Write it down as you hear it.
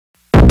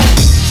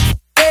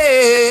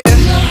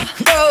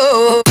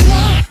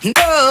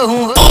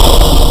No.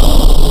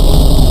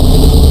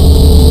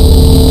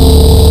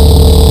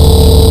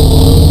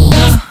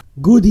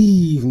 Good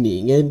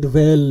evening and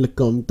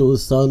welcome to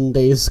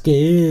Sunday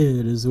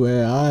Scares,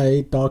 where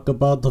I talk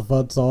about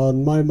what's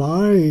on my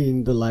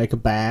mind,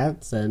 like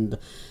bats and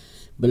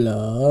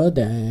blood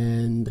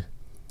and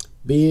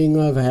being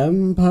a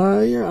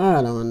vampire.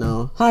 I don't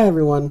know. Hi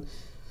everyone,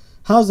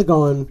 how's it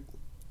going?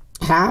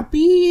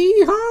 Happy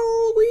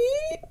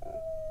Halloween?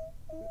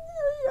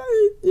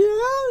 Yeah,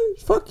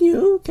 fuck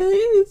you, okay?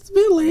 It's a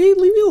bit late,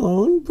 leave me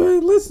alone.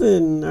 But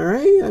listen,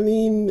 alright? I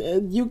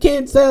mean, you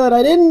can't say that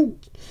I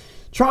didn't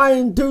try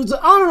and do...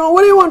 I don't know,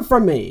 what do you want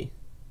from me?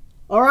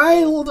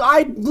 Alright?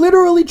 I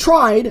literally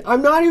tried.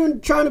 I'm not even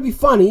trying to be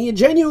funny. I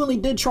genuinely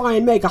did try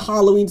and make a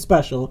Halloween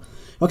special.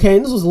 Okay,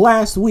 and this was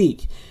last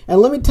week. And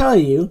let me tell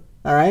you,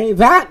 alright,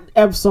 that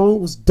episode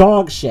was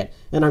dog shit.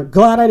 And I'm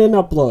glad I didn't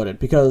upload it,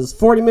 because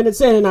 40 minutes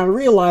in, I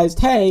realized,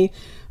 hey...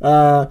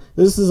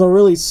 this is a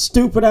really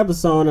stupid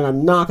episode and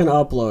I'm not gonna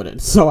upload it,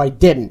 so I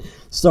didn't.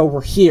 So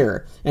we're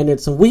here, and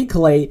it's a week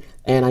late,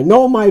 and I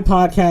know my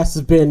podcast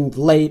has been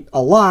late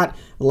a lot,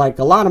 like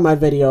a lot of my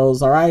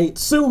videos, alright?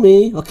 Sue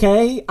me,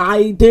 okay?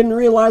 I didn't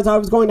realize I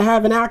was going to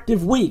have an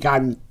active week.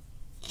 I'm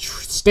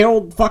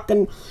still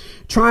fucking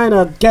trying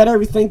to get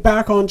everything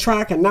back on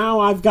track, and now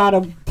I've got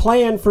a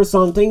plan for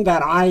something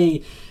that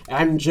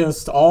I'm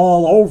just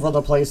all over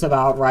the place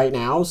about right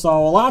now,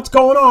 so a lot's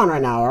going on right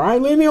now,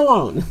 alright? Leave me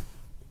alone.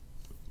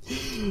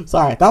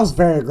 Sorry, that was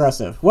very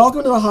aggressive.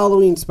 Welcome to the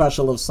Halloween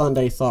special of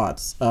Sunday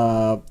Thoughts.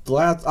 I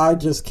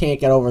just can't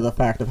get over the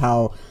fact of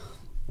how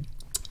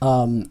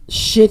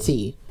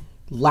shitty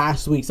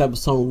last week's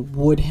episode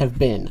would have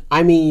been.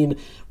 I mean,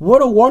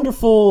 what a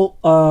wonderful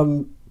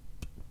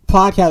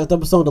podcast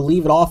episode to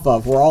leave it off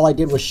of, where all I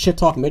did was shit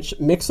talk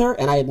Mixer,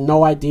 and I had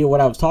no idea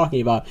what I was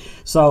talking about.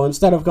 So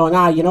instead of going,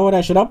 you know what,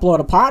 I should upload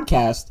a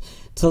podcast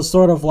to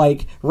sort of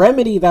like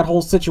remedy that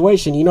whole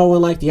situation. You know,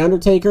 when like The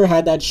Undertaker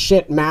had that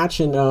shit match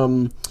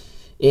in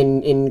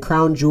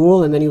Crown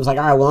Jewel, and then he was like,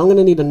 alright, well, I'm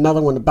gonna need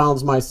another one to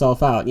balance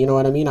myself out. You know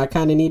what I mean? I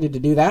kind of needed to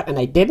do that, and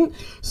I didn't.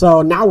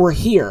 So now we're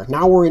here.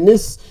 Now we're in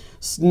this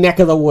neck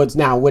of the woods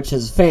now, which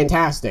is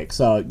fantastic.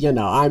 So, you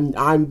know,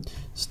 I'm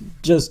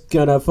just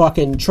gonna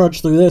fucking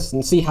trudge through this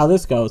and see how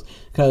this goes,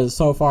 because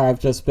so far I've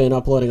just been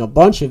uploading a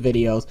bunch of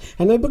videos,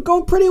 and they've been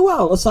going pretty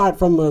well, aside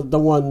from the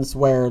ones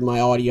where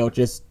my audio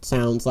just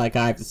sounds like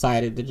I've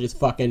decided to just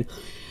fucking,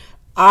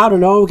 I don't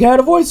know, get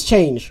a voice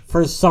change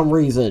for some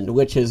reason,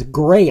 which is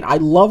great. I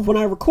love when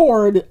I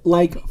record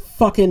like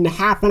fucking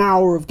half an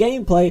hour of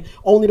gameplay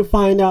only to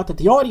find out that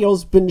the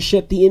audio's been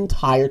shit the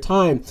entire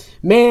time.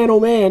 Man, oh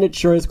man, it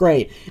sure is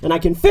great. And I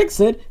can fix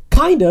it,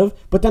 kind of,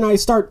 but then I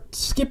start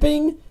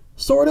skipping,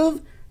 sort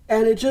of,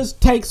 and it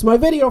just takes my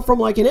video from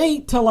like an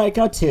 8 to like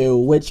a 2,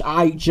 which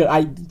I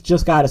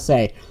just gotta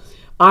say,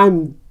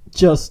 I'm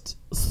just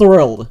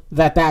thrilled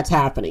that that's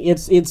happening.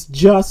 It's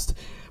just,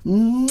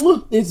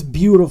 it's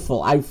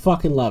beautiful. I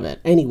fucking love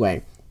it.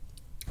 Anyway,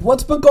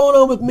 what's been going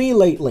on with me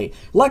lately?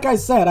 Like I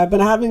said, I've been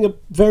having a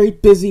very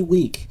busy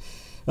week.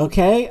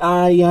 Okay,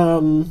 I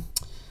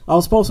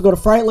was supposed to go to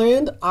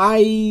Frightland.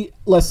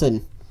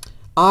 Listen,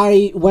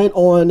 I went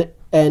on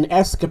an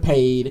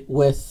escapade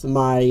with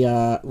my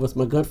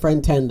good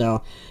friend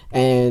Tendo,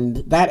 and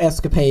that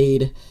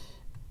escapade,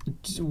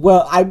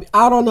 well, I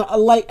don't know,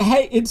 like,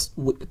 hey, it's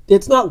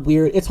not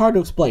weird, it's hard to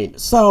explain.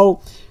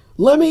 So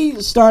let me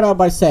start out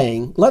by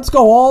saying, let's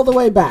go all the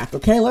way back,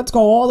 okay? Let's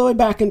go all the way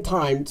back in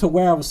time to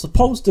where I was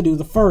supposed to do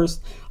the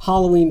first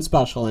Halloween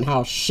special and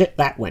how shit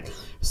that went.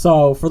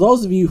 So, for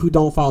those of you who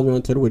don't follow me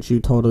on Twitter, which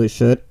you totally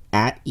should,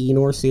 at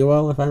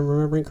enorcol, if I'm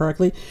remembering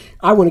correctly,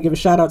 I want to give a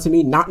shout out to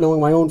me not knowing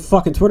my own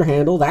fucking Twitter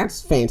handle.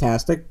 That's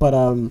fantastic. But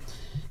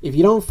if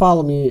you don't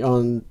follow me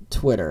on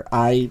Twitter,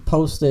 I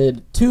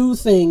posted 2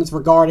 things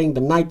regarding the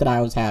night that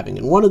I was having,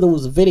 and one of them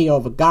was a video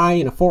of a guy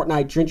in a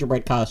Fortnite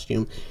gingerbread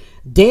costume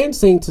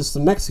dancing to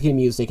some Mexican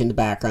music in the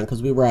background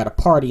because we were at a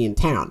party in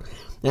town.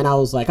 And I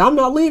was like, I'm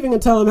not leaving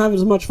until I'm having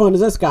as much fun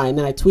as this guy. And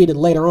then I tweeted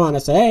later on, I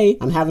said, hey,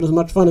 I'm having as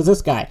much fun as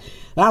this guy.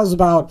 That was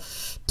about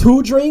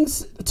 2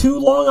 drinks, 2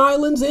 Long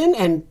Islands in,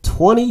 and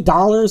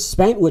 $20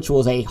 spent, which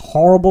was a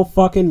horrible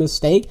fucking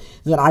mistake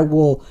that I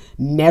will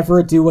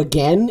never do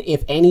again.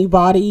 If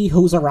anybody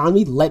who's around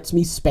me lets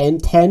me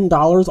spend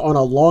 $10 on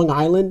a Long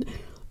Island,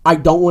 I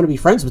don't want to be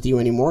friends with you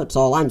anymore. That's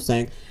all I'm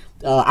saying.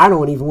 I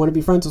don't even want to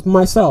be friends with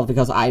myself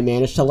because I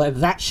managed to let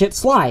that shit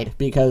slide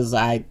because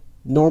I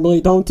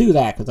normally don't do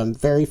that because I'm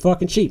very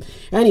fucking cheap.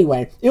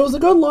 Anyway, it was a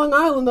good Long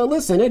Island though.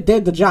 Listen, it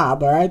did the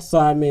job, alright? So,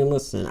 I mean,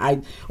 listen,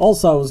 I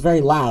also was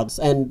very loud,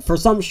 and for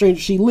some strange,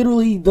 she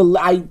literally,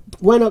 I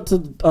went up to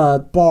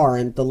the bar,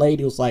 and the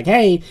lady was like,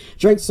 hey,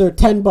 drinks are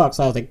 $10.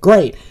 I was like,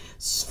 great.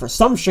 For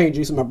some strange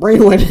reason, my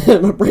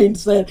brain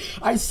said,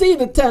 I see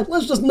the 10,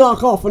 let's just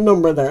knock off a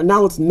number there, and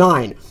now it's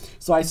 9.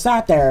 So I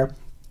sat there,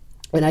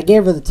 and I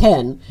gave her the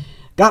 10,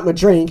 got my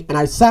drink, and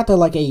I sat there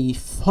like a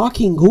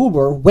fucking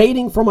goober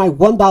waiting for my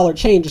 $1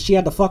 change. She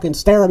had to fucking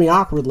stare at me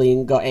awkwardly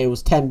and go, hey, it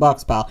was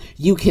 $10, pal.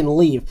 You can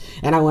leave.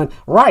 And I went,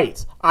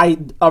 right. I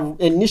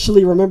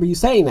initially remember you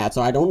saying that,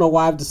 so I don't know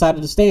why I've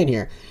decided to stand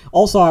here.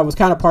 Also, I was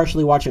kind of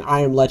partially watching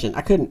I Am Legend.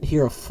 I couldn't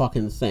hear a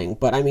fucking thing,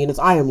 but I mean, it's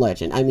I Am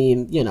Legend. I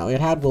mean, you know,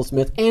 it had Will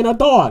Smith and a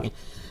dog.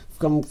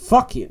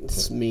 Fucking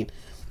mean.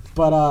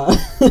 But,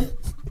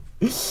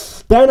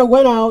 then I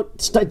went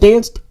out,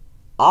 danced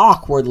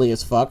awkwardly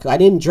as fuck. I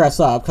didn't dress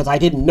up because I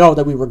didn't know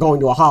that we were going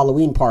to a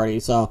Halloween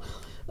party, so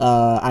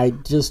I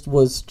just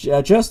was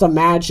just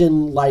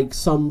imagine like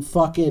some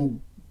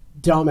fucking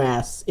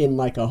dumbass in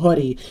like a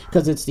hoodie,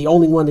 because it's the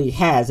only one that he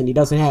has and he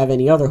doesn't have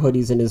any other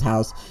hoodies in his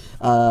house.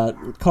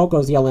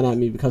 Coco's yelling at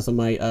me because of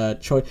my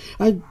choice.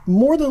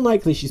 More than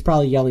likely she's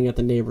probably yelling at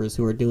the neighbors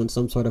who are doing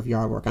some sort of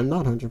yard work. I'm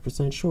not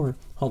 100% sure.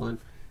 Hold on.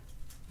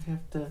 I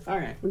have to.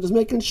 Alright, I'm just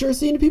making sure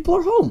seeing people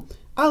are home.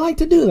 I like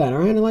to do that,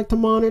 alright? I like to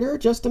monitor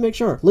just to make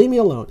sure. Leave me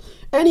alone.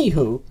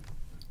 Anywho,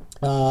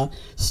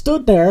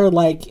 stood there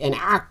like an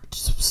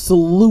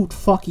absolute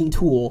fucking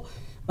tool.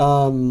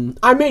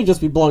 I may just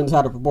be blowing this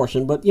out of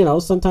proportion, but, you know,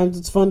 sometimes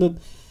it's fun to...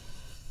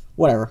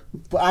 Whatever.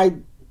 I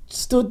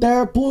stood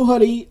there, blue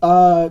hoodie,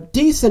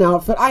 decent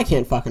outfit. I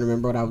can't fucking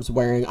remember what I was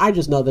wearing. I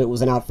just know that it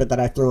was an outfit that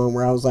I threw on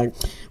where I was like,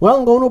 well,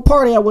 I'm going to a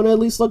party. I want to at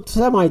least look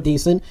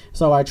semi-decent,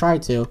 so I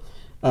tried to.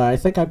 I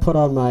think I put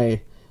on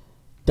my...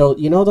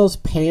 You know those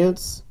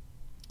pants?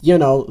 You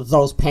know,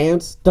 those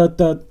pants? I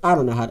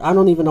don't know how... I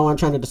don't even know how I'm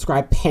trying to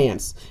describe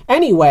pants.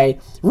 Anyway,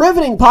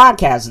 riveting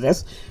podcast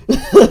this.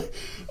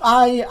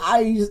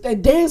 I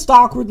danced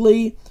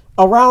awkwardly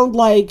around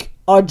like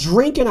a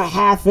drink and a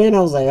half in.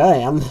 I was like,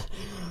 hey, I'm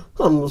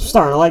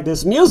starting to like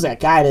this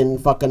music. I didn't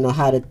fucking know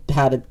how to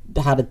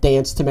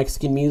dance to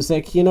Mexican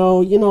music. You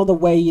know the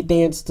way you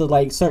dance to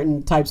like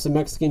certain types of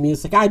Mexican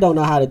music. I don't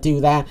know how to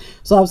do that.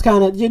 So I was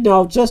kind of, you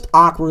know, just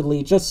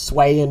awkwardly, just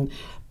swaying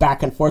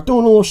back and forth,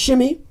 doing a little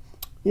shimmy.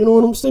 You know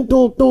what I'm saying?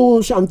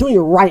 I'm doing it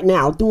right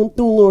now. Doing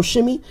a little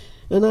shimmy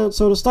and that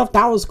sort of stuff.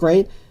 That was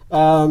great.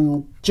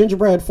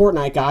 Gingerbread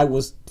Fortnite guy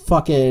was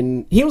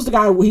fucking... He was the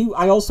guy...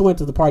 I also went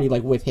to the party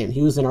like with him.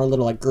 He was in our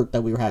little like group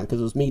that we were having,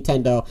 because it was me,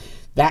 Tendo,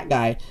 that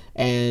guy,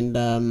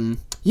 and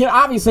yeah,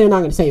 obviously I'm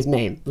not gonna say his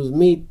name. It was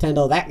me,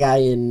 Tendo, that guy,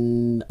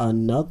 and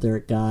another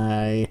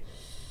guy.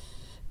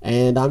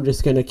 And I'm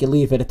just gonna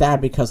leave it at that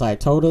because I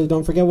totally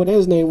don't forget what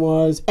his name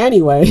was.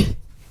 Anyway,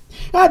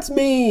 that's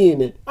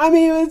mean. I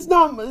mean, it's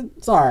not...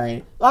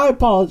 Sorry. I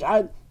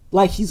apologize.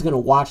 Like, he's gonna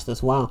watch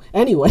this. Wow.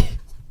 Anyway.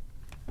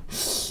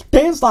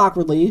 Danced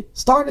awkwardly.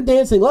 Started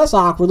dancing less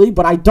awkwardly,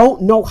 but I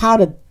don't know how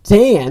to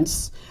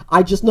dance.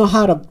 I just know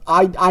how to...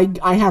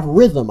 I have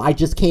rhythm. I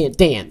just can't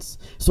dance.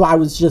 So I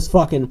was just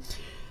fucking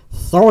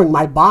throwing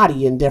my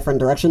body in different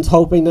directions,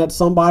 hoping that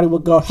somebody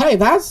would go, hey,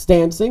 that's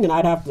dancing, and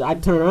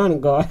I'd turn around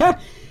and go, hey,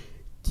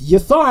 you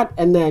thought,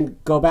 and then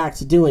go back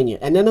to doing it.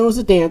 And then there was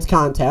a dance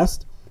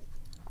contest.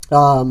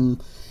 And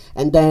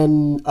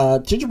then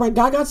Gingerbread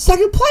Guy got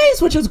second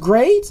place, which was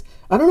great.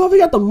 I don't know if he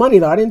got the money,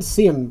 though. I didn't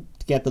see him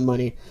get the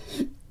money.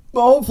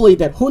 But hopefully he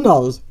did. Who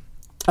knows?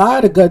 I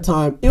had a good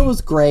time. It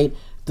was great.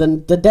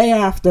 Then the day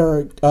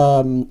after,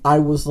 I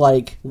was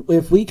like,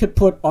 if we could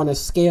put on a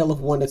scale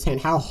of 1 to 10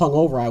 how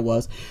hungover I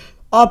was.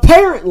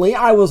 Apparently,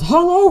 I was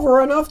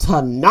hungover enough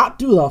to not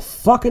do the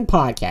fucking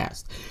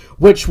podcast,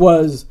 which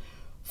was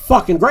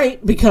fucking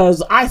great,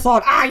 because I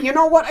thought, you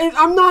know what,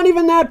 I'm not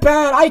even that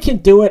bad, I can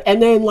do it.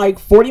 And then like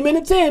 40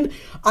 minutes in,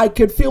 I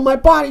could feel my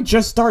body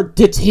just start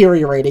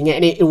deteriorating,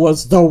 and it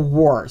was the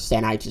worst,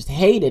 and I just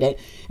hated it.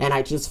 And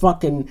I just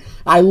fucking,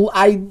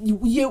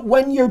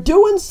 when you're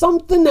doing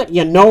something that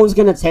you know is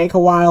gonna take a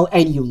while,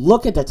 and you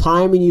look at the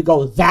time and you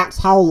go, that's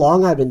how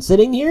long I've been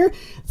sitting here,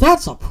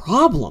 that's a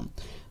problem.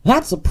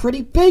 That's a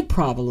pretty big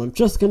problem, I'm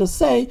just gonna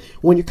say,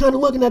 when you're kind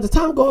of looking at the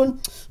time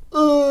going,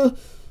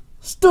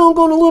 still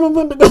going a little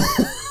bit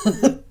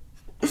to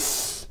go.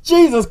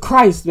 Jesus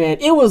Christ, man.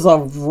 It was a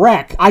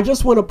wreck. I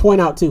just want to point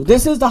out, too,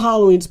 this is the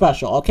Halloween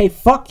special, okay?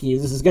 Fuck you.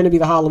 This is going to be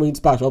the Halloween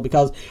special,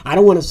 because I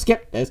don't want to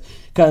skip this,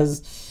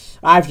 because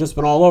I've just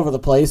been all over the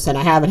place, and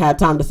I haven't had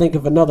time to think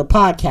of another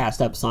podcast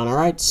episode,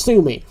 alright?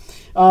 Sue me.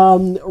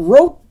 I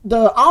wrote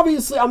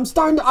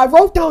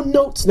down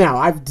notes now.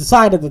 I've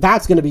decided that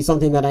that's going to be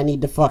something that I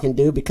need to fucking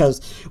do, because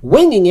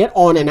winging it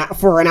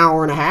for an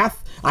hour and a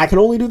half, I can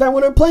only do that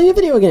when I'm playing a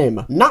video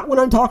game, not when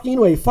I'm talking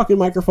to a fucking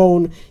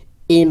microphone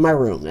in my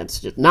room. That's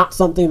just not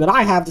something that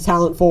I have the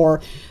talent for.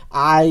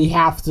 I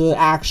have to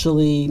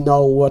actually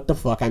know what the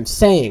fuck I'm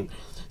saying.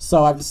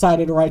 So I've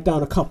decided to write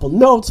down a couple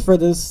notes for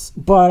this,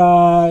 but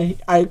I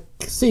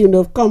seem to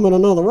have come in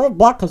another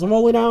roadblock, because I've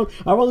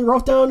only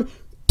wrote down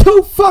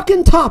 2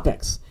 fucking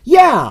topics.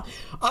 Yeah,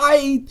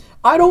 I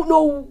don't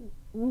know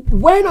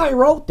when I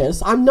wrote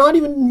this. I'm not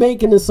even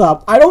making this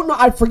up. I don't know.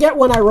 I forget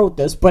when I wrote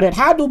this, but it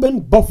had to have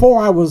been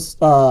before I was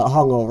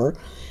hungover.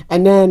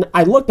 And then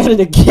I looked at it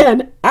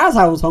again as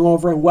I was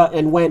hungover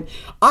and went,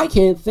 I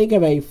can't think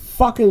of a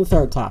fucking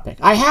third topic.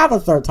 I have a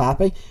third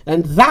topic,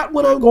 and that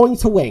one I'm going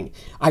to wing.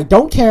 I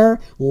don't care.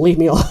 Leave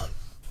me alone.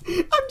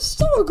 I'm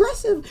so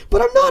aggressive,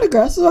 but I'm not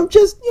aggressive. I'm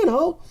just,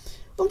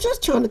 I'm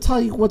just trying to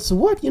tell you what's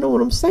what. You know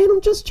what I'm saying?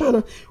 I'm just trying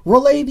to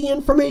relay the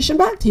information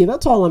back to you.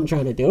 That's all I'm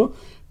trying to do.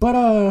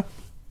 But,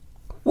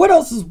 what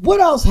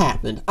else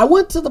happened? I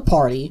went to the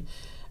party,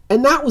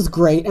 and that was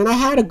great, and I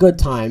had a good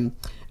time.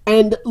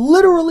 And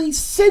literally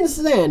since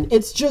then,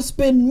 it's just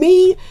been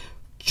me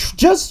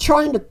just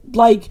trying to,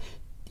 like,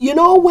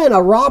 when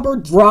a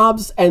robber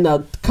robs and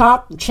a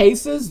cop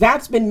chases,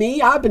 that's been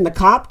me. I've been the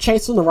cop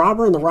chasing the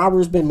robber, and the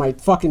robber's been my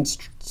fucking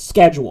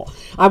schedule.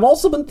 I've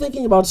also been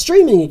thinking about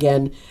streaming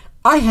again.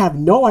 I have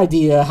no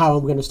idea how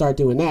I'm going to start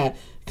doing that,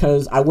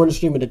 because I want to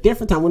stream at a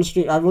different time. I want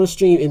to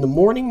stream in the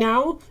morning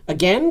now,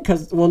 again,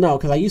 because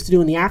I used to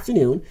do in the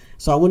afternoon,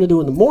 so I want to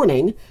do in the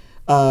morning.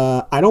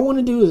 I don't want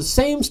to do the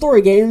same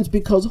story games,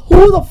 because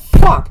who the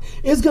fuck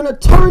is going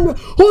to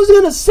who's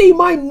going to see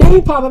my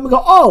name pop up and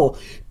go, oh,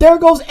 there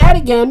goes Ed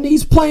again,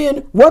 he's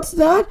playing, what's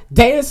that,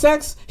 Deus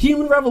Ex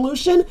Human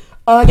Revolution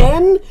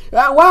again?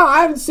 Wow,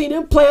 I haven't seen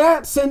him play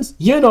that since,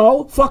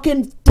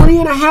 fucking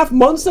 3.5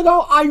 months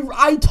ago.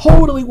 I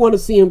totally want to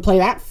see him play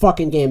that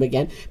fucking game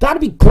again.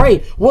 That'd be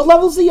great. What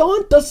level is he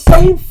on? The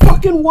same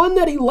fucking one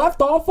that he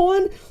left off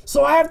on?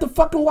 So I have to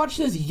fucking watch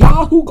this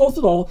Yahoo go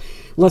through the whole...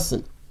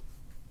 Listen,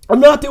 I'm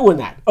not doing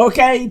that,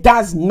 okay?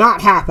 That's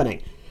not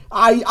happening.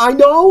 I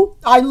know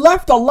I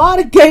left a lot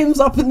of games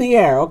up in the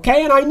air,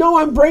 okay? And I know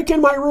I'm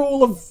breaking my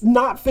rule of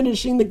not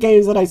finishing the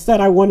games that I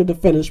said I wanted to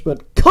finish,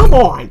 but come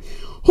on!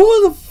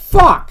 Who the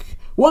fuck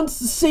wants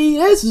to see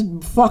this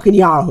fucking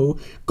Yahoo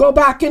go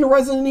back into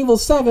Resident Evil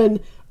 7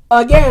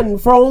 again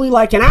for only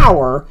like an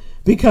hour,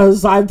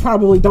 because I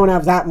probably don't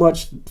have that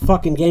much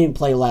fucking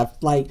gameplay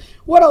left? Like,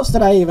 what else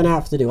did I even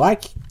have to do? I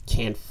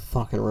can't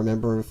fucking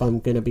remember, if I'm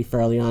gonna be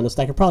fairly honest.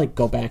 I could probably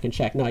go back and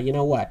check. No, you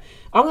know what?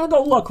 I'm gonna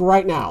go look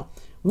right now.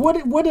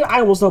 What did I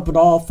almost opened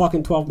all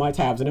fucking 12 of my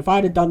tabs, and if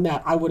I had done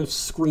that, I would have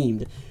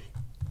screamed.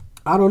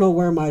 I don't know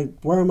where am I,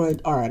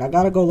 alright, I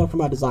gotta go look for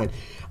my design.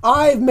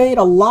 I've made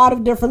a lot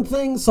of different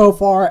things so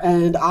far,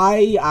 and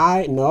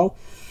no,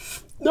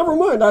 never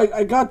mind,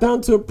 I got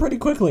down to it pretty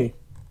quickly.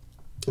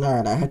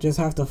 Alright, I just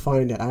have to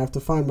find it. I have to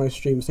find my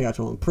stream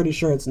schedule. I'm pretty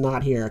sure it's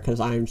not here, because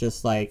I'm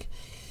just like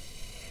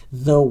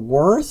the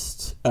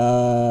worst.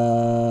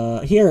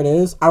 Here it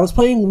is. I was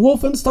playing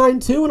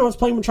Wolfenstein 2, and I was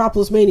playing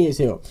Metropolis Mania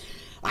 2.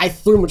 I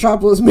threw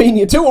Metropolis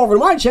Mania 2 over to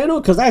my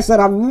channel, because I said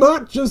I'm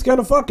not just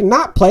gonna fucking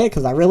not play it,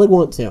 because I really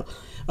want to.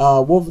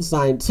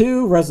 Wolfenstein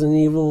 2, Resident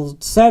Evil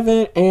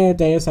 7, and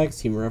Deus Ex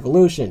Human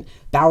Revolution.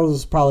 That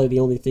was probably the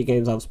only 3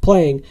 games I was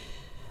playing.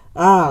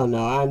 I don't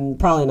know, I'm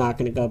probably not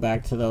going to go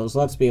back to those,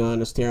 let's be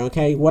honest here,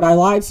 okay? Would I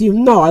lie to you?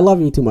 No, I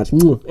love you too much.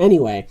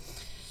 Anyway,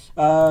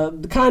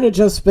 kind of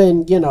just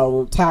been,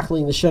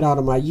 tackling the shit out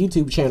of my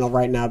YouTube channel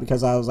right now,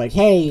 because I was like,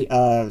 hey,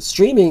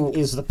 streaming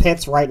is the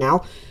pits right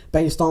now,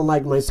 based on,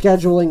 like, my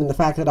scheduling and the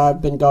fact that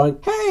I've been going,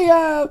 hey,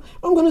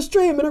 I'm going to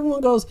stream, and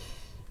everyone goes...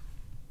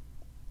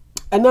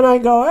 And then I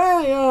go,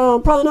 hey,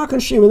 I'm probably not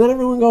going to stream. And then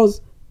everyone goes,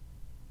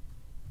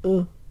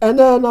 and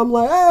then I'm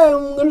like, hey,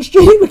 I'm going to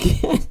stream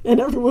again. And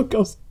everyone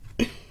goes,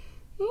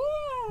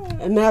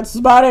 and that's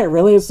about it,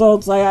 really. So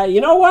it's like,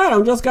 you know what?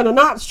 I'm just going to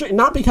not stream.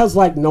 Not because,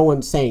 like, no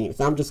one's saying it.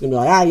 I'm just going to be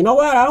like, you know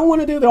what? I don't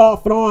want to do the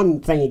off and on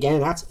thing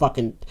again. That's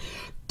fucking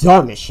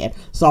dumb as shit.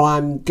 So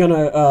I'm going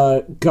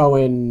to go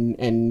in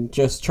and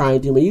just try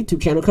and do my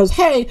YouTube channel. Because,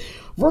 hey,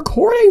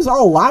 recordings are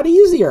a lot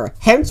easier.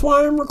 Hence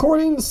why I'm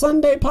recording the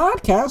Sunday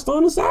podcast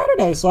on a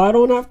Saturday, so I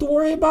don't have to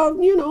worry about,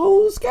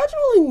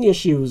 scheduling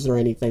issues or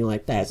anything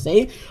like that.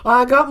 See,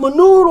 I got my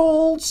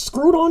noodles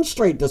screwed on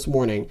straight this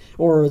morning,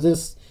 or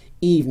this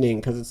evening,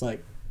 because it's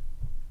like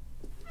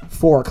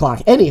 4 o'clock.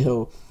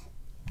 Anywho,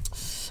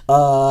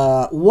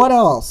 what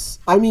else?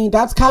 I mean,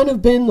 that's kind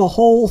of been the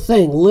whole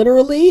thing.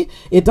 Literally,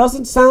 it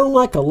doesn't sound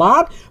like a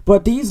lot,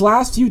 but these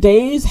last few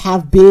days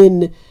have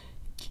been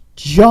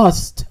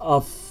just a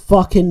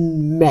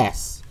fucking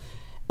mess,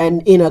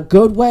 and in a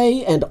good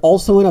way, and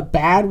also in a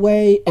bad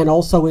way, and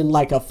also in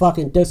like a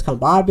fucking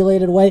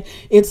discombobulated way.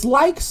 It's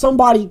like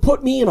somebody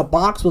put me in a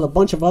box with a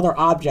bunch of other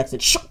objects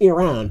and shook me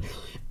around,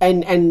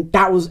 and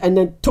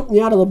then took me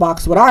out of the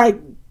box. But all right,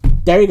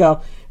 there you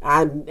go.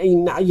 I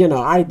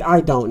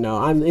don't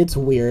know. It's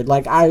weird.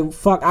 Like, I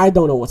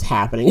don't know what's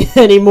happening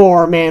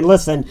anymore, man.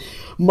 Listen,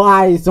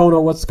 my eyes don't know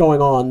what's going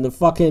on. The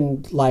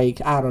fucking, like,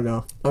 I don't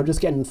know. I'm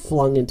just getting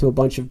flung into a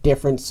bunch of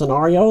different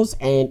scenarios,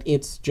 and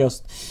it's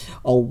just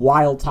a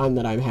wild time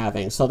that I'm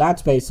having. So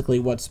that's basically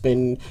what's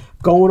been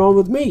going on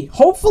with me.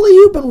 Hopefully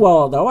you've been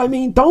well, though. I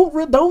mean,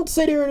 don't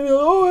sit here and be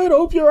like, oh, I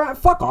hope you're right.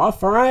 Fuck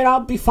off, all right?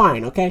 I'll be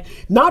fine, okay?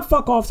 Not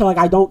fuck off to, like,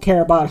 I don't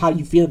care about how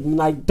you feel.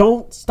 Like,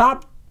 don't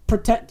stop.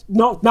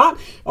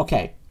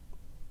 Okay.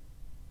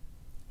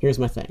 Here's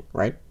my thing,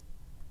 right?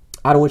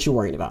 I don't want you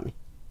worrying about me.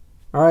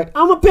 All right?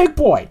 I'm a big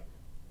boy.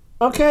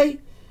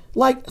 Okay?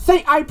 Like,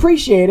 I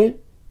appreciate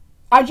it.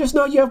 I just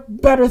know you have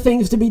better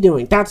things to be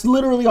doing. That's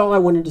literally all I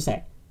wanted to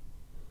say.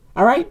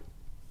 All right?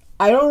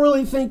 I don't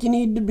really think you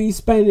need to be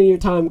spending your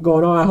time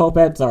going, oh, I hope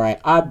Ed's all right.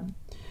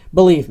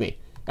 Believe me,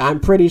 I'm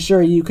pretty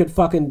sure you could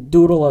fucking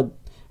doodle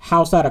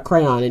House Out of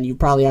Crayon, and you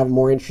probably have a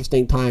more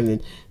interesting time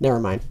than... Never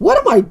mind. What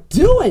am I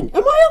doing?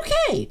 Am I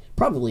okay?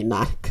 Probably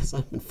not, because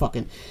I've been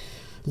fucking...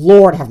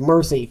 Lord have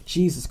mercy.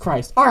 Jesus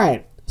Christ.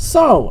 Alright,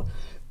 so...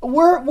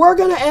 We're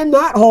gonna end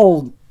that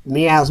whole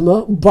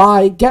miasma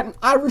by getting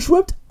Irish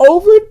whipped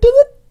over to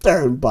the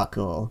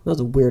turnbuckle. That was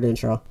a weird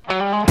intro.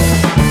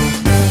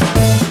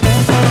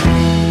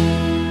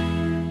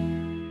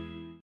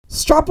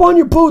 Strap on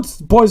your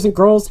boots, boys and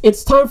girls.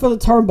 It's time for the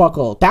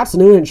turnbuckle. That's a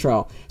new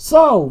intro.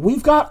 So,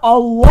 we've got a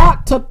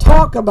lot to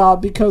talk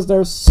about because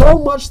there's so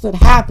much that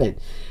happened.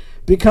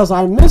 Because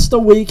I missed a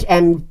week,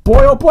 and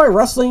boy oh boy,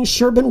 wrestling's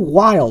sure been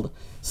wild.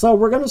 So,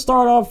 we're going to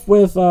start off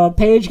with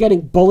Paige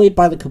getting bullied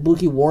by the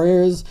Kabuki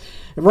Warriors.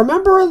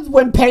 Remember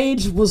when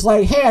Paige was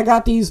like, hey, I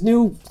got this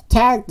new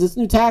tag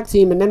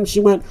team, and then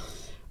she went,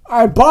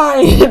 alright,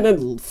 bye, and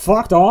then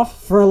fucked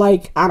off for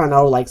like, I don't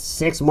know, like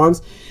 6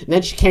 months. And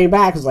then she came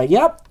back and was like,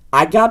 yep,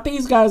 I got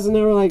these guys, and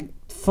they were like,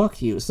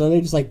 fuck you. So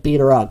they just like beat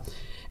her up.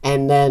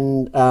 And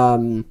then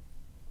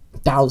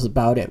that was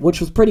about it, which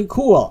was pretty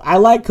cool. I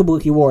like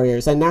Kabuki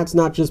Warriors, and that's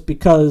not just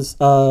because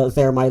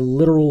they're my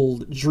literal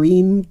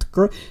dream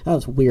girl. That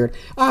was weird.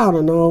 I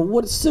don't know.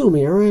 What, sue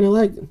me, alright? I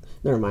like...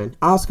 Never mind.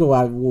 Asuka,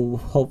 I will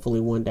hopefully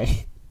one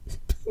day.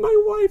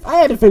 My wife. I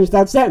had to finish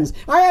that sentence.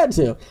 I had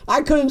to.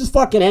 I couldn't just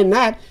fucking end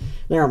that.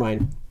 Never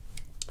mind.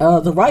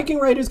 The Viking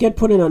Raiders get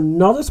put in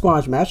another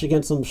squash match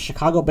against some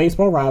Chicago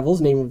baseball rivals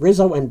named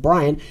Rizzo and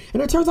Brian,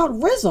 and it turns out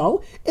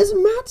Rizzo is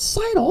Matt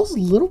Seidel's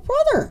little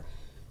brother,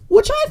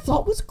 which I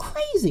thought was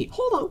crazy.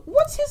 Hold on,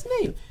 what's his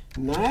name?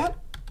 Matt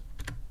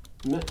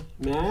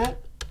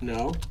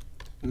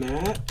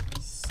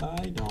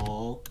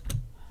Seidel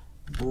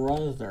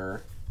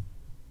brother.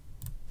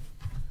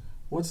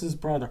 What's his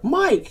brother?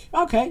 Mike!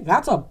 Okay,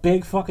 that's a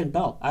big fucking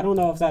belt. I don't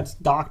know if that's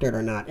doctored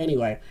or not.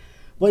 Anyway.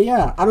 But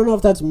yeah, I don't know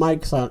if that's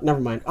Mike's... never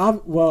mind.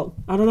 Well,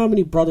 I don't know how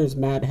many brothers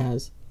Matt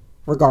has.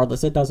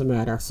 Regardless, it doesn't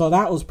matter. So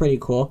that was pretty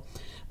cool.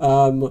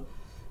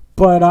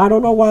 But I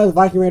don't know why the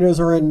Viking Raiders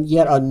are in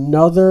yet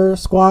another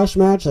squash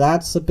match.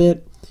 That's a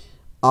bit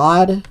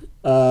odd.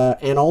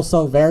 And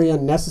also very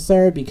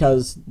unnecessary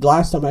because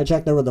last time I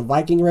checked, they were the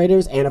Viking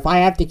Raiders. And if I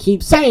have to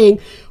keep saying,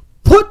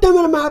 put them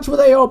in a match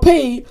with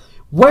AOP,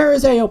 where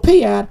is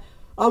AOP at?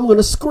 I'm going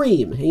to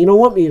scream. And you don't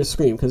want me to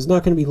scream because it's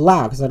not going to be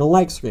loud because I don't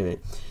like screaming.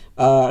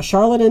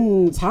 Charlotte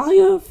and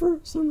Natalya, for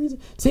some reason,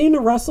 seem to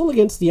wrestle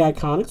against the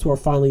Iconics, who are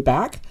finally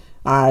back.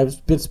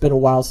 It's been a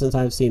while since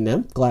I've seen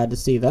them. Glad to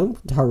see them.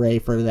 Hooray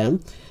for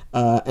them.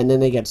 And then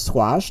they get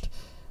squashed.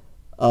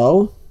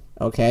 Oh,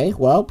 okay.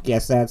 Well,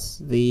 guess that's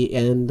the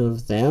end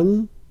of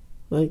them,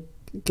 I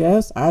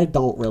guess. I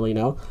don't really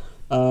know.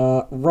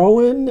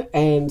 Rowan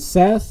and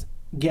Seth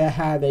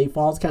had a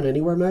Falls Count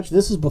Anywhere match.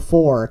 This is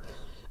before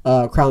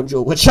Crown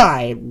Jewel, which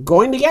I'm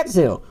going to get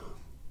to.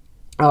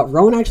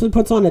 Rowan actually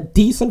puts on a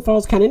decent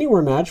Falls Count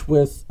Anywhere match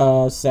with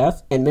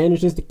Seth and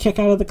manages to kick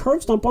out of the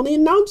curb stomp on the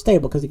announce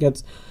table because he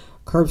gets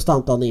curb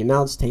stomped on the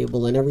announce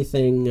table and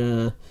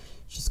everything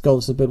just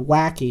goes a bit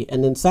wacky.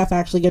 And then Seth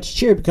actually gets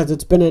cheered because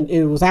it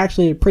was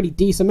actually a pretty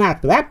decent match.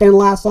 But that didn't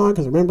last long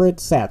because remember,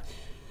 it's Seth.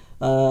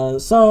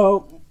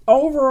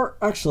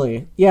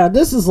 Actually, yeah,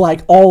 this is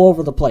like all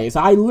over the place.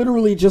 I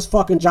literally just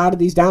fucking jotted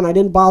these down. I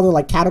didn't bother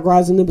like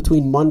categorizing them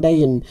between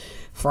Monday and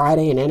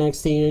Friday and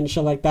NXT and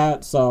shit like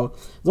that. So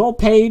the whole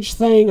Paige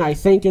thing I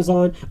think is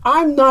on.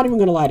 I'm not even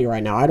gonna lie to you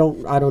right now. I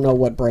don't know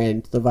what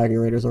brand the Viking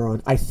Raiders are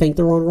on. I think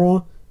they're on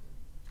Raw.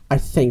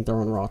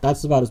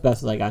 That's about as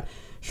best as I got.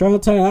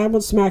 Charlotte that happened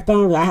on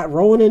SmackDown.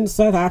 Rowan and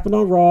Seth happened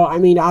on Raw. I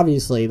mean,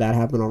 obviously that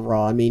happened on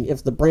Raw. I mean,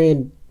 if the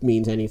brand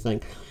means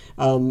anything.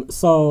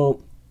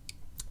 So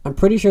I'm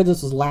pretty sure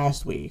this was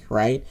last week,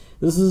 right?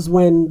 This is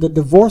when the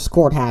divorce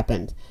court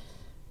happened.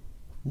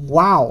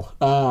 Wow.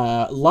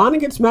 Lana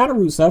gets mad at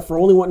Rusev for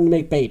only wanting to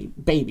make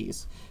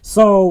babies.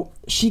 So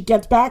she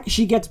gets back at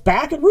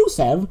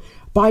Rusev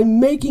by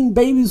making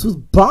babies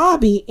with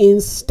Bobby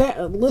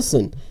instead.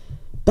 Listen,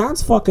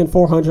 that's fucking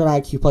 400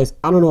 IQ place.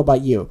 I don't know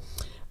about you.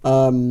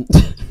 Rusev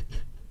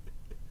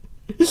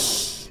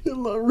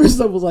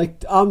was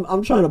like,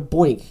 I'm trying to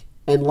boink.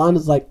 And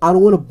Lana's like, I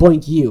don't want to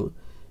boink you.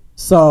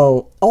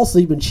 So, also,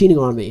 you've been cheating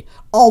on me.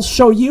 I'll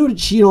show you to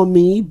cheat on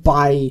me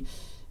by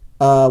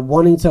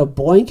wanting to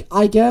boink,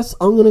 I guess.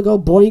 I'm going to go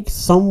boink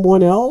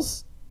someone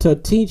else to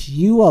teach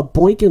you a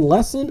boinking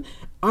lesson.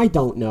 I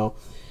don't know.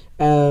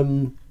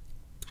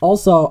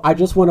 Also, I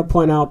just want to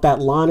point out that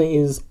Lana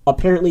is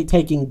apparently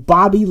taking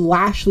Bobby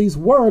Lashley's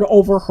word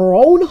over her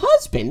own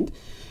husband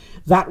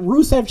that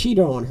Rusev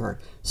cheated on her.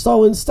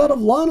 So instead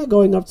of Lana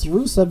going up to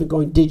Rusev and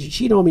going, did you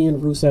cheat on me? And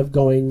Rusev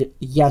going,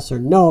 yes or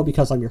no,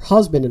 because I'm your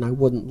husband and I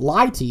wouldn't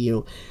lie to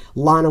you.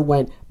 Lana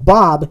went,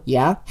 Bob,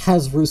 yeah,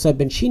 has Rusev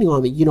been cheating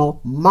on me? You know,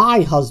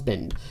 my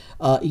husband.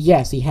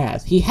 Yes, he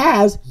has. He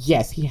has?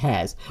 Yes, he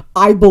has.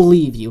 I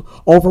believe you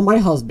over my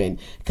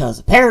husband because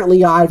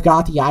apparently I've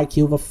got the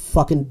IQ of a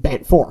fucking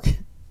bent fork.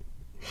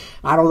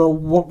 I don't know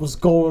what was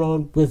going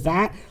on with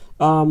that.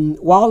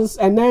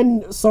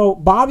 So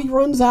Bobby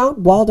runs out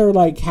while they're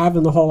like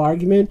having the whole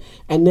argument,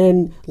 and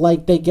then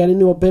like they get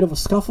into a bit of a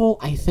scuffle.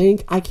 I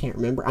can't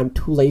remember. I'm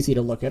too lazy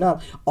to look it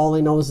up. All I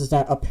know is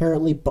that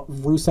apparently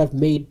Rusev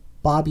made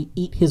Bobby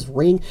eat his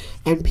ring,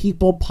 and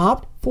people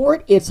popped for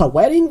it. It's a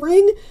wedding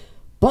ring,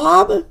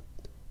 Bob.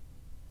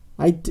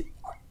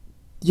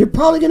 You're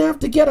probably gonna have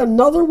to get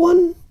another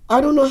one.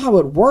 I don't know how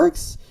it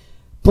works.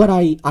 But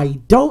I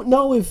don't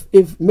know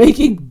if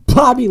making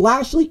Bobby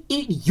Lashley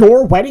eat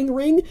your wedding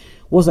ring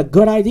was a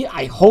good idea.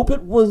 I hope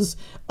it was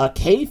a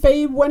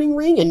kayfabe wedding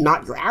ring and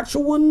not your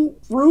actual one,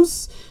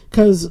 Bruce.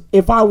 Because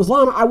if I was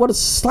Lana, I would have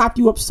slapped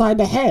you upside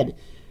the head.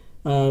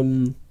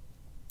 Then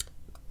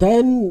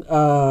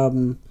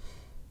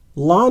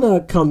Lana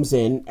comes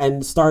in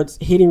and starts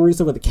hitting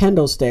Rusev with a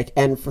kendo stick.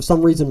 And for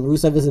some reason,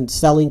 Rusev isn't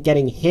selling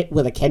getting hit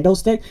with a kendo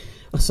stick.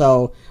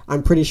 So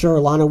I'm pretty sure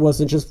Lana probably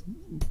wasn't just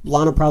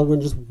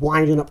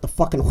winding up the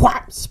fucking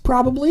whaps,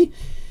 probably.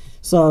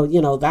 So,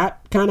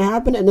 that kind of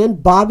happened. And then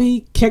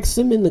Bobby kicks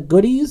him in the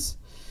goodies,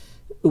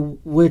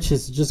 which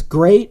is just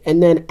great.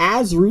 And then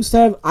as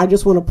Rusev, I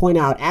just want to point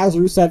out, as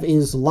Rusev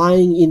is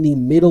lying in the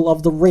middle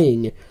of the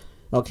ring,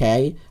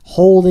 okay,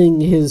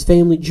 holding his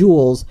family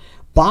jewels,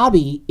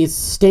 Bobby is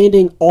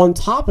standing on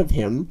top of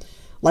him,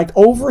 like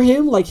over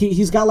him, like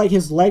he's got like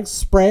his legs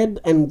spread,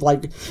 and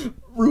like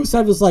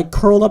Rusev is like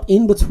curled up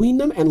in between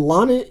them, and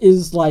Lana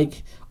is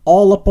like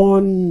all up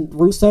on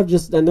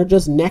Rusev, and they're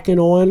just necking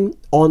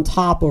on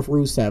top of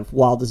Rusev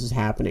while this is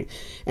happening.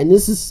 And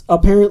this was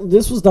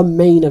the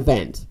main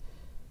event.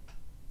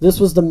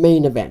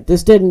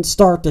 This didn't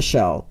start the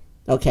show.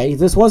 Okay,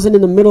 this wasn't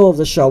in the middle of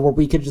the show where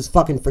we could just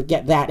fucking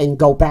forget that and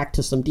go back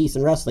to some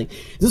decent wrestling.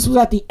 This was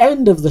at the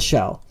end of the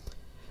show.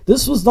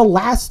 This was the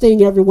last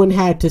thing everyone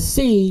had to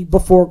see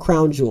before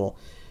Crown Jewel,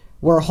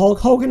 where Hulk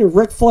Hogan and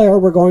Ric Flair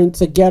were going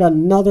to get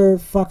another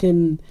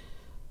fucking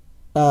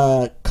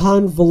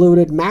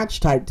convoluted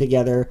match type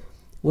together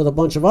with a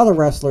bunch of other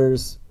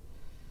wrestlers,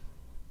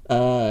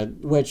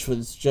 which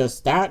was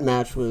just, that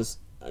match was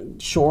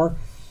sure.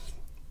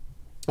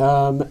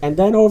 And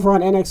then over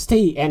on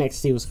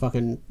NXT was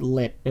fucking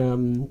lit,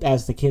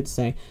 as the kids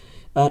say.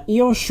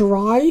 Io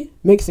Shirai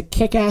makes a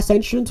kick-ass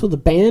entrance with a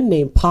band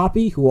named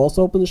Poppy, who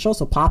also opened the show.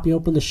 So Poppy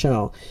opened the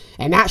show,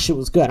 and that shit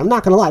was good. I'm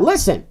not gonna lie.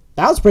 Listen,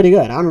 that was pretty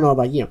good. I don't know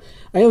about you.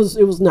 It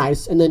was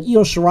nice. And then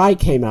Io Shirai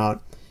came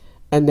out,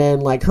 and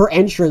then like her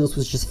entrance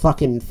was just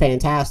fucking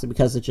fantastic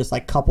because it just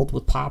like coupled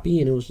with Poppy,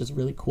 and it was just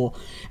really cool.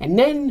 And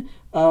then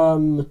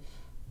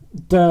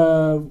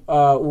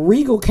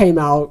Regal came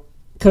out,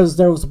 because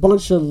there was a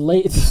bunch of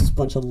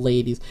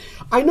ladies.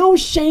 I know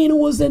Shayna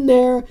was in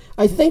there.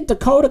 I think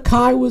Dakota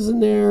Kai was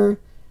in there.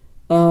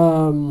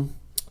 I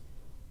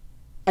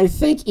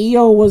think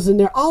Io was in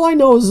there. All I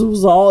know is it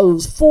was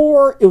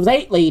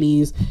 8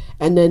 ladies,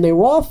 and then they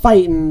were all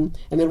fighting,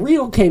 and then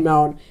Regal came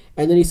out,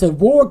 and then he said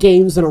War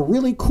Games in a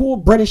really cool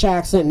British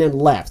accent, and then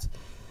left.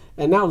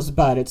 And that was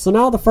about it. So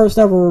now the first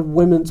ever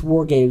women's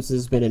War Games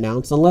has been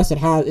announced, unless it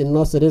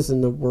is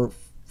in the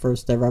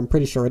first ever. I'm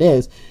pretty sure it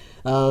is.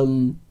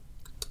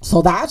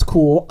 So that's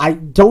cool. I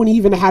don't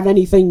even have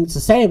anything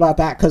to say about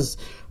that, because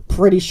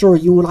pretty sure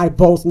you and I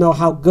both know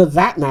how good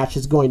that match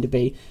is going to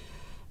be.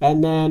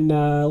 And then,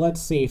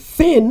 let's see,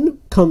 Finn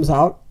comes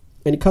out,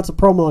 and he cuts a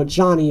promo on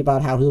Johnny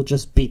about how he'll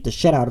just beat the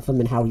shit out of him,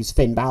 and how he's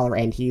Finn Balor,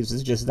 and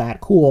he's just that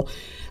cool,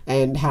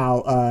 and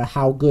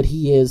how good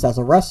he is as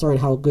a wrestler, and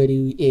how good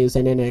he is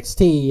in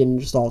NXT, and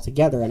just all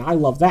together, and I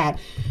love that.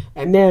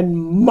 And then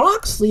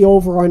Moxley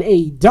over on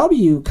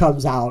AEW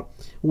comes out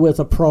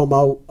with a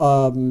promo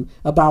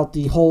about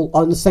the whole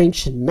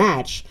unsanctioned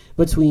match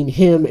between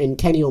him and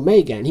Kenny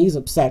Omega, and he's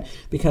upset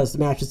because the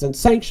match is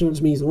unsanctioned,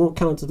 which means it won't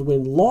count to the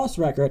win-loss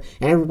record,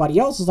 and everybody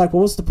else is like,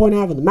 well, what's the point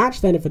of having the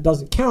match then if it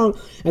doesn't count?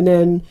 And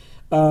then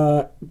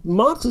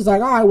Moxley's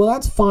like, alright, well,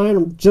 that's fine,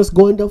 I'm just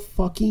going to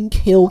fucking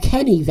kill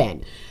Kenny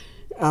then.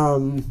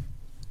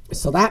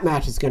 So that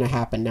match is going to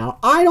happen now.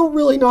 I don't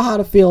really know how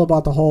to feel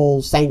about the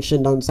whole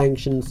sanctioned,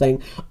 unsanctioned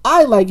thing.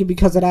 I like it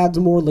because it adds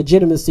more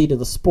legitimacy to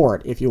the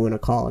sport, if you want to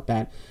call it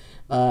that.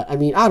 I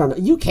mean, I don't know.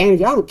 You can,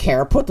 I don't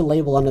care. Put the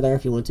label under there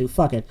if you want to.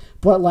 Fuck it.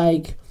 But,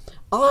 like,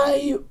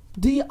 I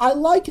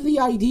like the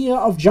idea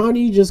of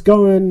Johnny just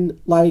going,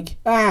 like,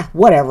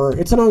 whatever.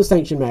 It's an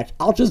unsanctioned match.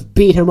 I'll just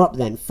beat him up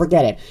then.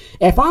 Forget it.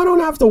 If I don't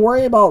have to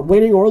worry about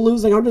winning or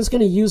losing, I'm just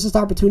going to use this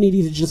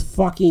opportunity to just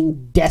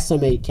fucking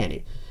decimate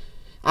Kenny.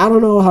 I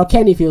don't know how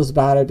Kenny feels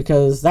about it,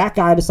 because that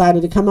guy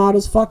decided to come out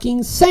as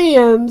fucking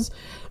Sans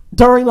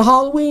during the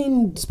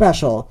Halloween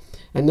special.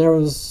 And there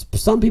was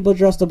some people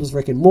dressed up as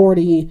Rick and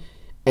Morty,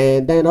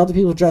 and then other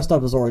people dressed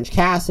up as Orange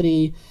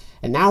Cassidy,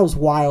 and that was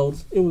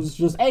wild. It was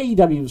just,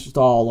 AEW was just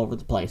all over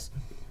the place.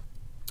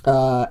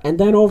 And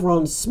then over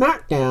on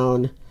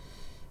SmackDown,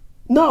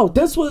 no,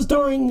 this was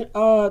during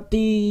I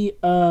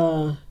don't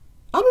know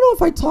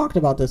if I talked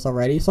about this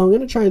already, so I'm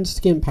going to try and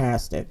skim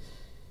past it.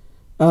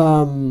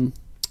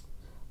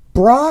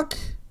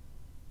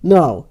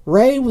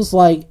 Ray was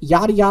like,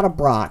 yada yada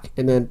Brock,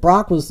 and then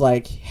Brock was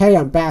like, hey,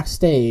 I'm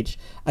backstage,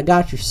 I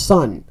got your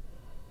son.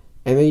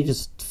 and then he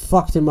just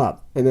fucked him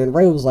up. And then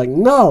Ray was like,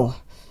 no,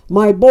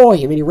 my boy.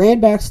 And then he ran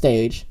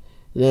backstage.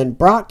 And then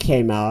Brock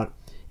came out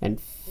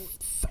and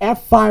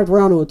F5'd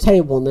around to a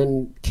table. And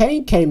then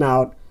Kane came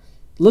out.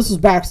 This was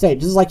backstage.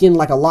 This is like in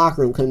like a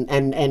locker room.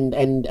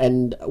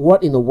 And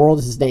what in the world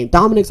is his name?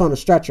 Dominic's on a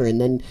stretcher. And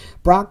then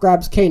Brock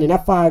grabs Kane and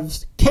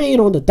F5's Kane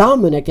onto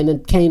Dominic. And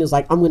then Kane is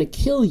like, I'm going to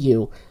kill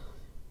you.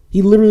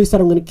 He literally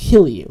said, I'm going to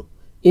kill you.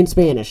 In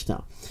Spanish,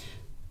 though.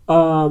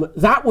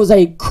 That was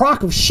a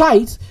crock of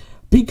shite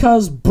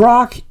because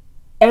Brock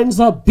ends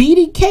up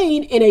beating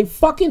Kane in a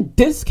fucking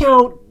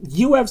discount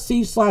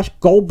UFC /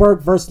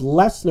 Goldberg versus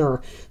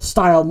Lesnar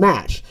style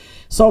match.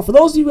 So for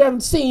those of you who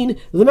haven't seen,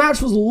 the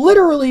match was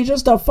literally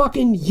just a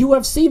fucking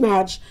UFC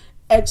match,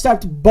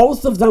 except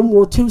both of them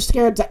were too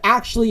scared to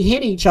actually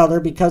hit each other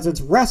because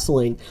it's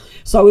wrestling.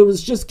 So it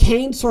was just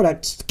Kane sort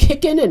of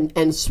kicking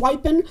and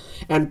swiping,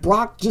 and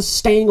Brock just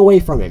staying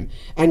away from him.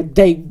 And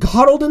they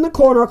huddled in the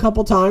corner a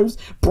couple times.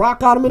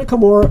 Brock got him in a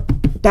Kimura.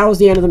 That was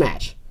the end of the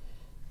match.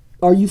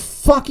 Are you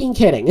fucking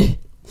kidding?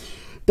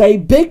 They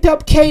bigged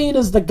up Kane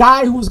as the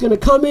guy who was going to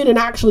come in and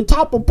actually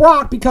topple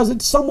Brock because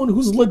it's someone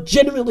who's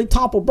legitimately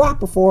toppled Brock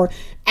before.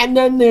 And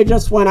then they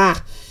just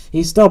went,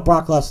 he's still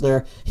Brock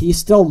Lesnar. He's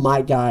still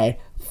my guy.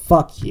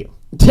 Fuck you.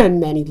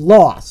 And then he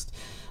lost.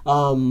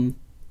 That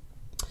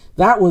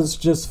was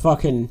just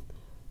fucking,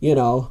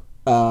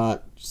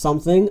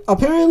 something.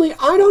 Apparently,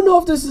 I don't know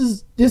if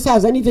this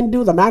has anything to do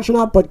with the match or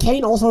not, but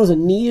Kane also has a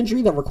knee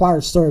injury that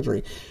requires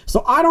surgery.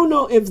 So I don't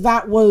know if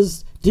that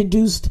was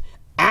deduced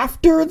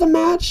after the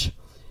match,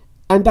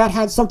 and that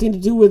had something to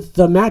do with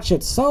the match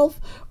itself,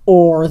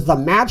 or the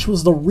match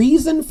was the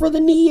reason for the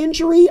knee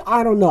injury.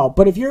 I don't know.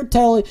 But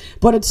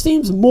but it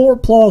seems more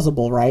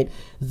plausible, right,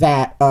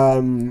 that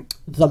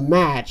the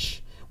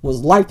match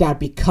was like that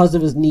because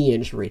of his knee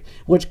injury,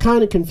 which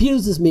kind of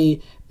confuses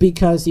me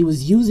because he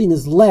was using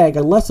his leg.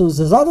 Unless it was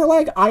his other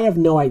leg, I have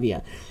no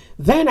idea.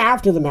 Then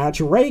after the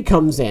match, Ray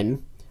comes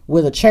in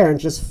with a chair and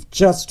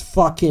just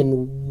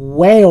fucking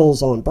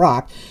wails on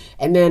Brock.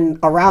 And then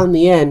around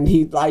the end,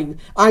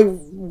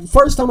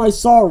 first time I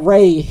saw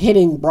Ray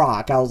hitting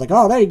Brock, I was like,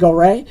 oh, there you go,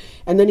 Ray.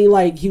 And then he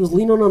was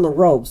leaning on the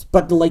ropes,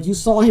 but you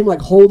saw him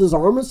hold his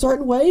arm a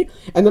certain way.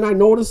 And then I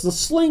noticed the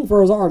sling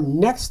for his arm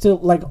next to,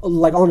 like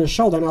on his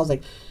shoulder. And I was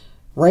like,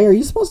 Ray, are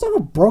you supposed to have a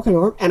broken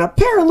arm? And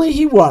apparently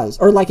he was,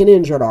 or like an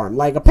injured arm.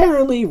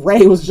 Apparently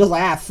Ray was just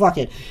like, fuck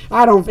it.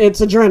 It's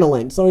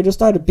adrenaline. So he just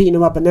started beating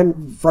him up and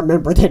then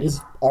remembered that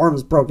his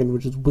arm's broken,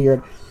 which is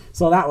weird.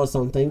 So that was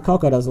something.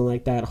 Coco doesn't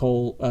like that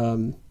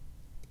whole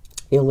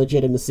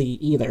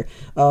illegitimacy either.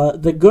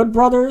 The Good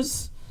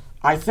Brothers,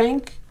 I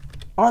think,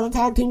 are the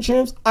tag team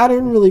champs. I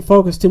didn't really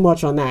focus too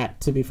much on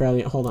that, to be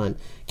fairly. Hold on.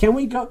 Can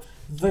we go?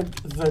 The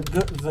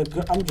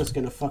good. I'm just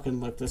gonna fucking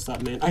look this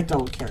up, man. I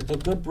don't care. The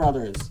Good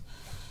Brothers.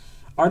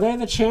 Are they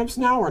the champs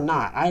now or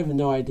not? I have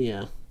no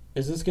idea.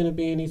 Is this gonna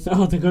be anything?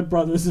 Oh, The Good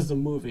Brothers is a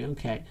movie.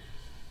 Okay.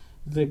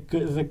 The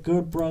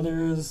Good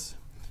Brothers,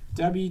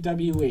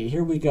 WWE.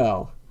 Here we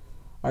go.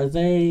 Are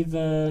they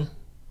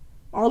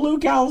Are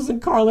Luke Gallows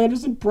and Carl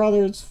Anderson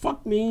brothers?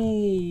 Fuck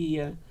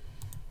me.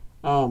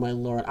 Oh my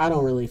lord. I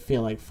don't really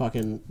feel like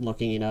fucking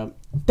looking it up.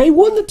 They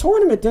won the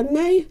tournament, didn't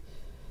they?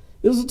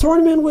 It was a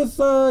tournament with,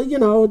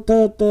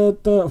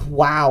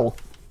 wow.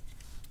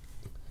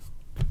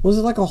 Was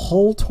it like a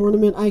whole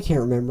tournament? I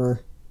can't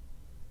remember.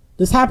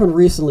 This happened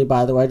recently,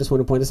 by the way. I just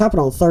want to point. This happened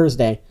on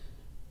Thursday.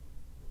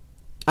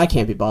 I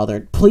can't be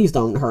bothered. Please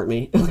don't hurt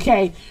me.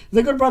 Okay,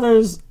 the Good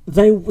Brothers,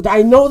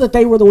 I know that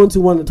they were the ones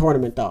who won the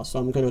tournament, though, so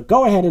I'm going to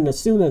go ahead and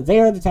assume that they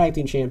are the tag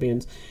team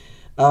champions.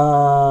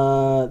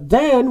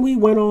 Then we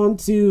went on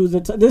to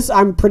this.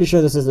 I'm pretty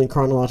sure this isn't in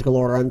chronological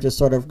order. I'm just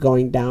sort of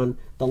going down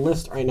the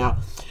list right now.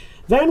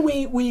 Then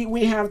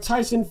we have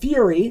Tyson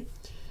Fury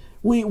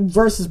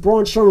versus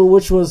Braun Strowman,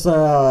 which was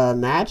a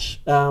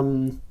match.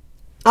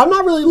 I'm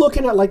not really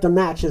looking at the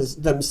matches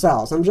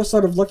themselves. I'm just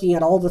sort of looking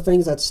at all the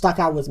things that stuck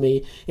out with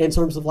me in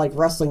terms of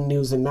wrestling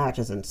news and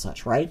matches and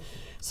such, right?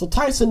 So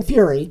Tyson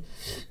Fury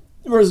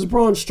versus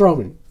Braun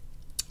Strowman.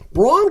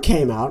 Braun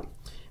came out,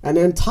 and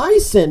then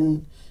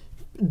Tyson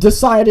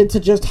decided to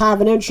just have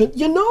an entrance.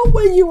 You know,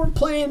 when you were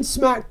playing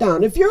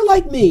SmackDown, if you're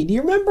like me, do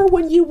you remember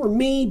when you were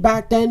me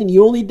back then and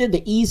you only did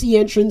the easy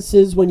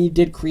entrances when you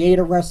did Create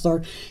a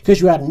Wrestler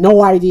because you had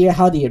no idea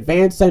how the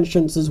advanced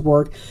entrances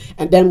work?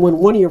 And then when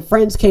one of your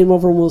friends came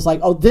over and was like,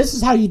 oh, this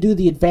is how you do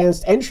the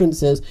advanced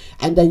entrances,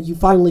 and then you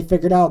finally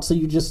figured out, so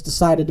you just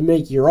decided to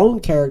make your own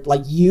character,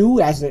 like you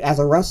as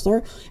a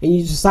wrestler, and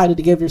you decided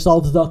to give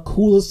yourself the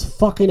coolest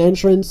fucking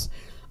entrance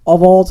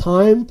of all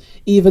time,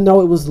 even though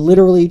it was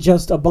literally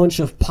just a bunch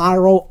of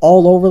pyro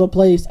all over the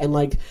place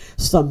and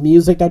some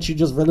music that you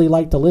just really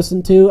like to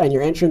listen to, and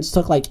your entrance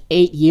took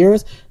 8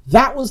 years.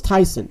 That was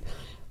Tyson.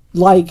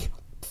 A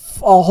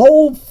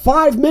whole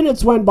 5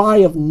 minutes went by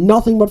of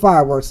nothing but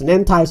fireworks, and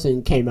then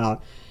Tyson came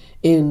out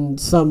in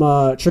some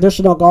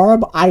traditional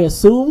garb, I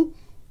assume,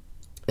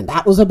 and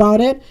that was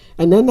about it.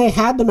 And then they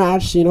had the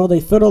match. They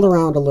fiddled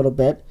around a little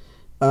bit.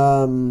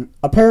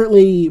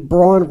 Apparently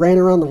Braun ran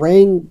around the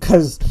ring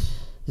because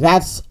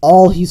That's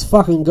all he's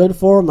fucking good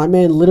for. My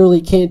man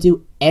literally can't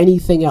do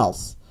anything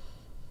else.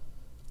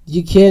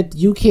 You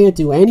can't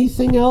do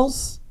anything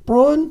else,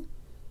 Braun?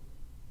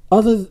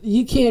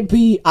 You can't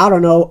be, I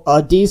don't know,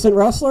 a decent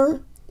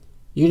wrestler?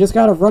 You just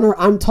gotta run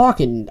around.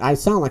 I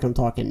sound like I'm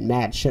talking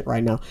mad shit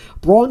right now.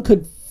 Braun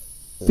could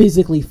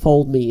physically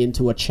fold me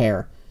into a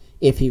chair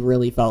if he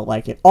really felt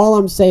like it. All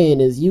I'm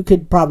saying is you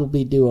could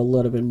probably do a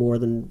little bit more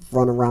than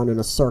run around in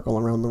a circle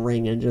around the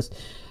ring and just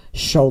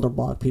shoulder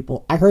block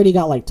people. I heard he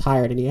got like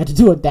tired and he had to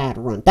do a dad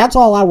run. That's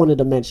all I wanted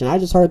to mention. I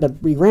just heard that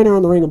he ran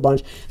around the ring a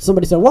bunch.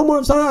 Somebody said one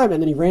more time,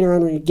 and then he ran around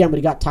the ring again, but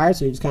he got tired,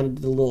 so he just kind of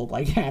did a little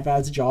like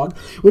half-ass jog,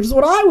 which is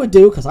what I would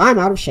do because I'm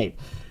out of shape.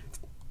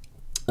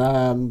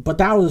 But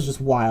that was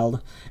just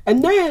wild.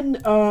 And then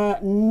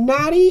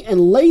Natty and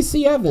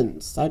Lacey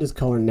Evans. I just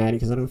call her Natty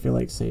because I don't feel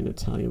like saying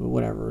Natalia, but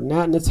whatever.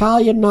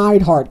 Natalia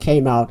Neidhart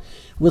came out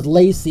with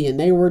Lacey, and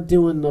they were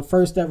doing the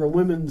first ever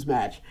women's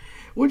match,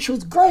 which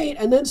was great.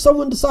 And then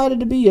someone decided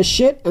to be a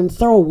shit and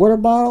throw a water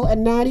bottle at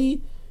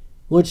Natty,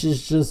 which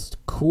is just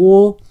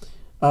cool.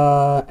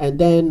 And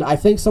then I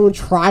think someone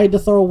tried to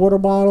throw a water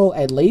bottle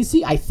at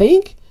Lacey. I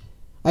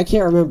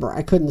can't remember.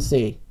 I couldn't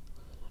see.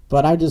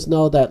 But I just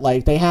know that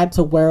like they had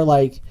to wear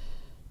like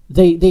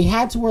they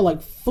had to wear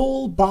like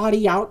full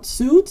body out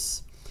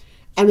suits,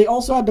 and they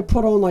also had to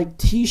put on like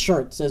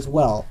t-shirts as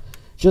well,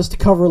 just to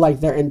cover like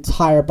their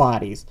entire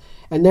bodies.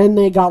 And then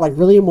they got like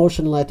really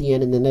emotional at the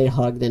end, and then they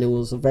hugged, and it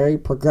was a very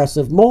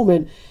progressive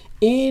moment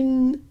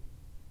on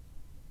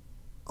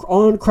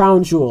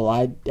Crown Jewel.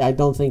 I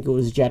don't think it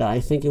was Jeddah. I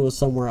think it was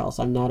somewhere else.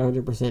 I'm not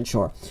 100%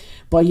 sure.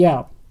 But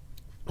yeah,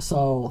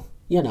 so,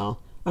 you know,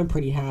 I'm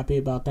pretty happy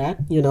about that.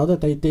 You know, that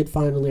they did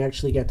finally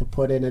actually get to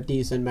put in a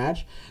decent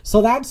match.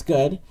 So that's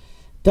good.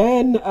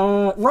 Then,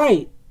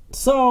 right.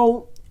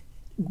 So,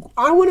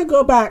 I want to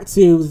go back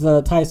to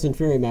the Tyson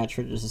Fury match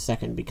for just a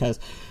second, because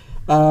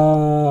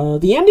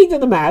the ending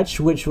of the match,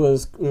 which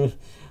was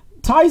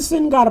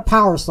Tyson got a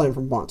power slam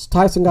from Braun.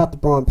 Tyson got the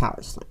Braun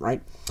power slam,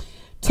 right?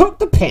 Took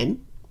the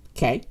pin,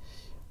 okay?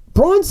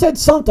 Braun said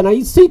something. He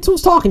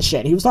was talking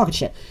shit. He was talking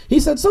shit.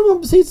 He said,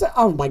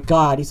 oh my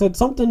God. He said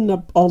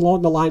something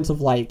along the lines of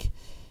like,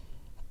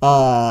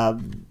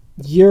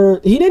 he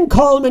didn't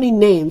call him any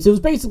names. It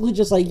was basically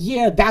just like,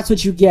 yeah, that's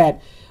what you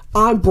get.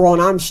 I'm Braun,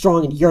 I'm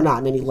strong, and you're not.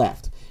 And then he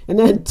left. And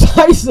then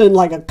Tyson,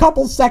 like a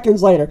couple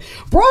seconds later,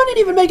 Braun didn't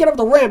even make it up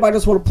the ramp, I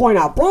just want to point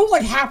out. Braun was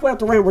like halfway up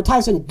the ramp where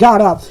Tyson got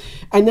up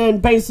and then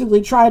basically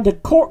tried to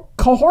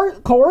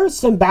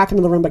coerce him back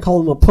into the ring by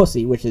calling him a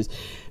pussy, which is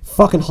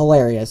fucking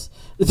hilarious.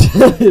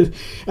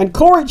 And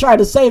Corey tried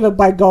to save it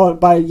by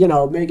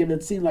making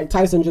it seem like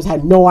Tyson just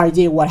had no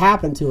idea what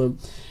happened to him.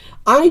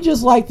 I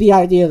just like the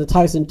idea that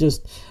Tyson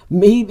just,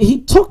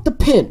 he took the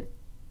pin.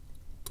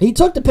 He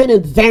took the pin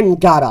and then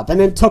got up and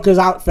then took his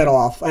outfit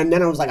off. And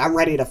then I was like, I'm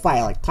ready to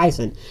fight. Like,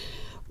 Tyson,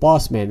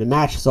 boss man, the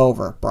match is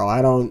over, bro.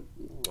 I don't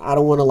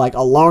want to like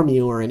alarm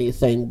you or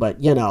anything, but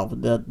you know,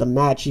 the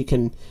match you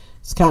can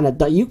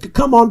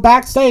come on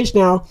backstage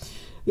now.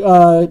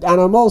 And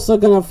I'm also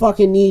gonna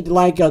fucking need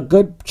like a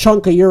good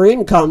chunk of your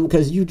income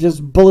because you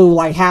just blew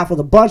like half of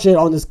the budget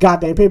on this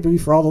goddamn pay-per-view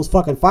for all those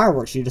fucking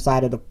fireworks you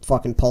decided to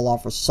fucking pull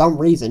off for some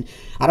reason.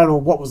 I don't know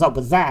what was up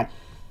with that.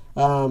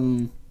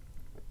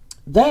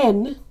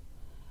 Then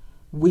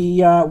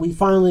we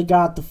finally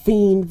got The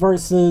Fiend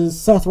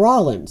versus Seth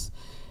Rollins,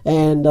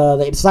 and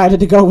they decided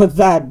to go with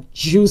that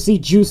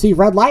juicy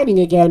red lighting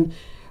again,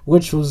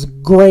 which was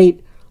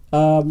great.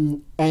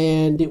 And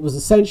it was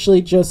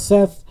essentially just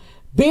Seth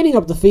beating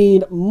up The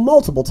Fiend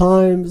multiple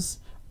times,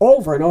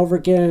 over and over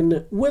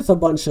again, with a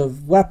bunch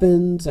of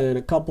weapons and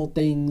a couple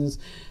things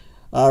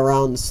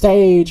around the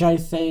stage, I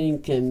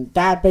think, and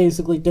that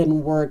basically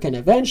didn't work, and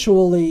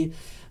eventually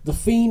The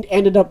Fiend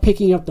ended up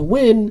picking up the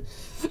win,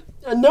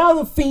 and now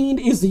The Fiend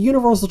is the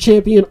Universal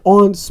Champion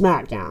on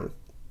SmackDown.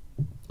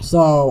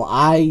 So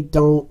I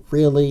don't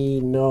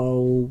really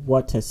know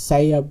what to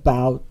say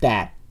about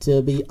that,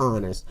 to be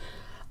honest.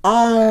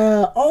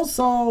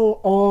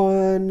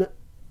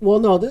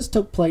 This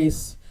took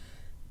place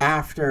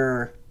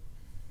after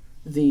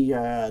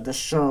the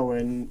show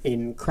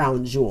in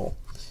Crown Jewel,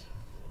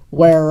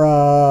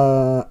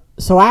 where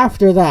so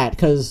after that,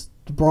 because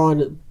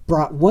Braun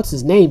brought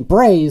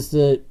Bray is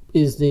the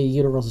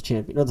Universal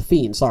Champion, or The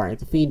Fiend. Sorry,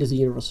 The Fiend is the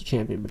Universal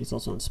Champion, but he's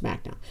also on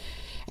SmackDown.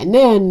 And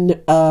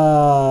then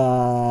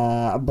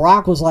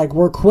Brock was like,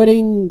 "We're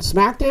quitting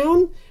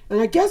SmackDown," and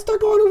I guess they're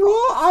going to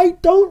Raw. I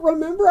don't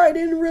remember. I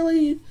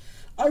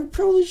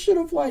probably should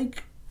have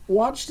like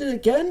watched it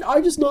again.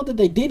 I just know that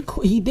he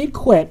did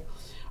quit.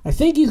 I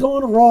think he's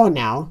going to Raw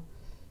now.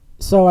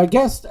 So I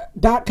guess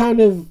that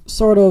kind of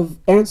sort of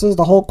answers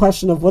the whole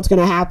question of what's going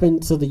to happen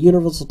to the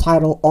Universal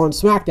title on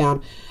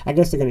SmackDown. I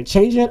guess they're going to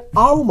change it.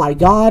 Oh my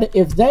God.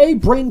 If they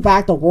bring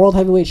back the World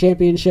Heavyweight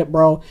Championship,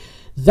 bro,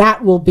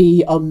 that will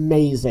be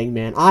amazing,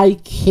 man. I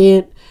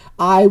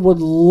would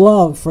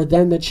love for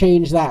them to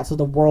change that to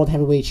the World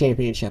Heavyweight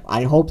Championship.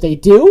 I hope they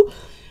do.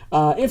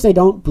 If they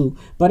don't, boo.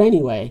 But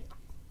anyway,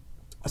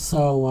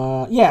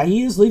 So yeah,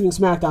 he is leaving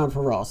SmackDown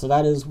for Raw. So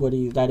that is what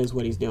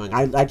he's doing.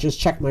 I just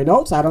checked my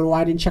notes. I don't know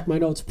why I didn't check my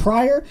notes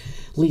prior.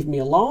 Leave me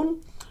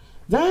alone.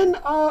 Then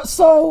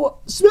so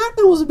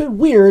SmackDown was a bit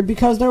weird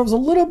because there was a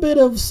little bit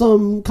of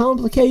some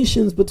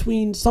complications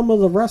between some of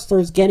the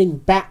wrestlers getting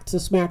back to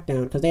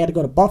SmackDown because they had to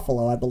go to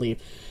Buffalo, I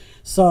believe.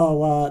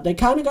 So they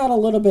kind of got a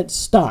little bit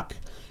stuck.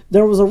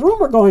 There was a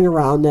rumor going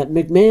around that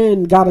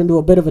McMahon got into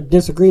a bit of a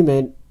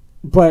disagreement,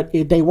 but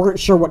they weren't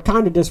sure what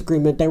kind of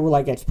disagreement. They were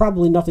like, it's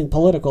probably nothing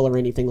political or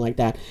anything like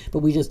that, but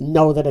we just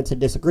know that it's a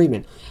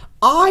disagreement.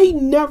 I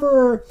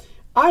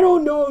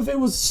don't know if it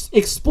was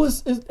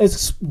explicit.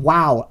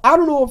 I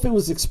don't know if it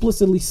was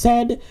explicitly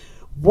said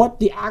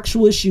what the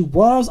actual issue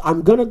was.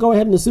 I'm going to go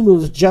ahead and assume it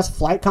was just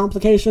flight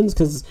complications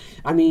because,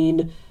 I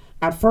mean,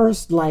 at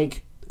first,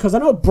 like, because I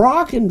know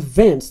Brock and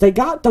Vince, they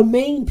got the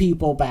main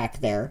people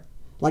back there.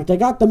 Like, they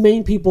got the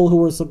main people who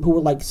were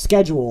like,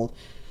 scheduled,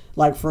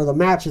 like, for the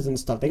matches and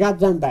stuff. They got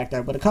them back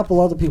there, but a couple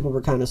other people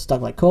were kind of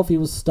stuck. Like, Kofi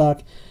was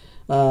stuck.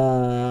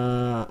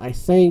 I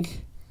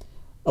think...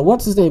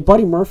 what's his name?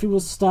 Buddy Murphy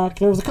was stuck.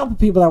 There was a couple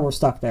people that were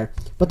stuck there.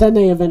 But then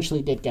they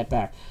eventually did get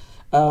back.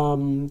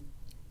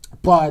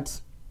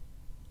 But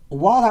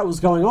while that was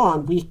going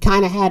on, we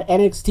kind of had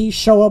NXT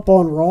show up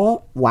on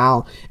Raw.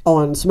 Wow.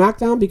 On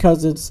SmackDown,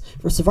 because it's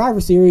for Survivor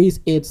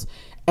Series, it's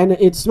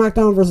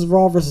SmackDown versus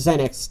Raw versus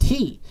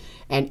NXT.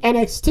 And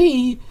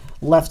NXT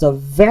left a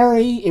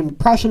very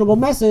impressionable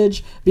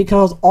message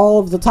because all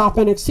of the top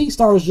NXT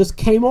stars just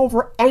came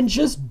over and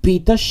just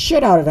beat the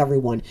shit out of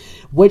everyone,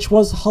 which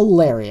was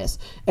hilarious.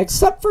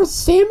 Except for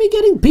Sammy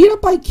getting beat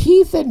up by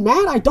Keith and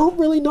Matt. I don't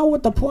really know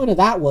what the point of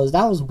that was.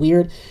 That was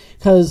weird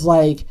because,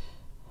 like,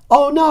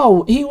 oh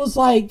no, he was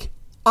like,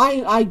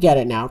 I get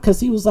it now, because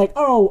he was like,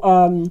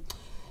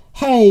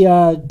 hey,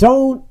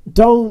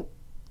 don't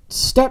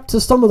step to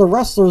some of the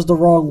wrestlers the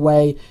wrong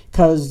way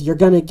because you're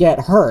gonna get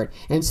hurt.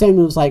 And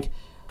Sammy was like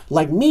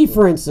me,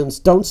 for instance,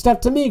 don't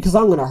step to me because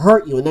I'm going to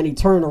hurt you. And then he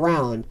turned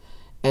around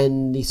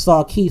and he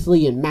saw Keith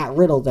Lee and Matt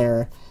Riddle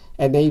there.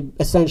 And they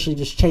essentially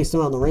just chased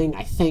him out in the ring,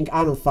 I think.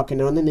 I don't fucking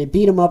know. And then they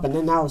beat him up, and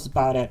then that was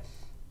about it.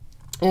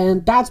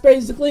 And that's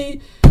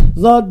basically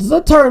the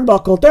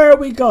turnbuckle. There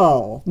we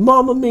go.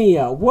 Mamma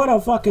mia. What a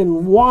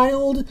fucking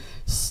wild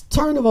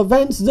turn of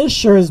events this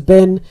sure has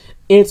been.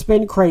 It's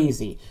been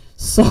crazy.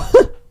 So,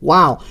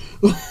 wow.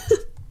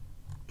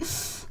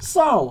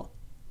 So,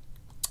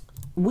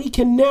 we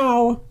can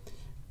now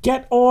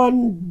get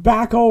on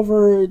back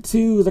over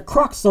to the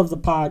crux of the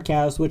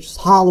podcast, which is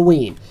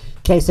Halloween.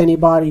 In case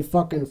anybody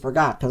fucking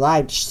forgot, because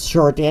I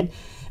sure did.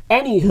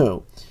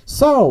 Anywho,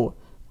 so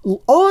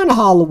on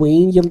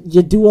Halloween,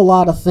 you do a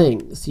lot of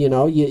things. You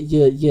know, you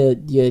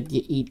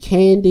eat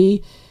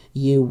candy,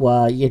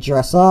 you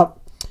dress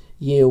up,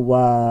 you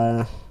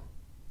go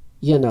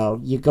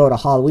to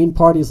Halloween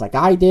parties like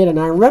I did. And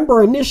I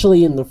remember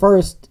initially in the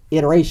first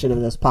iteration of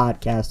this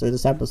podcast or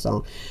this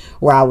episode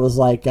where I was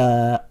like,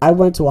 I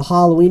went to a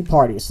Halloween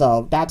party.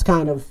 So that's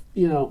kind of,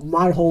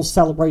 my whole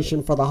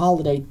celebration for the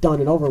holiday done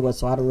and over with.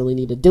 So I don't really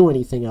need to do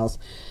anything else.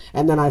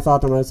 And then I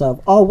thought to myself,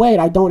 oh wait,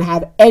 I don't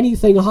have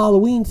anything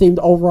Halloween themed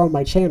over on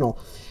my channel.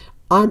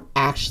 I'm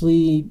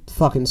actually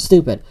fucking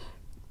stupid.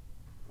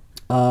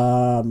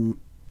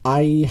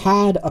 I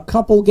had a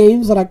couple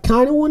games that I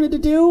kind of wanted to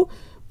do,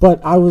 but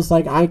I was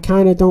like, I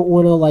kind of don't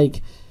want to,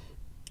 like,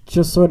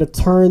 just sort of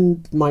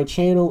turn my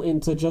channel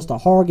into just a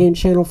horror game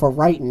channel for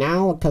right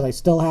now, because I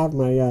still have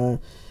my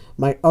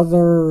my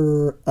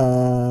other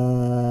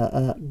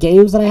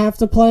games that I have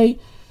to play,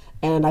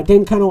 and I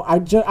didn't kind of, I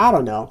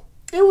don't know.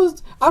 It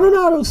was, I don't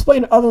know how to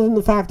explain it other than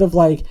the fact of,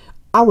 like,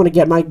 I want to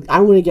get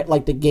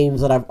like the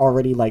games that I've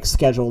already, like,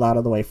 scheduled out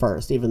of the way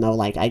first, even though,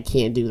 like, I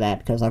can't do that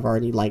because I've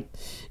already, like,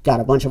 got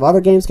a bunch of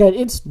other games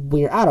scheduled. It's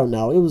weird. I don't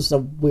know. It was a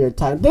weird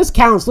time. This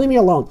counts. Leave me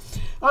alone.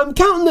 I'm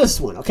counting this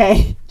one,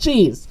 okay?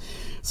 Jeez.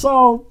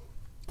 So,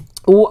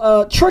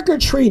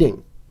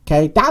 trick-or-treating,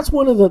 okay? That's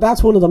one of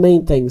the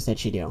main things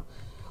that you do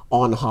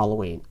on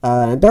Halloween.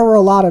 And there were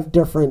a lot of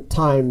different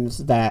times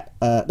that,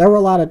 there were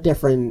a lot of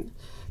different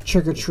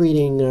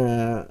trick-or-treating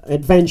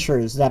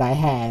adventures that I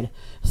had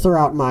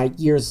throughout my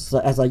years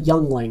as a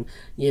youngling,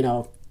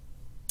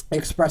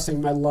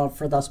 expressing my love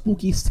for the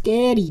spooky,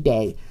 scary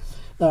day.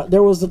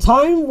 There was a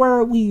time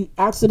where we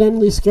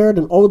accidentally scared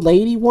an old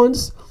lady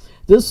once.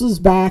 This was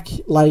back,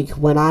 like,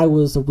 when I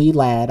was a wee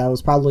lad. I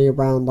was probably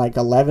around, like,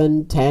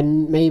 11,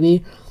 10,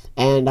 maybe.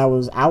 And I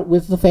was out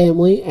with the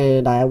family,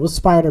 and I was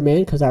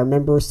Spider-Man, because I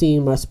remember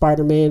seeing my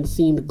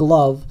Spider-Man-themed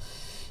glove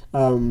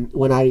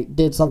when I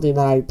did something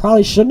that I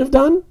probably shouldn't have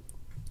done.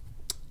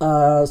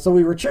 So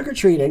we were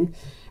trick-or-treating,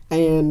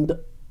 and,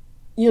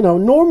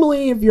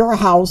 normally if you're a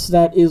house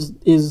that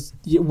is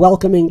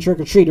welcoming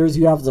trick-or-treaters,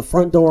 you have the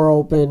front door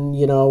open,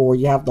 or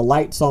you have the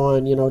lights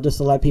on, just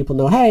to let people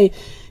know, hey,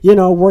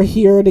 we're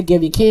here to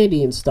give you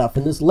candy and stuff.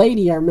 And this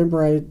lady, I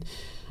remember,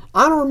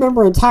 I don't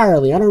remember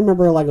entirely. I don't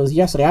remember like it was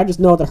yesterday. I just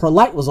know that her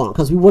light was on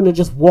because we wouldn't have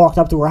just walked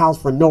up to her house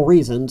for no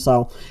reason.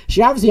 So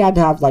she obviously had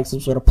to have like some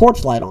sort of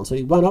porch light on. So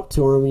we went up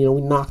to her and,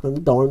 we knocked on the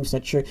door and we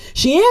said, sure.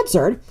 She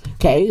answered,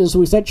 okay, so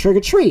we said trick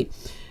or treat.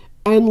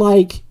 And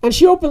like, and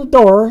she opened the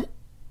door.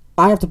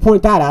 I have to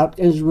point that out.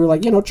 And we were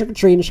like, you know, trick or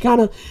treat. And she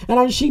kind of,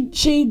 and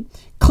she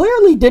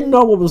clearly didn't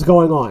know what was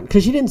going on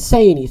because she didn't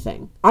say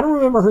anything. I don't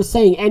remember her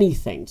saying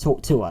anything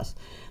to us.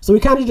 So we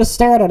kind of just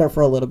stared at her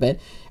for a little bit,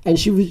 and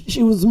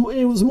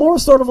it was more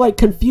sort of like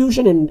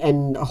confusion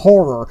and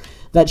horror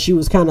that she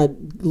was kind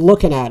of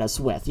looking at us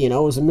with, you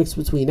know. It was a mix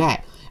between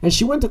that. And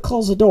she went to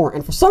close the door,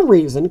 and for some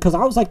reason, because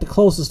I was like the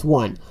closest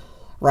one,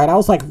 right? I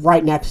was like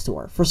right next to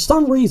her. For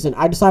some reason,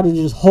 I decided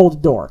to just hold the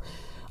door.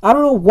 I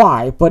don't know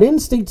why, but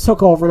instinct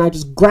took over, and I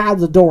just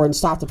grabbed the door and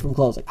stopped it from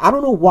closing. I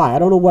don't know why. I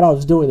don't know what I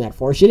was doing that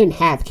for. She didn't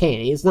have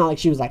candy. It's not like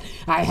she was like,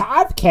 I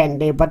have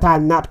candy, but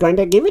I'm not going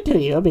to give it to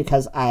you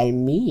because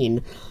I'm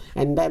mean.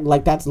 And that,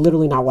 like, that's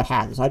literally not what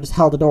happened. So I just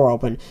held the door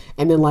open,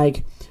 and then,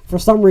 like, for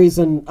some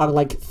reason,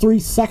 like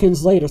 3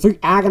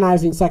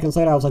 agonizing seconds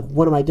later, I was like,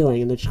 what am I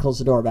doing? And then she closed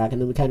the door back, and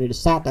then we kind of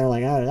just sat there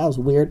like, oh, that was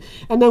weird.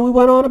 And then we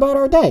went on about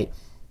our day.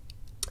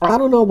 I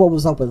don't know what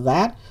was up with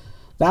that.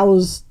 That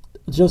was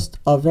just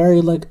a very,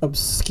 like,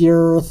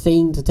 obscure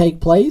thing to take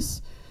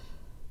place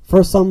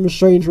for some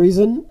strange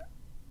reason,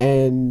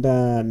 and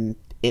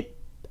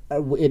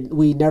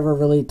we never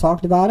really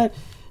talked about it,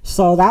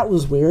 so that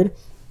was weird.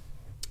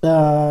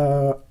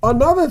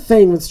 Another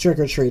thing with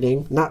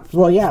trick-or-treating,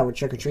 with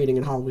trick-or-treating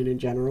and Halloween in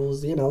general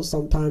is, you know,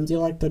 sometimes you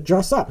like to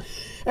dress up,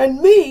 and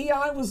me,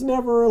 I was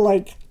never,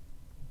 like,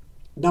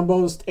 the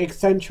most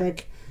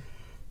eccentric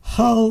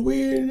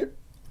Halloween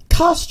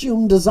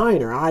costume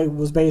designer. I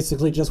was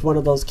basically just one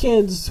of those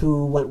kids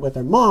who went with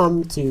their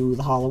mom to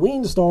the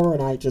Halloween store,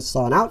 and I just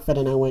saw an outfit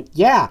and I went,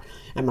 yeah,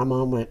 and my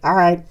mom went, all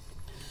right.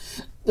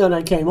 Then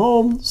I came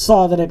home,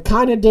 saw that it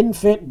kind of didn't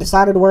fit,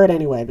 decided to wear it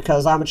anyway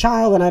because I'm a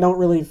child and I don't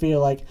really feel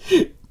like,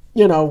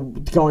 you know,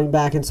 going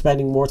back and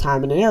spending more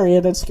time in an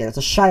area that scares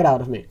the shite out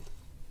of me.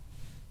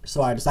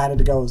 So I decided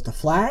to go as the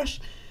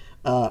Flash,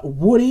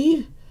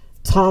 Woody,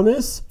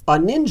 Thomas, a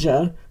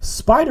ninja,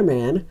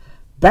 Spider-Man,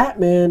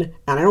 Batman,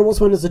 and I almost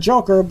went as the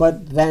Joker,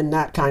 but then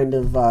that kind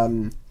of,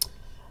 I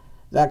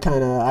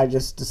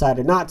just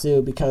decided not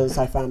to because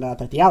I found out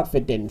that the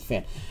outfit didn't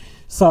fit.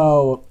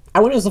 So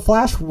I went as the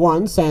Flash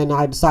once, and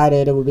I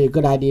decided it would be a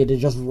good idea to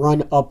just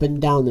run up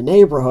and down the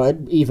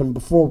neighborhood, even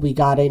before we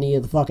got any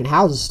of the fucking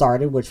houses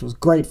started, which was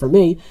great for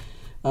me.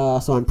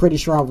 So I'm pretty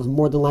sure I was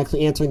more than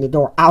likely answering the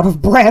door out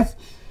of breath.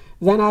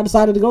 Then I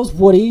decided to go as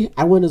Woody.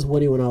 I went as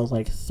Woody when I was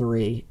like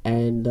 3,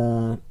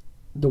 and,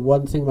 the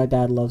one thing my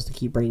dad loves to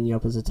keep bringing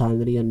up is the time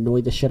that he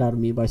annoyed the shit out of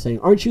me by saying,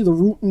 aren't you the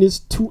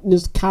rootinest,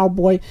 tootinest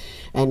cowboy?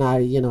 And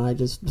I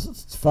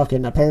just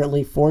fucking,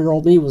 apparently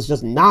 4-year-old me was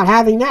just not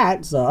having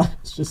that, so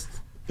it's just,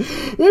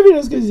 maybe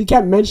just because he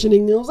kept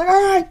mentioning it, I was like,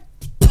 alright,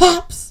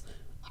 Pops,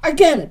 I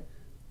get it,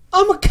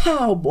 I'm a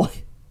cowboy.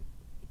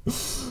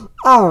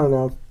 I don't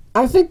know.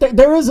 I think that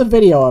there is a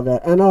video of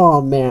it, and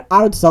oh man,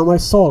 I would sell my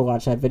soul to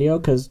watch that video,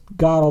 because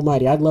God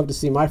almighty, I'd love to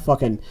see my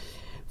fucking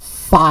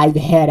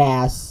 5-head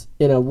ass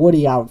in a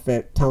Woody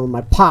outfit telling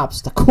my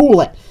pops to cool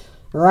it.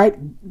 Alright?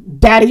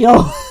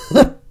 Daddy-o.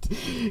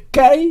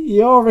 Okay?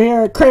 You're over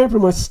here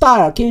cramping my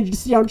style. Can't you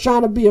see I'm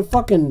trying to be a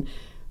fucking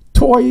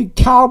toy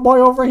cowboy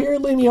over here?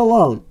 Leave me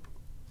alone.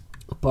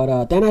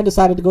 But then I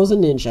decided to go as a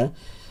ninja.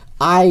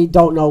 I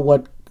don't know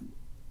what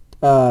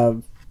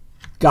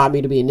got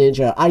me to be a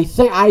ninja. I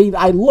think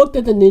I looked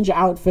at the ninja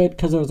outfit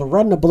because there was a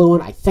red and a blue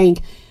one, I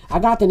think. I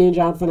got the ninja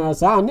outfit and I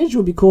said, ninja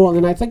would be cool. And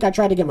then I think I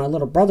tried to get my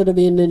little brother to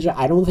be a ninja.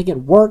 I don't think it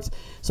worked.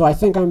 So I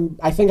think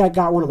I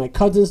got one of my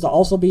cousins to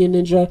also be a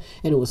ninja.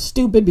 And it was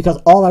stupid because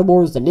all I wore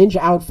was the ninja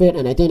outfit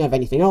and I didn't have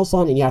anything else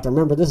on. And you have to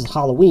remember, this is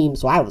Halloween,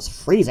 so I was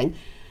freezing.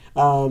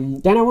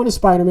 Then I went to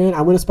Spider-Man.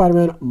 I went to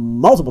Spider-Man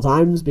multiple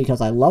times because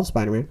I love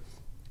Spider-Man.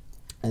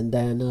 And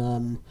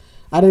then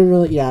I didn't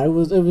really, it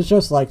was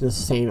just like the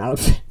same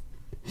outfit.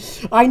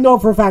 I know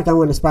for a fact I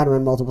went to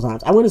Spider-Man multiple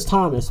times. I went as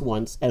Thomas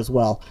once as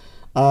well.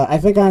 I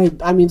think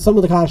I mean, some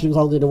of the costumes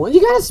only did one.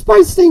 You gotta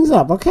spice things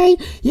up, okay?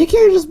 You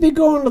can't just be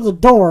going to the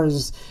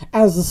doors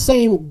as the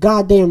same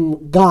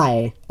goddamn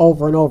guy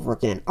over and over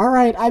again.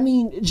 Alright? I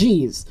mean,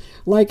 geez.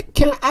 Like,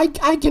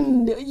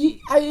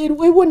 it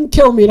wouldn't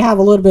kill me to have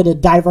a little bit of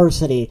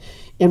diversity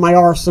in my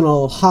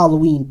arsenal of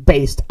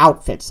Halloween-based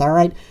outfits,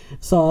 alright?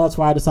 So that's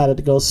why I decided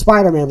to go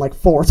Spider-Man like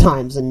 4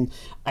 times, and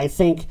I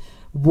think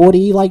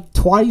Woody like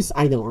twice?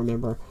 I don't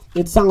remember.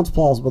 It sounds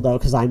plausible, though,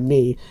 because I'm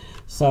me.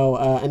 So,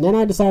 and then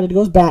I decided to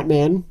go as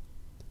Batman,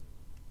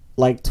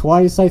 like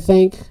twice, I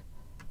think.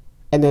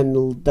 And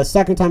then the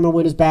second time I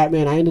went as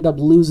Batman, I ended up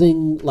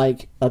losing,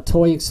 like, a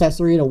toy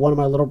accessory to one of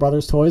my little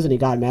brother's toys, and he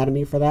got mad at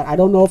me for that. I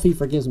don't know if he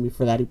forgives me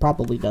for that. He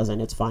probably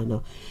doesn't. It's fine,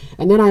 though.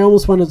 And then I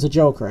almost went as the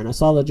Joker, and I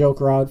saw the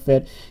Joker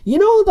outfit. You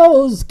know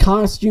those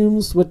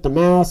costumes with the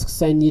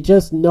masks, and you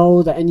just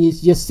know that, and you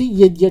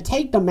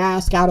take the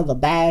mask out of the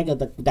bag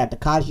that the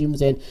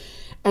costume's in,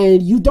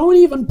 and you don't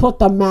even put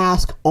the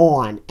mask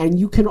on, and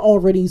you can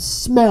already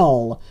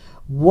smell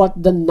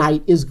what the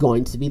night is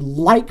going to be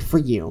like for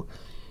you.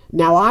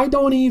 Now,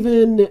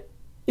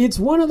 it's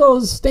one of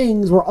those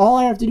things where all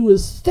I have to do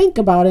is think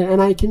about it,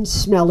 and I can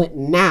smell it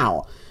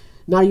now.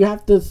 Now, you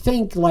have to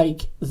think,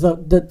 like,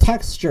 the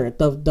texture,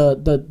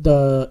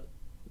 the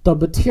the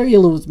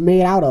material it was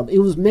made out of. It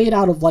was made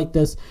out of like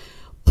this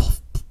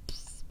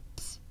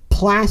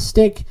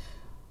plastic,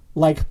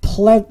 like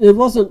it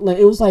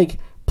was like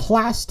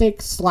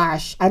plastic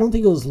slash, I don't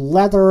think it was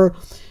leather.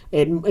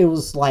 It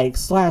was like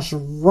slash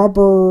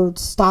rubber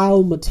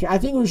style material. I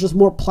think it was just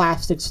more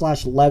plastic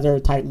slash leather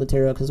type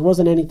material because there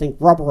wasn't anything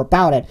rubber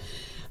about it.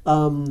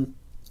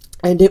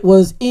 And it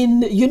was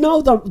in, you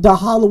know, the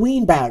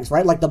Halloween bags,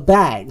 right? Like the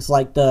bags,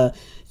 like the,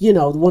 you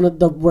know, one of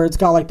the, where it's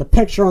got like the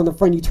picture on the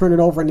front, you turn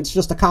it over and it's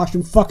just a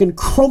costume fucking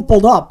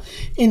crumpled up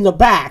in the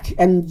back,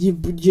 and you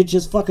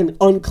just fucking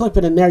unclip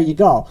it and there you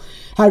go.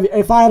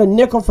 If I had a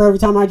nickel for every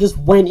time I just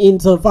went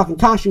into a fucking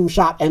costume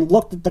shop and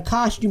looked at the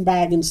costume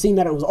bag and seen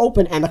that it was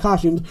open and the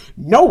costume's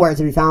nowhere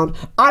to be found,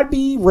 I'd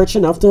be rich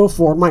enough to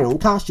afford my own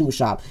costume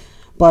shop.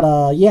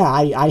 But yeah,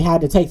 I had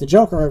to take the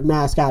Joker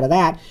mask out of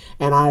that,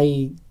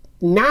 and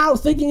now,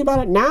 thinking about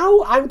it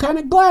now, I'm kind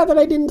of glad that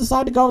I didn't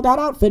decide to go with that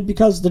outfit,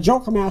 because the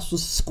Joker mask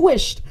was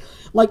squished,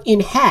 like, in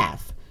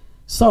half.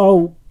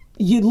 So,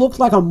 you looked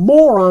like a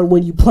moron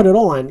when you put it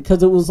on,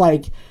 because it was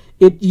like,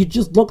 you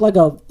just look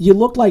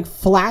like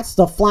Flats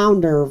the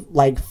Flounder,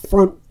 like,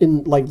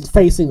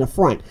 facing the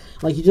front.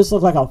 Like, you just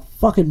look like a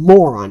fucking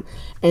moron.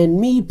 And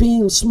me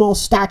being the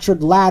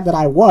small-statured lad that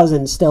I was,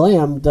 and still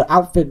am, the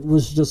outfit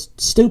was just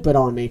stupid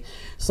on me.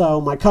 So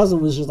my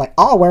cousin was just like,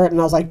 I'll wear it,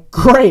 and I was like,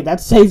 great, that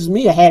saves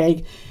me a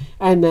headache.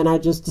 And then I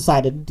just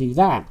decided to do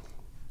that.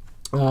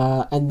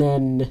 And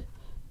then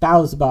that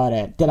was about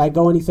it. Did I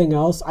go anything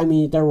else? I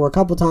mean, there were a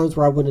couple times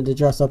where I wanted to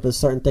dress up as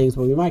certain things,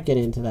 but we might get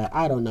into that.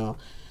 I don't know.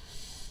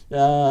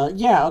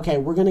 Yeah, okay,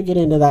 we're going to get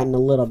into that in a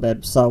little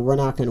bit, so we're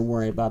not going to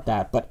worry about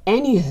that. But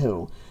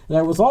anywho,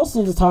 there was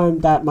also the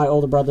time that my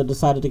older brother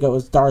decided to go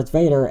as Darth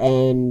Vader,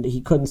 and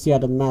he couldn't see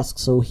out of the mask,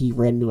 so he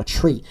ran into a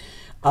tree.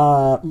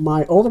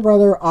 My older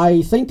brother,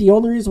 I think the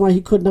only reason why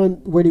he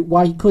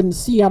couldn't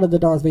see out of the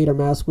Darth Vader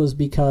mask was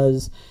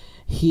because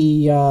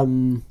he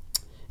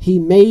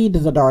made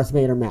the Darth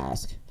Vader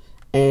mask.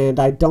 And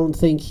I don't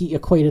think he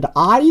equated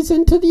eyes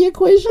into the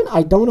equation.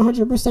 I don't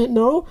 100%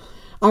 know.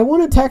 I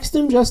want to text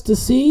him just to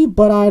see,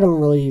 but I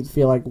don't really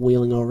feel like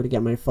wheeling over to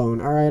get my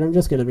phone. Alright, I'm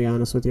just going to be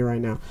honest with you right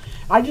now.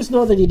 I just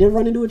know that he did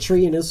run into a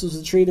tree, and this was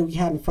a tree that we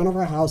had in front of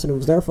our house, and it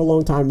was there for a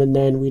long time, and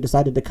then we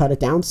decided to cut it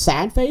down.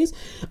 Sad face.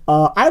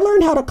 I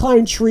learned how to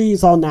climb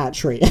trees on that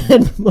tree.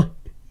 And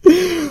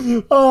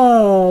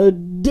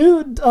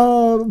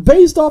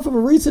based off of a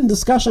recent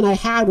discussion I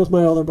had with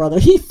my older brother,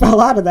 he fell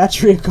out of that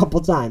tree a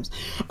couple times.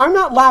 I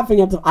am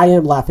laughing at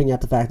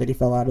the fact that he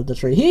fell out of the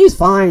tree. He's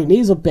fine.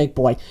 He's a big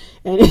boy.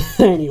 And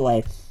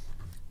anyway,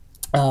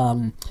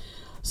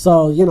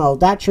 so, you know,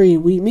 that tree,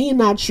 me and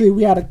that tree,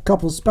 we had a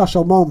couple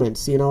special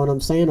moments, you know what I'm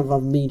saying,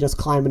 of me just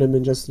climbing him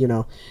and just, you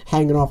know,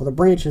 hanging off of the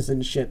branches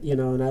and shit, you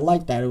know, and I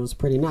liked that. It was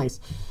pretty nice.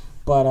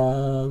 But,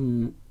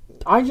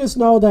 I just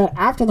know that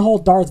after the whole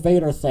Darth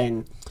Vader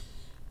thing,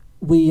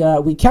 we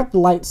kept the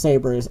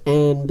lightsabers,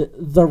 and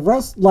the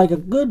rest, like a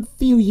good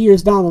few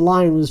years down the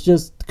line, was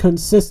just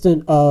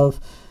consistent of,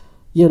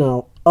 you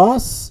know,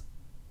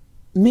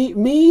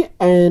 me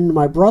and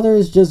my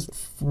brothers just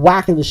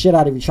whacking the shit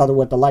out of each other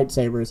with the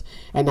lightsabers,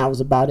 and that was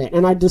about it.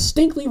 And I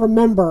distinctly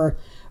remember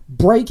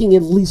breaking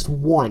at least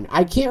one.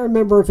 I can't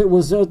remember if it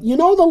was, you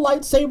know, the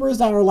lightsabers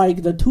that are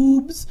like the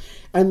tubes,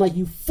 and like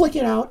you flick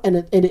it out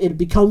and it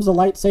becomes a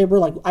lightsaber.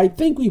 Like, I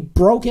think we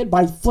broke it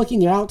by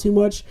flicking it out too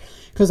much,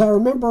 because I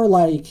remember,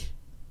 like,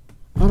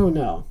 I don't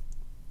know.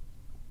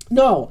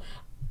 No,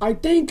 I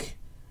think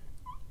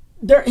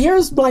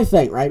here's my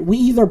thing, right? We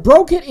either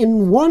broke it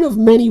in one of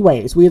many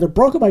ways. We either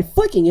broke it by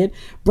flicking it,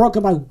 broke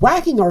it by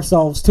whacking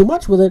ourselves too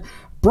much with it,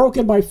 broke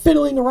it by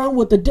fiddling around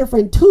with the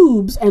different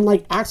tubes and,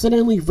 like,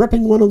 accidentally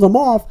ripping one of them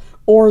off,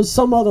 or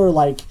some other,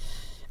 like,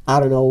 I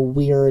don't know,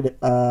 weird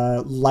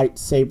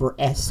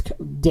lightsaber-esque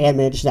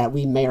damage that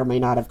we may or may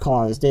not have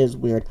caused. It is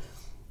weird.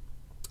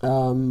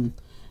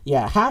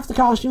 Yeah, half the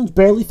costumes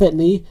barely fit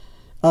me.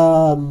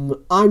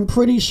 I'm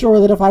pretty sure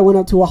that if I went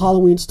up to a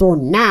Halloween store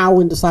now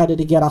and decided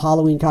to get a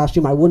Halloween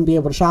costume, I wouldn't be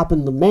able to shop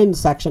in the men's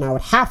section. I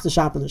would have to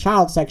shop in the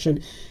child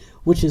section,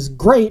 which is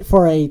great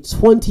for a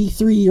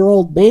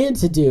 23-year-old man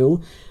to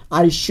do.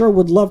 I sure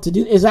would love to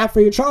do. Is that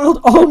for your child?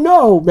 Oh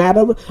no,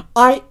 madam.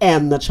 I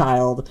am the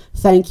child.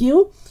 Thank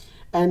you.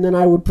 And then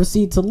I would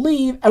proceed to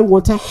leave and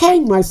want to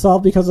hang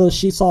myself because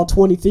she saw a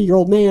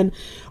 23-year-old man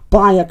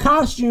buy a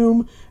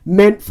costume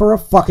meant for a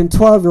fucking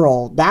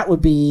 12-year-old. That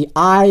would be,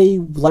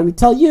 let me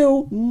tell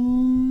you,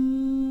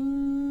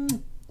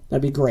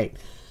 that'd be great.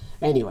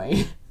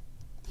 Anyway.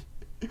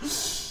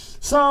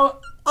 So,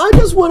 I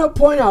just want to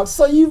point out,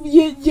 so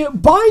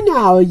by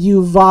now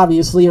you've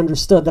obviously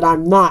understood that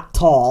I'm not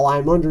tall.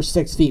 I'm under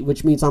 6 feet,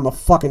 which means I'm a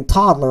fucking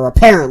toddler,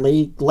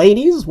 apparently.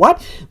 Ladies,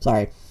 what?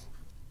 Sorry.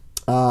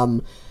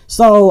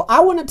 So,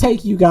 I want to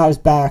take you guys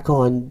back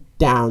on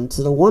down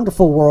to the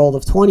wonderful world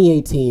of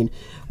 2018,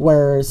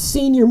 where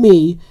senior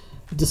me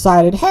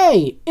decided,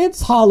 hey,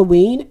 it's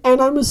Halloween,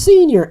 and I'm a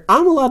senior.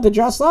 I'm allowed to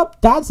dress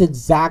up. That's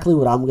exactly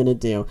what I'm going to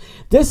do.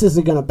 This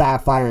isn't going to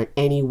backfire in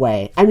any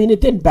way. I mean, it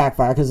didn't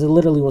backfire because it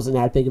literally wasn't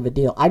that big of a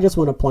deal. I just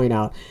want to point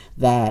out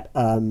that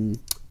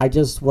I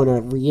just want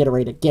to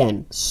reiterate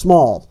again,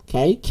 small,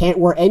 okay? Can't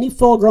wear any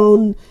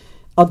full-grown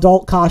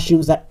adult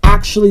costumes that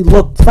actually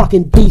look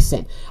fucking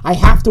decent. I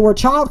have to wear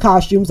child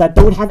costumes that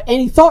don't have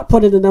any thought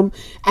put into them,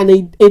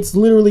 and it's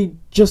literally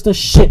just a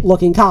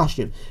shit-looking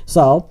costume.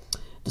 So,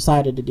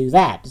 decided to do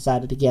that.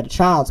 Decided to get a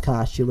child's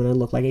costume, and I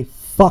look like a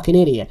fucking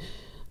idiot.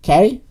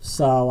 Okay?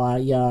 So, I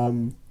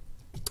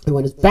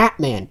went as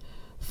Batman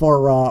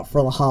for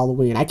the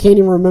Halloween. I can't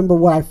even remember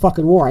what I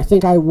fucking wore. I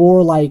think I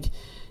wore, like,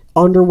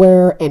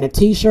 underwear and a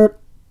t-shirt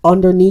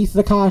underneath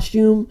the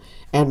costume,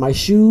 and my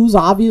shoes,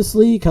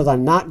 obviously, because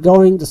I'm not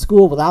going to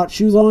school without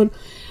shoes on.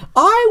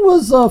 I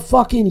was a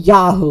fucking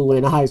yahoo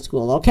in high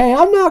school, okay?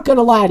 I'm not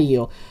gonna lie to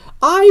you.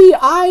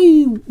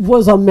 I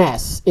was a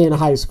mess in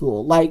high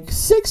school. Like,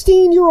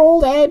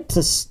 16-year-old Ed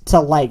to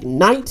like,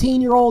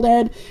 19-year-old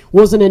Ed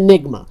was an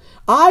enigma.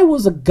 I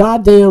was a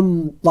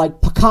goddamn,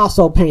 like,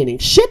 Picasso painting.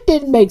 Shit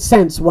didn't make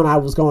sense when I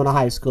was going to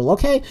high school,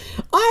 okay?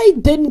 I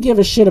didn't give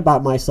a shit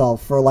about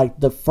myself for, like,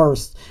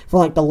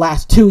 the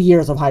last 2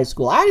 years of high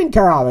school. I didn't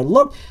care how I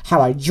looked, how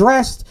I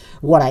dressed,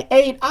 what I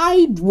ate.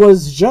 I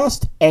was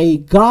just a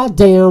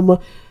goddamn...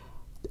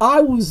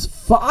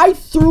 I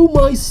threw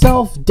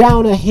myself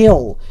down a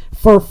hill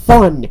for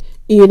fun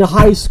in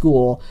high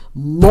school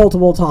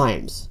multiple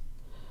times.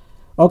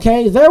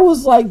 Okay,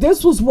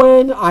 this was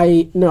when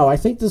I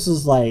think this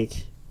is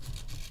like,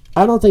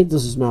 I don't think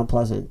this is Mount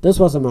Pleasant. This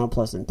wasn't Mount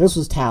Pleasant. This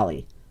was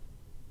Tally.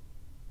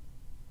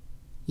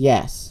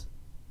 Yes.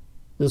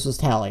 This was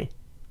Tally.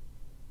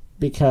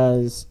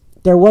 Because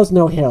there was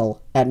no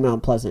hill at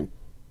Mount Pleasant.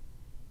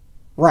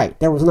 Right,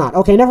 there was not.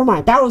 Okay, never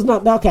mind. That was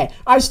not, okay.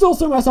 I still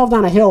threw myself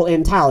down a hill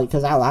in Tally,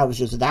 because I was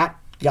just that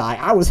guy.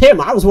 I was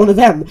him. I was one of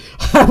them.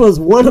 I was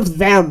one of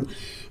them.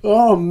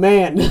 Oh,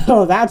 man.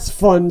 Oh, that's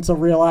fun to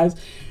realize.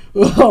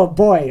 Oh,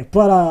 boy.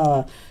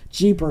 But,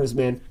 jeepers,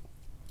 man.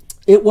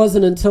 It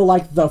wasn't until,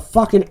 like, the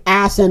fucking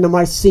ass end of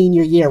my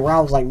senior year where I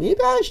was like,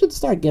 maybe I should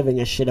start giving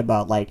a shit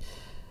about, like,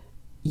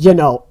 you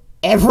know,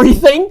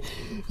 everything.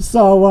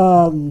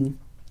 So,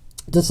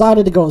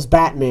 decided to go as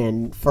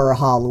Batman for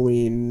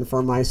Halloween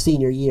for my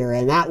senior year,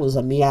 and that was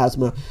a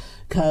miasma,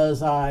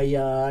 because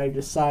I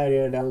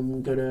decided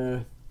I'm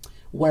gonna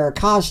wear a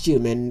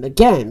costume, and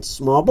again,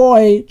 small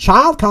boy,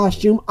 child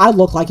costume, I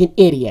look like an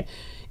idiot.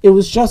 It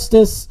was just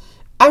this...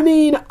 I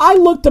mean, I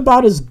looked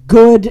about as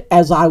good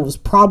as I was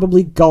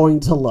probably going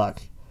to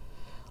look.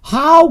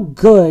 How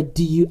good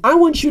do you... I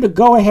want you to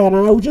go ahead,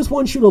 and I just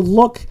want you to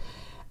look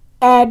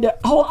and...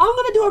 Oh, I'm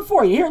going to do it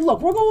for you. Here,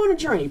 look, we're going on a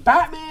journey.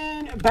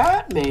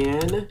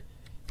 Batman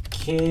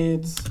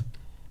kids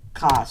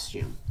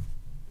costume.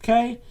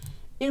 Okay?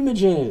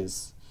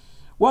 Images.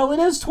 Well, it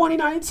is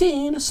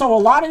 2019, so a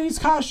lot of these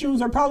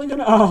costumes are probably going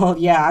to... Oh,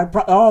 yeah.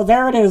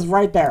 There it is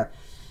right there.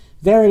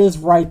 There it is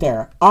right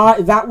there.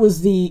 That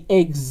was the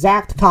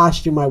exact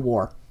costume I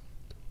wore.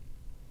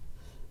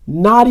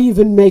 Not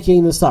even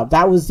making this up.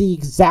 That was the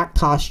exact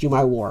costume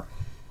I wore.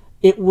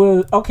 It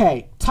was...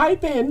 Okay,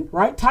 type in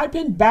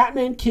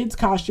Batman kids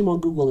costume on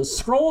Google and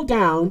scroll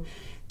down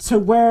to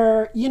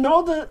where, you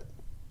know the...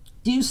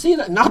 Do you see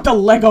that? Not the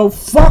Lego.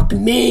 Fuck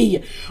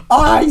me.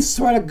 I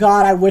swear to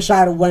God, I wish I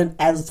had went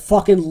as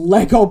fucking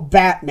Lego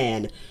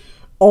Batman.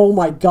 Oh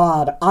my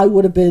God. That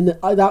would have been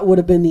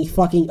the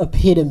fucking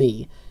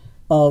epitome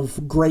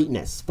of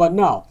greatness. But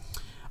no,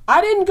 I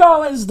didn't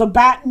go as the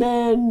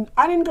Batman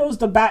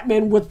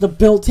with the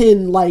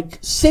built-in like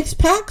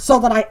six-pack so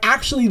that I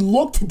actually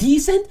looked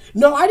decent.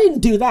 No, I didn't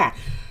do that.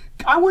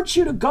 I want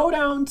you to go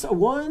down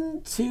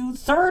to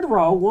third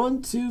row,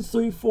 1, 2,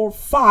 3, 4,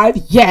 5.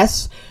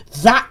 Yes,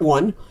 that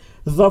one.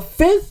 The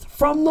fifth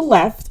from the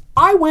left,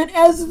 I went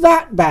as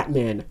that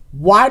Batman.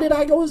 Why did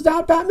I go as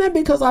that Batman?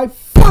 Because I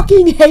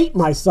fucking hate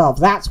myself.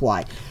 That's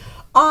why.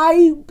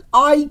 I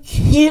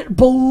can't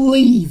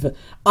believe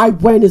I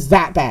went as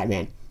that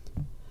Batman.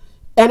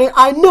 And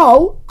I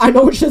know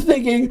what you're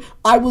thinking.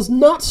 I was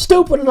not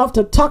stupid enough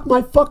to tuck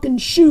my fucking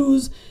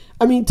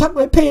tuck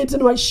my pants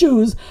into my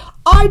shoes.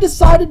 I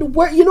decided to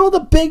wear, you know,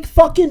 the big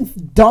fucking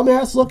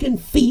dumbass looking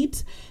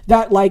feet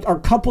that like are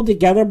coupled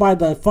together by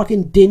the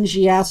fucking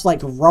dingy ass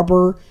like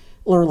rubber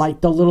or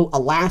like the little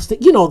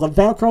elastic, you know, the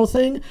Velcro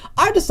thing.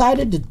 I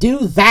decided to do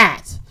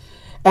that.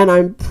 And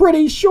I'm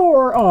pretty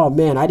sure, oh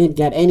man, I didn't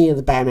get any of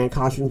the Batman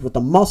costumes with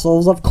the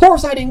muscles. Of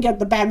course I didn't get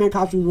the Batman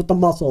costumes with the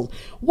muscles.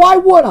 Why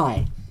would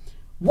I?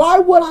 Why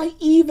would I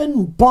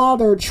even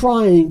bother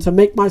trying to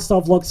make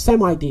myself look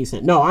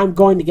semi-decent? No, I'm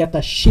going to get the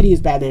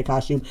shittiest Batman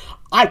costume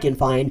I can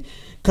find,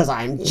 because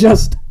I'm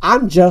just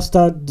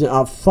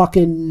a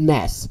fucking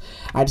mess.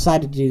 I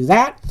decided to do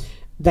that.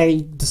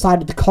 They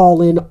decided to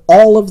call in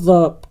all of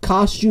the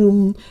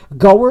costume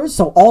goers,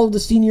 so all of the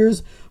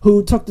seniors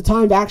who took the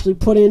time to actually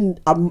put in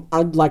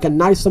a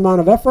nice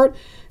amount of effort,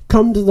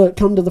 come to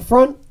the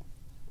front,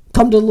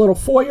 come to the little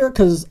foyer,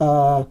 because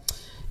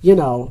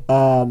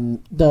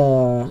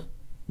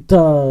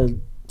the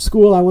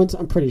school I went to,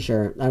 I'm pretty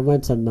sure I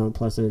went to Mount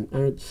Pleasant.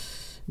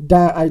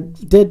 I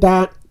did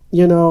that,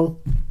 you know.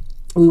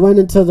 We went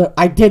into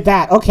I did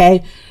that.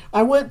 Okay,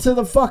 I went to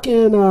the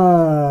fucking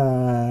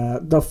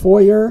the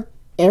foyer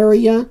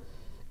area,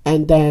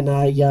 and then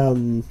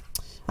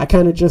I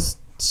kind of just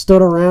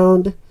stood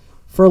around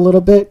for a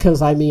little bit,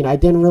 because I mean, I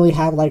didn't really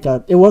have like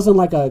it wasn't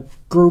like a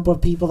group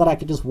of people that I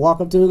could just walk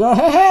up to and go,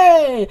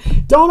 hey,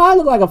 don't I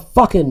look like a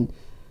fucking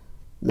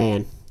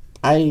man?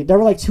 There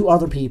were like 2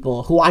 other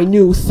people who I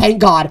knew, thank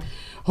God,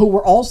 who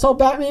were also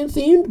Batman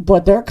themed,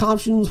 but their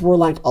costumes were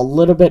like a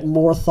little bit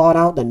more thought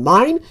out than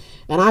mine,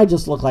 and I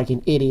just looked like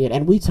an idiot.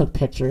 And we took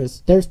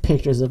pictures. There's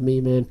pictures of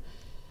me, man.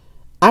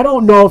 I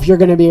don't know if you're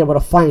going to be able to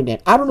find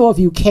it. I don't know if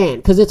you can,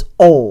 because it's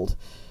old.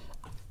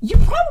 You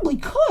probably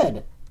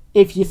could,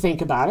 if you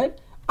think about it.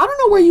 I don't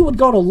know where you would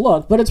go to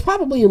look, but it's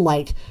probably in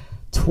like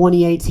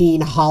 2018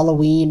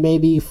 Halloween,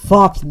 maybe.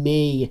 Fuck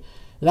me.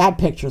 That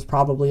picture's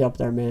probably up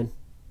there, man.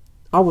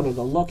 I want to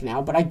go look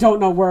now, but I don't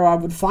know where I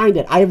would find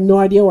it. I have no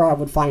idea where I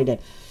would find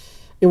it.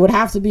 It would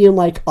have to be in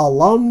like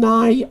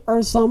alumni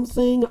or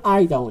something.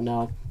 I don't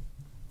know.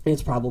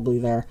 It's probably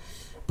there.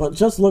 But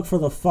just look for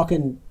the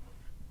fucking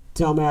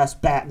dumbass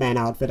Batman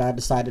outfit I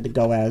decided to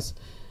go as.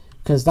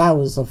 Because that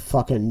was a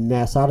fucking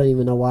mess. I don't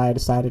even know why I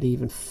decided to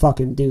even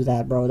fucking do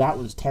that, bro. That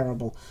was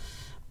terrible.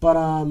 But,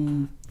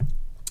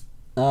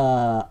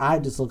 I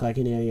just look like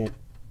an idiot.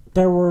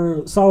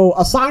 So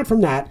aside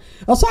from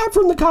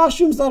the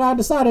costumes that I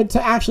decided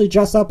to actually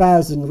dress up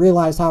as and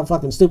realize how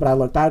fucking stupid I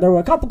looked, there were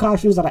a couple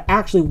costumes that I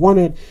actually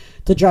wanted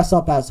to dress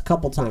up as a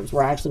couple times,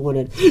 where I actually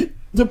wanted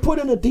to put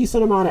in a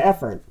decent amount of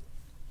effort.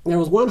 There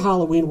was one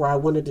Halloween where I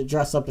wanted to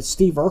dress up as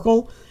Steve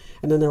Urkel,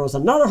 and then there was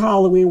another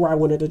Halloween where I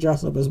wanted to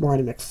dress up as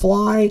Marty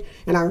McFly,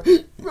 and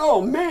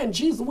oh man,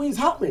 jeez Louise,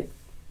 help me.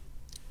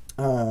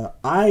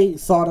 I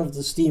thought of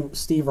the Steve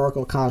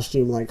Urkel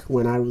costume like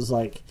when I was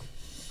like,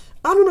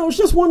 I don't know, it's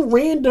just one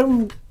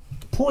random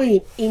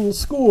point in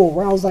school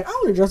where I was like, I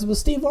want to dress up as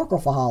Steve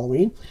Urkel for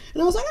Halloween.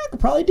 And I was like, I could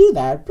probably do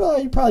that.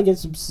 Probably get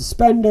some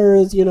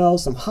suspenders,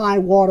 some high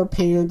water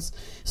pants,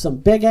 some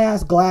big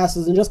ass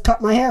glasses, and just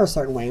cut my hair a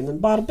certain way. And then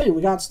bada bing,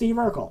 we got Steve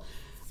Urkel.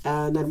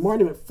 And then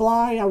Marty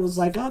McFly, I was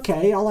like,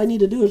 okay, all I need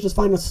to do is just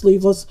find a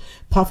sleeveless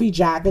puffy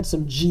jacket,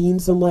 some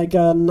jeans, and like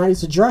a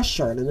nice dress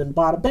shirt. And then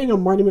bada bing,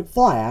 I'm Marty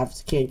McFly. I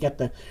can't get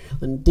the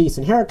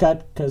decent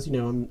haircut because,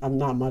 I'm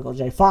not Michael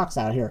J. Fox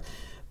out here.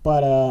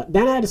 But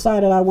then I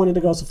decided I wanted to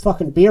go to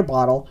fucking Beer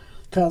Bottle,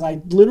 because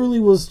I literally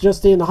was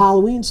just in the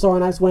Halloween store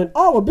and I just went,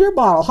 oh, a beer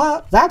bottle,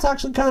 huh? That's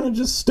actually kind of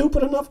just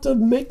stupid enough to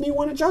make me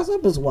want to dress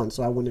up as one.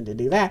 So I wanted to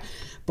do that.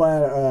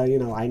 But,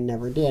 I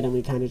never did, and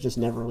we kind of just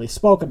never really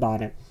spoke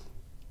about it.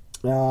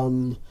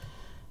 Speaking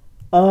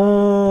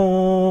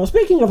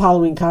of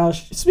Halloween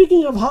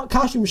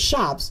costume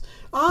shops,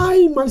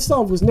 I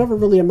myself was never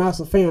really a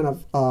massive fan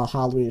of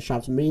Halloween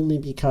shops, mainly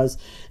because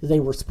they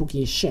were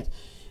spooky as shit.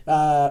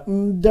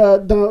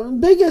 The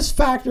biggest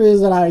factor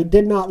is that I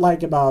did not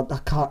like about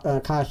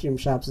costume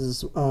shops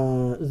is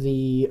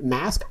the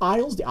mask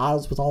aisles, the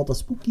aisles with all the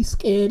spooky,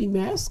 scary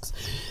masks.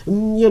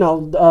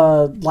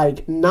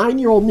 Like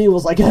 9-year-old me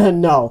was like,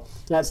 no,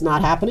 that's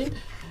not happening.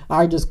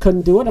 I just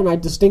couldn't do it, and I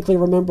distinctly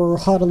remember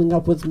huddling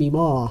up with me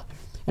ma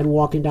and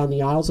walking down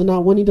the aisles and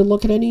not wanting to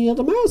look at any of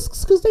the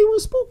masks because they were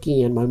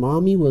spooky, and my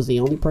mommy was the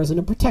only person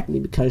to protect me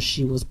because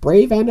she was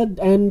brave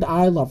and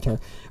I loved her.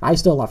 I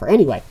still love her.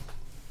 Anyway.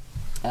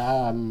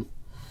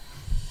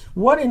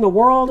 What in the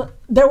world?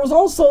 There was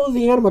also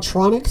the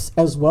animatronics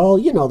as well.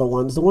 The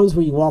ones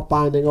where you walk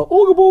by and they go,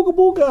 ooga booga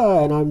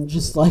booga, and I'm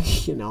just like,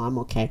 I'm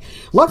okay.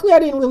 Luckily, I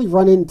didn't really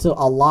run into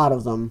a lot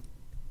of them.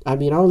 I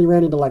mean, I only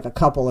ran into like a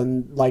couple,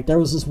 and like there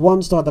was this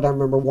one store that I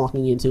remember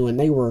walking into, and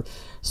they were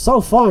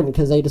so fun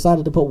because they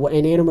decided to put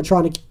an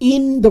animatronic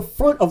in the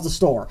front of the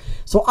store.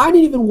 So I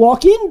didn't even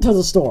walk into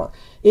the store.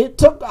 It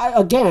took,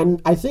 I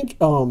think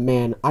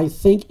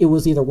it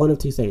was either one of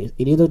two things.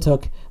 It either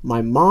took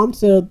my mom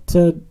to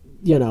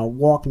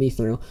walk me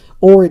through,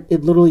 or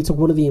it literally took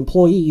one of the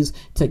employees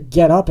to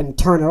get up and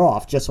turn it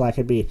off just so I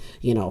could be,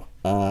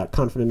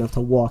 confident enough to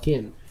walk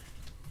in.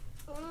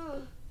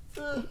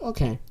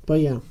 Okay, but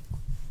yeah.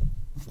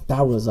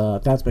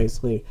 That's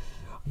basically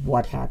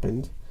what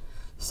happened.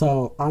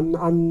 So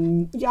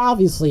I'm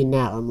obviously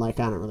now I'm like,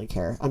 I don't really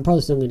care. I'm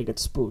probably still gonna get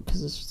spooked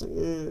because it's just like,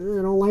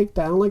 I don't like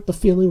that. I don't like the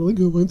feeling like,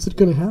 oh, when's it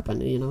gonna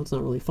happen? It's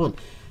not really fun.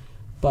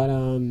 But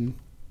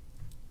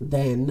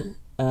then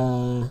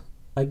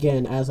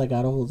again, as I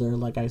got older,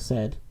 like I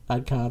said,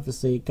 I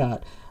obviously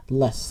got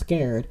less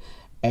scared,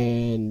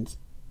 and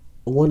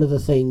one of the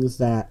things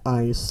that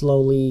I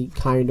slowly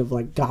kind of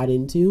like got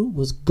into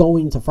was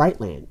going to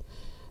Frightland.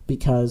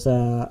 Because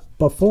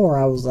before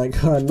I was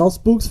like, no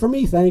spooks for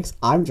me, thanks,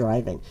 I'm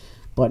driving.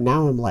 But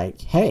now I'm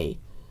like, hey,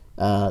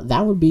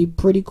 that would be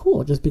pretty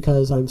cool, just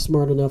because I'm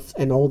smart enough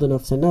and old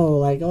enough to know,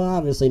 like,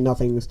 obviously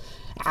nothing's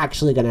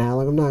actually gonna happen.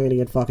 Like, I'm not gonna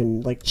get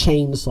fucking like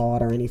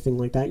chainsawed or anything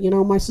like that.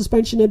 My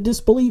suspension of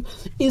disbelief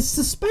is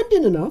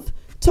suspended enough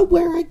to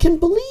where I can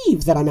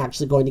believe that I'm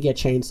actually going to get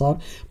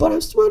chainsawed, but I'm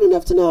smart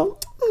enough to know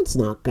that's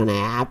not gonna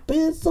happen.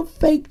 It's a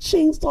fake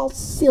chainsaw,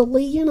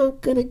 silly. You're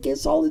not gonna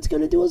guess. All it's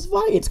gonna do is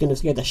fight. It's gonna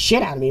scare the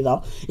shit out of me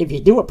though if you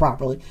do it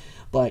properly.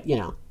 But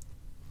I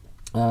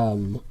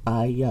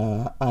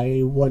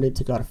wanted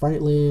to go to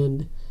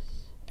Frightland,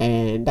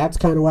 And that's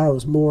kind of why I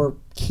was more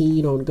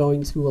keen on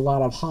going to a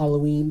lot of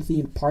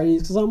Halloween-themed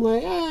parties, because I'm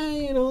like,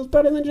 it's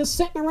better than just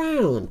sitting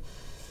around.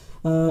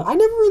 I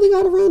never really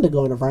got around to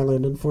going to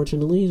Vineland,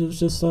 unfortunately. It was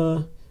just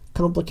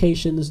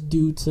complications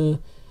due to,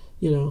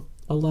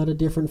 a lot of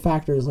different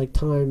factors like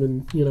time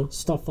and,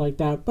 stuff like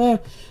that.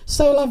 But,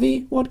 c'est la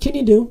vie. What can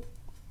you do?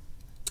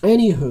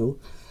 Anywho,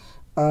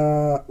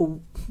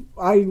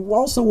 I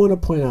also want to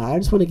point out, I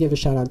just want to give a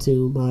shout out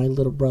to my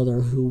little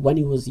brother who, when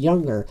he was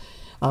younger,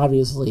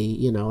 obviously,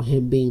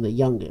 him being the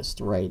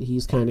youngest, right?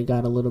 He's kind of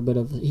got a little bit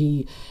of,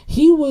 he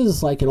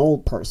was like an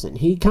old person.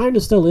 He kind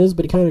of still is,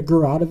 but he kind of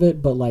grew out of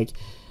it. But like,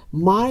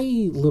 my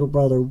little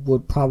brother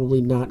would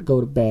probably not go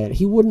to bed.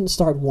 He wouldn't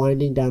start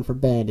winding down for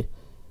bed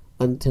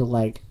until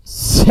like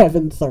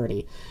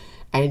 7:30.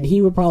 And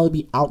he would probably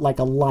be out like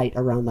a light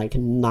around like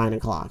 9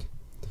 o'clock.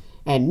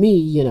 And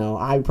me,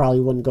 I probably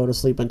wouldn't go to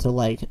sleep until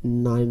like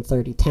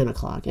 9:30, 10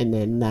 o'clock. And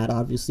then that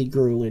obviously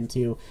grew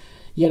into,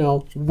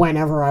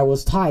 whenever I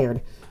was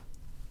tired.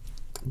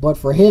 But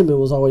for him, it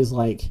was always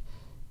like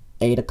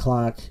 8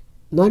 o'clock.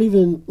 Not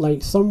even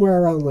like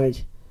somewhere around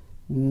like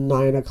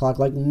 9 o'clock.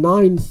 Like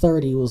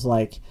 9:30 was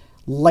like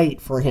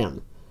late for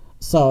him.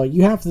 So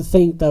you have to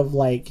think of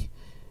like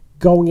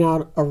going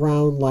out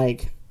around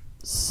like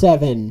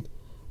 7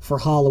 for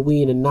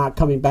Halloween and not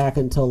coming back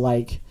until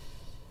like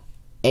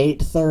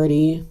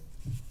 8:30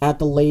 at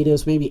the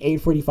latest, maybe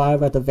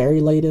 8:45 at the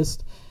very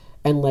latest,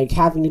 and like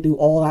having to do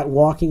all that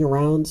walking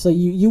around. So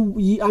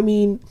you I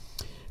mean,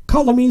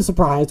 color me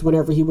surprised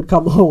whenever he would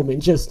come home,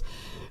 and just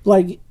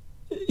like,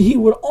 he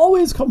would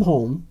always come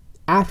home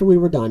after we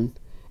were done,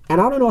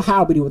 and I don't know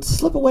how, but he would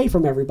slip away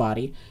from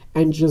everybody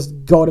and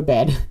just go to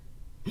bed.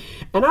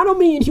 And I don't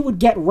mean he would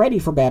get ready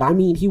for bed, I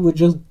mean he would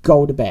just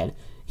go to bed.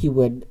 He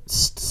would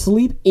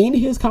sleep in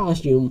his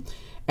costume,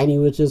 and he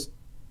would just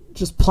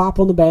plop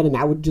on the bed, and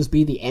that would just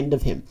be the end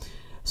of him.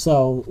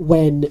 So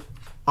when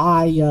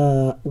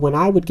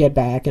I would get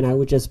back and I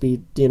would just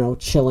be,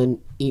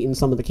 chilling, eating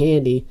some of the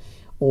candy,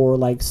 or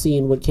like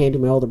seeing what candy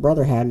my older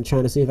brother had and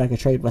trying to see if I could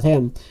trade with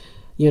him,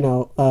 you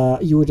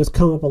would just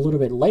come up a little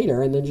bit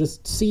later and then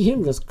just see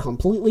him just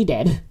completely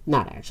dead.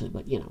 Not actually,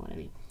 but you know what I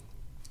mean.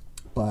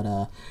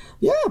 But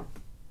yeah,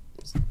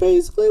 that's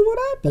basically what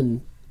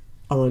happened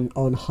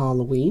on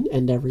Halloween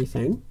and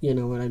everything. You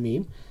know what I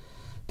mean?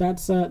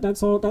 That's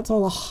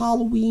all a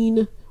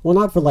Halloween. Well,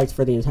 not for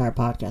the entire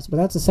podcast, but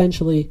that's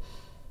essentially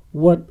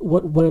what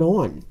went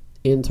on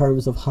in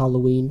terms of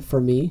Halloween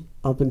for me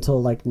up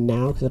until like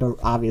now,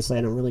 because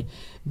I don't really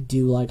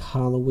do like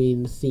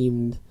Halloween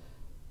themed.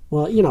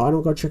 Well, I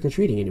don't go trick or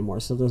treating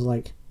anymore, so there's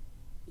like,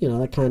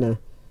 that kind of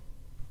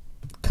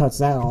cuts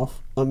that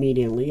off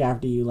immediately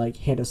after you like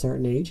hit a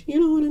certain age.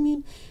 You know what I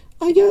mean?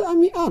 I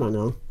don't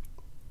know.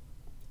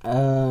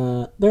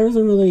 There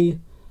isn't really.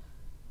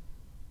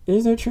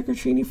 Is there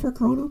trick-or-treating for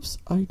grown-ups?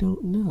 I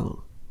don't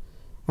know.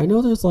 I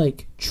know there's,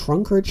 like,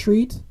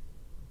 trunk-or-treat,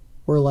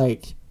 where,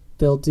 like,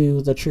 they'll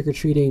do the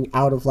trick-or-treating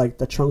out of, like,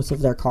 the trunks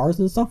of their cars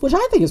and stuff, which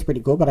I think is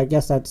pretty cool, but I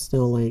guess that's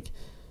still, like,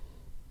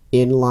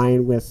 in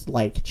line with,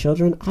 like,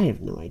 children. I have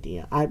no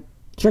idea.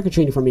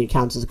 Trick-or-treating for me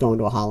counts as going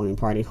to a Halloween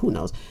party. Who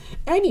knows?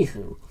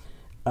 Anywho,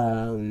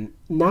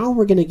 now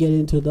we're going to get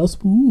into the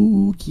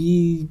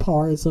spooky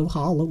parts of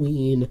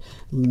Halloween,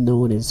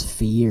 known as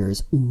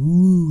fears.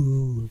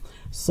 Ooh.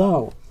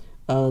 So,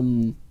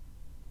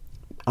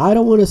 I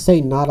don't want to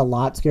say not a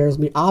lot scares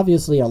me.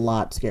 Obviously, a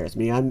lot scares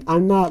me.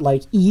 I'm not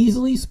like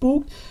easily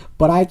spooked,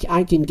 but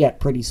I can get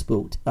pretty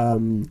spooked.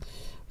 Can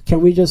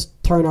we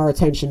just turn our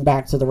attention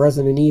back to the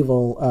Resident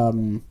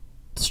Evil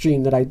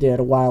stream that I did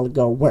a while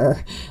ago,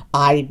 where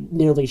I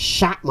nearly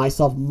shot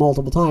myself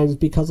multiple times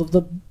because of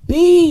the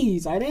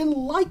bees? I didn't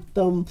like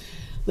them.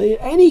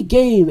 Any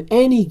game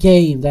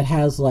that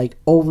has like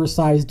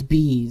oversized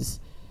bees,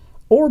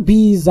 or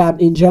bees that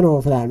in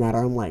general for that matter,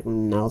 I'm like,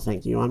 no,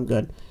 thank you, I'm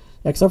good.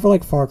 Except for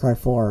like Far Cry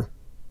 4.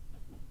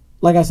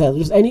 Like I said,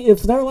 just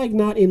if they're like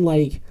not in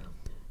like,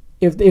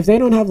 if they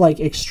don't have like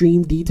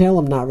extreme detail,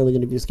 I'm not really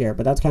going to be scared.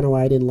 But that's kind of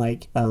why I didn't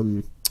like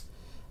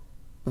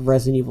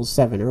Resident Evil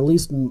 7, or at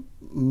least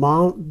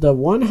the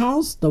one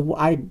house.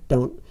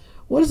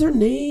 What is her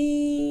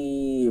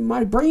name?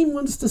 My brain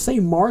wants to say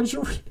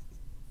Marguerite.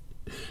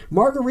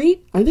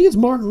 I think it's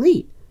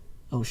Marguerite.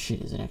 Oh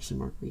shit, is it actually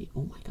Marguerite?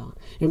 Oh my god.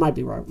 It might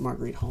be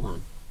Marguerite. Hold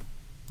on.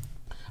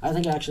 I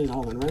think actually,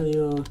 hold on. Yeah,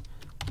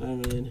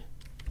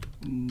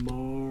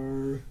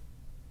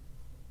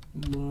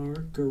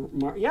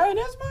 it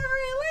is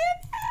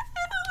Marguerite.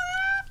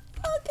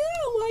 Okay,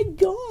 oh my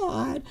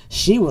god.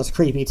 She was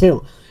creepy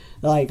too.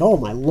 Like, oh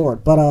my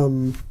lord. But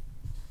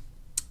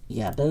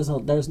yeah,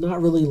 there's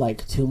not really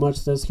like too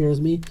much that scares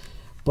me.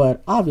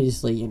 But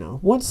obviously,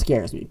 what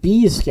scares me?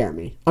 Bees scare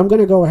me. I'm going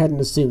to go ahead and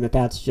assume that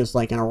that's just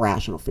like an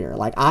irrational fear.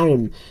 Like I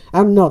don't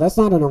know, that's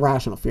not an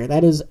irrational fear.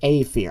 That is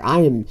a fear.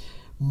 I am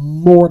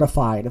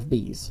mortified of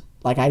bees.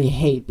 Like, I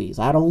hate bees.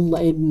 I don't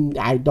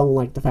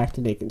like the fact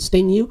that they can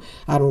sting you.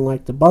 I don't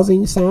like the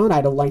buzzing sound.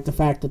 I don't like the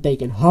fact that they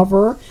can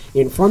hover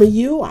in front of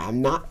you.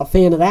 I'm not a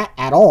fan of that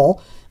at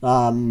all.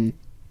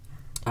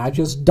 I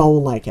just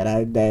don't like it.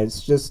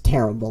 It's just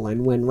terrible.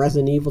 And when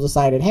Resident Evil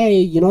decided, hey,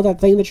 you know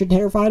that thing that you're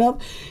terrified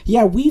of?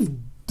 Yeah, we've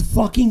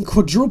fucking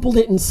quadrupled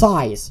it in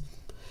size.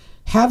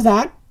 Have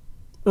that.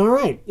 All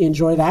right,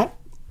 enjoy that.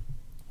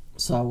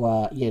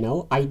 So,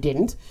 I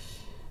didn't.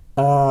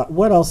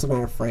 What else am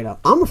I afraid of?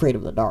 I'm afraid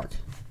of the dark.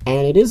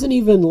 And it isn't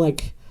even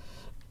like...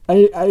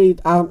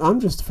 I'm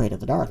just afraid of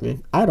the dark,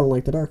 man. I don't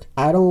like the dark.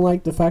 I don't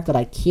like the fact that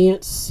I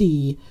can't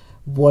see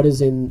what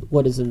is in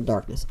the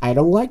darkness. I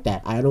don't like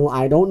that. I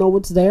don't know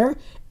what's there.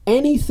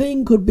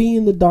 Anything could be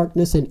in the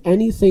darkness, and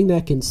anything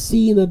that can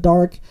see in the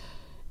dark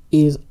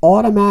is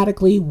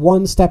automatically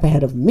one step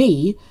ahead of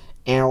me,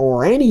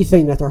 or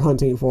anything that they're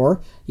hunting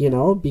for,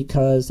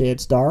 because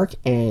it's dark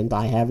and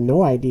I have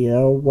no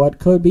idea what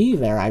could be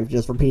there. I've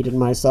just repeated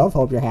myself.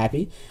 Hope you're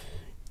happy.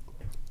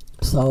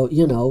 So,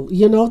 you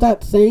know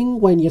that thing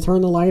when you turn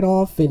the light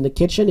off in the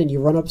kitchen and you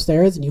run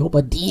upstairs and you hope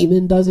a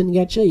demon doesn't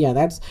get you? Yeah,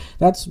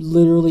 that's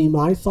literally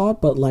my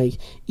thought. But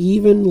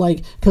even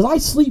because I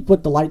sleep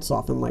with the lights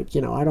off, and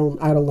I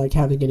don't like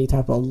having any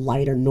type of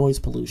light or noise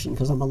pollution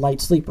because I'm a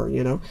light sleeper,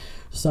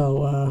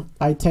 So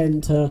I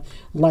tend to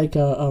like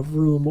a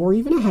room or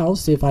even a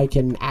house if I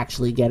can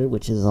actually get it,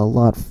 which is a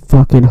lot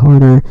fucking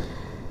harder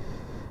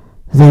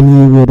than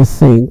you would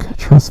think.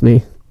 Trust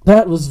me.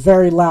 That was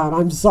very loud.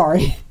 I'm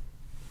sorry.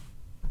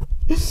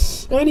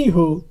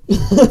 Anywho,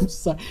 I'm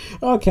sorry.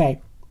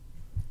 Okay.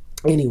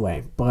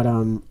 Anyway, but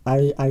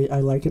I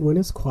like it when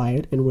it's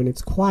quiet, and when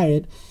it's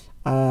quiet,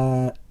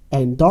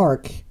 and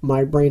dark,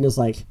 my brain is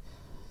like,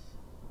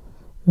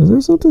 is there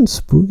something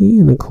spooky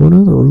in the corner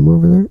of the room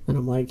over there? And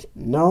I'm like,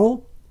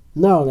 no,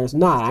 there's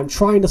not. I'm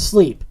trying to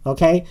sleep.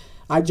 Okay,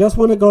 I just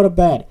want to go to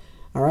bed.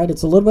 All right,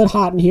 it's a little bit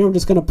hot in here. I'm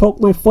just gonna poke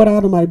my foot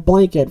out of my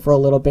blanket for a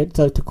little bit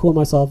to cool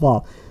myself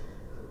off.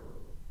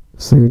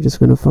 So you're just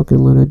gonna fucking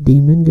let a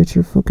demon get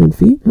your fucking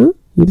feet, huh?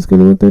 You're just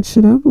gonna let that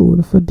shit happen? What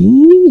if a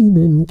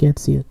demon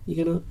gets you?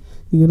 You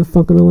gonna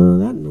fucking allow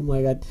that? And I'm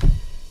like,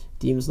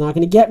 demon's not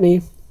gonna get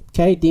me.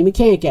 Okay, demon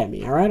can't get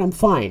me. All right, I'm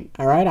fine.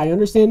 All right, I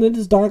understand that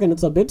it's dark and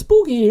it's a bit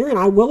spooky in here, and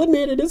I will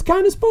admit it is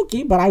kind of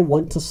spooky, but I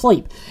want to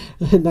sleep,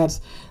 and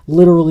that's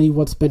literally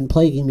what's been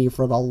plaguing me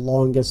for the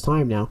longest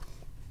time now.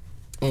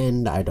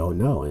 And I don't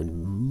know,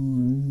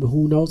 and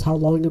who knows how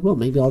long it will.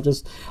 Maybe I'll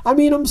just...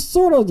 I'm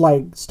sort of,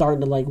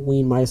 starting to,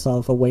 wean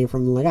myself away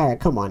from, all right,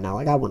 come on now.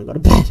 I want to go to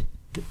bed.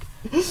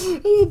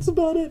 That's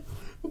about it.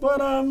 But,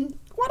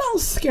 what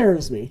else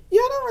scares me? Yeah,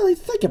 I don't really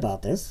think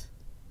about this.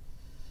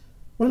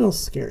 What else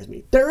scares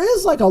me? There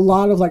is, a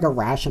lot of,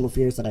 irrational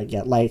fears that I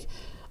get.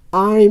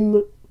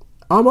 I'm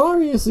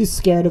obviously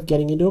scared of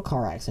getting into a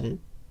car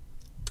accident.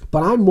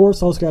 But I'm more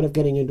so scared of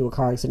getting into a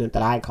car accident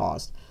that I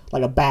caused.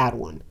 A bad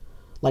one.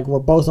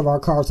 Where both of our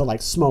cars are,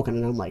 smoking,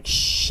 and I'm like,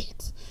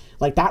 shit.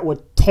 That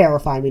would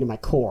terrify me to my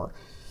core.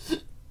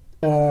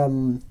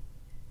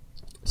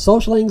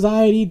 Social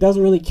anxiety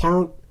doesn't really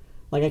count.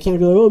 I can't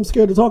be I'm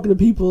scared of talking to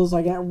people. It's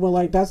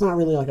that's not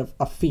really,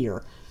 a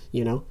fear,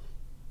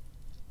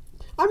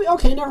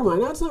 okay, never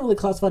mind. That's not really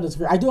classified as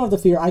fear. I do have a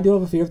fear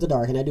of the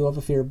dark, and I do have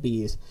a fear of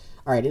bees.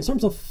 All right, in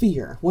terms of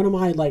fear, what am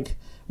I,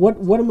 what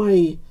am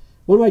I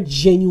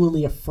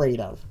genuinely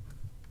afraid of?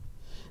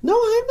 No,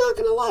 I'm not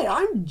going to lie.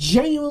 I'm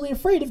genuinely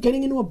afraid of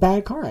getting into a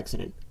bad car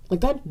accident.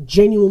 That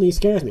genuinely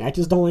scares me. I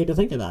just don't like to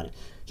think about it.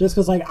 Just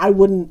because, I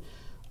don't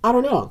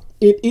know.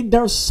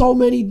 There's so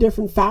many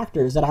different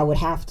factors that I would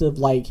have to,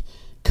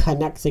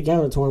 connect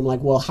together to where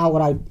I'm well, how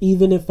would I,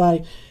 even if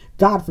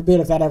God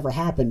forbid if that ever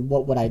happened,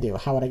 what would I do?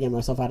 How would I get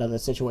myself out of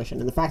this situation?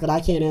 And the fact that I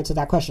can't answer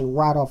that question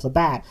right off the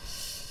bat,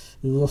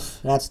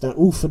 that's not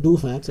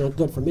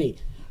good for me.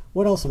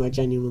 What else am I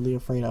genuinely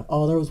afraid of?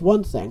 Oh, there was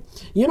one thing.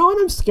 You know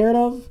what I'm scared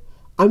of?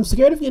 I'm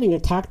scared of getting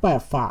attacked by a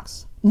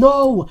fox.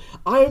 No,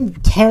 I'm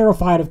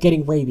terrified of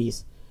getting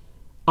rabies.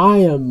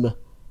 I'm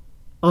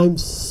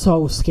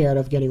so scared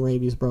of getting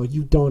rabies, bro.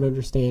 You don't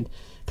understand.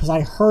 Because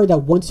I heard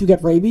that once you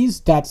get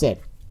rabies, that's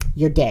it.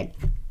 You're dead.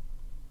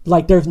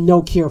 There's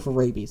no cure for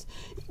rabies.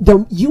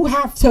 You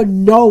have to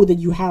know that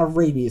you have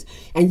rabies,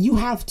 and you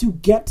have to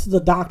get to the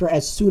doctor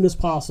as soon as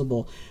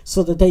possible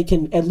so that they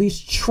can at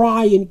least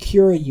try and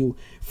cure you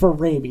for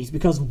rabies.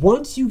 Because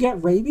once you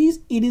get rabies,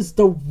 it is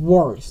the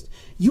worst.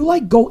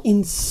 You go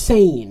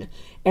insane,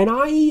 and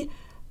I'm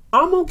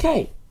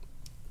okay.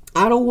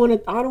 I don't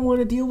want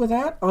to deal with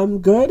that. I'm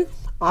good.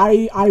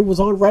 I was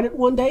on Reddit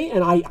one day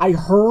and I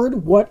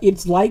heard what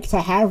it's like to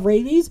have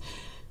rabies.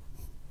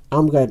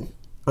 I'm good.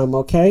 I'm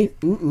okay.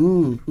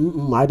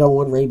 I don't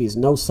want rabies.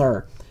 No,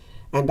 sir.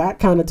 And that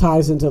kind of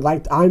ties into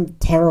I'm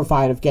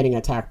terrified of getting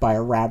attacked by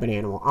a rabid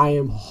animal. I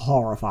am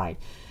horrified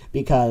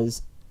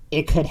because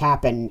it could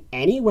happen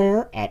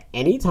anywhere at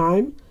any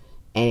time,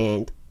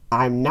 and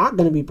I'm not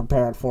going to be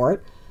prepared for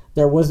it.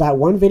 There was that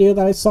one video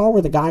that I saw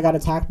where the guy got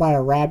attacked by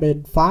a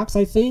rabid fox,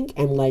 I think,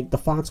 and the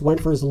fox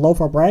went for his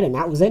loaf of bread and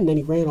that was it, and then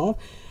he ran off.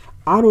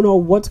 I don't know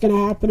what's going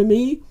to happen to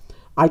me.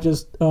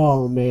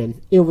 Oh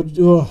man, it's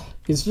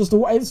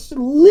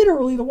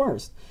literally the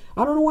worst.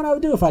 I don't know what I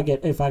would do if I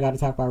got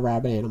attacked by a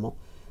rabid animal,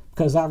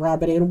 because that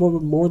rabid animal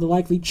would more than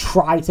likely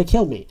try to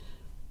kill me.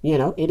 You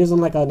know, it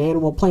isn't like an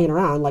animal playing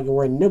around like it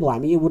were a nibble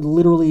at me. It would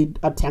literally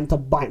attempt to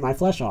bite my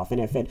flesh off.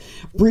 And if it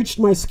breached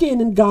my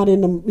skin and got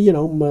into, you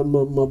know, my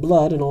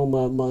blood and all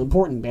my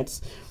important bits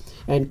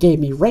and gave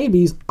me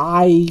rabies,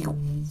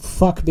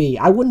 fuck me.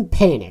 I wouldn't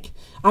panic.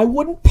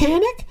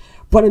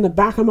 But in the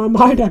back of my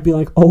mind, I'd be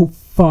like, oh,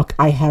 fuck,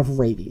 I have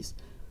rabies.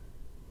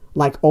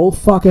 Like, oh,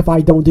 fuck, if I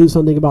don't do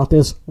something about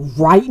this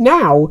right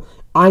now,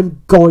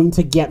 I'm going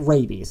to get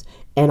rabies.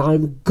 And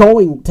I'm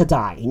going to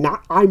die.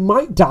 Not I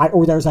might die,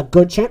 or there's a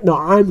good chance. No,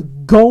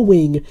 I'm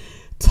going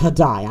to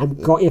die.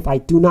 If I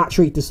do not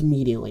treat this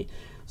immediately.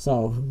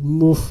 So,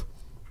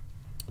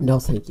 no,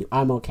 thank you.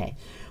 I'm okay.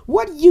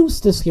 What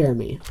used to scare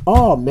me?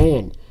 Oh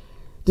man,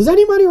 does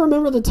anybody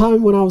remember the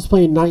time when I was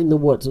playing Night in the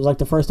Woods? It was like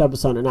the first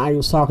episode, and I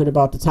was talking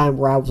about the time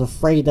where I was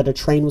afraid that a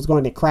train was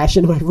going to crash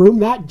into my room.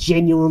 That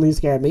genuinely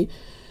scared me.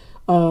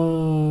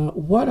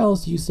 What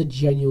else used to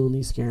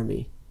genuinely scare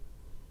me?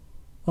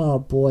 Oh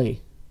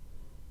boy.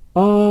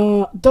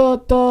 Some of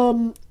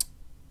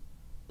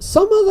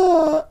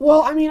the,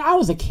 well, I mean, I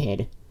was a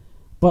kid,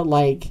 but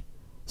like,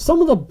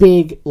 some of the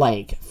big,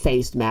 like,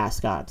 faced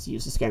mascots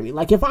used to scare me.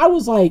 Like, if I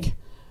was like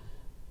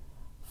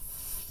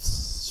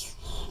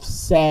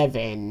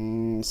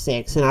 7,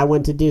 6, and I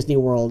went to Disney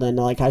World and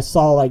like I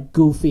saw like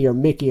Goofy or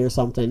Mickey or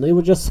something, they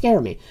would just scare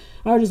me.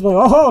 I would just be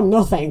like, oh,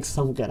 no thanks,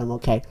 I'm good, I'm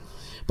okay.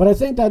 But I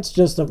think that's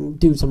just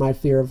due to my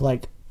fear of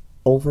like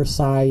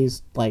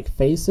oversized like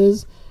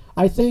faces.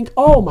 I think,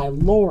 oh my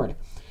lord,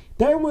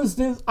 there was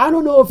this, I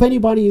don't know if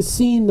anybody has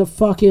seen the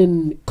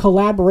fucking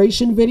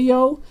collaboration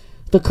video,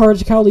 the Courage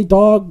the Cowardly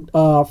Dog,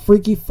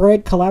 Freaky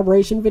Fred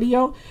collaboration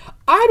video.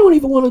 I don't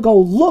even want to go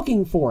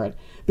looking for it,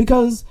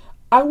 because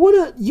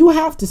you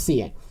have to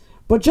see it.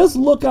 But just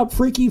look up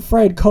Freaky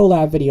Fred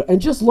collab video, and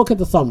just look at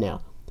the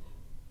thumbnail.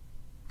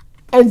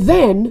 And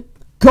then,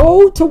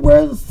 go to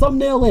where the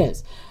thumbnail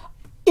is.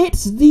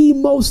 It's the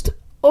most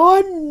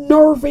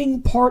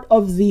unnerving part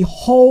of the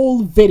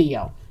whole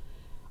video.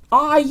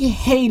 I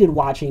hated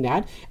watching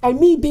that. And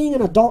me being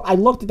an adult, I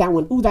looked at that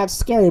one, ooh, that's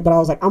scary. But I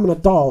was like, I'm an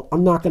adult.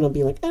 I'm not going to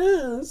be like,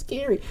 it's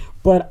scary.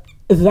 But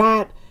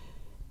that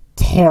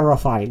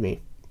terrified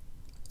me.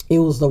 It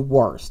was the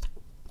worst.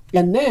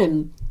 And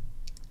then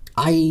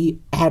I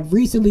had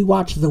recently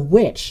watched The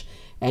Witch.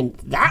 And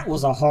that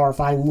was a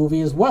horrifying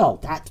movie as well.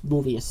 That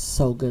movie is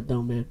so good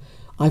though, man.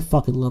 I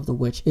fucking love The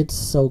Witch. It's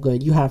so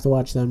good. You have to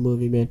watch that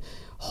movie, man.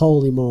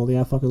 Holy moly,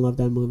 I fucking love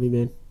that movie,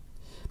 man.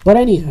 But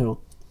anywho,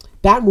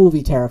 that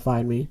movie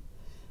terrified me.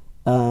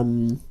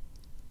 And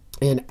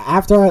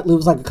after it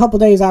was like a couple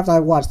days after I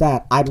watched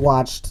that, I'd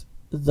watched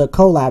the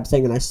collab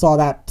thing, and I saw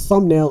that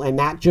thumbnail, and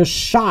that just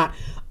shot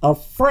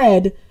of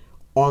Fred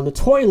on the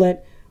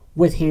toilet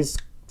with his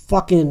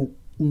fucking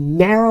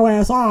narrow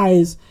ass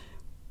eyes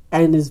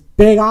and his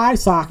big eye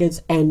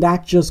sockets, and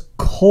that just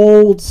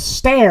cold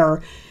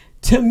stare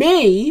to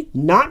me,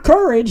 not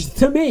Courage,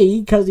 to me,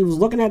 because he was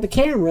looking at the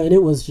camera, and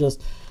it was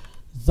just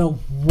the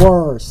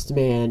worst,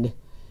 man.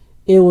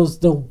 It was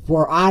the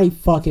worst. I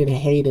fucking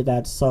hated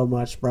that so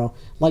much, bro.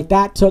 Like,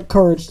 that took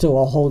Courage to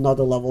a whole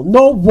nother level.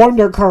 No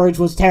wonder Courage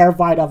was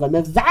terrified of him.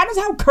 If that is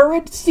how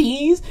Courage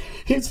sees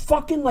his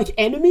fucking, like,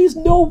 enemies,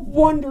 no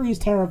wonder he's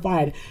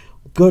terrified.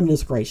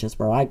 Goodness gracious,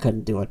 bro. I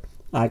couldn't do it.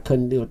 I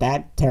couldn't do it.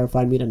 That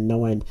terrified me to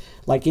no end.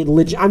 Like,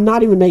 I'm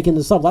not even making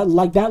this up.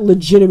 Like, that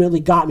legitimately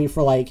got me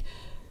for, like,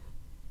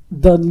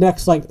 the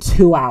next, like,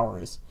 2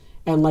 hours.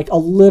 And, like, a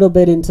little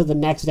bit into the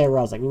next day where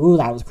I was like, ooh,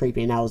 that was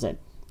creepy, and that was it.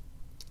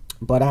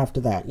 But after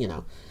that, you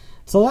know.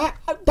 So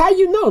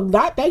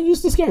that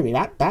used to scare me.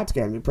 That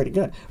scared me pretty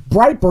good.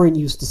 Brightburn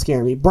used to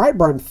scare me.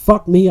 Brightburn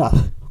fucked me up,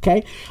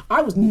 okay?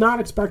 I was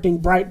not expecting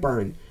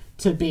Brightburn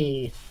to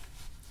be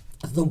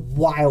the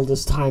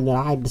wildest time that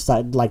I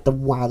decided, like, the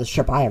wildest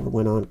trip I ever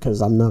went on,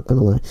 because I'm not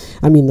gonna lie.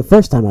 I mean, the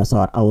first time I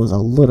saw it, I was a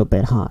little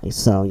bit high,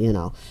 so, you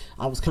know,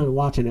 I was kind of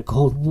watching it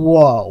going,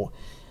 whoa,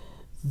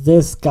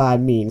 this guy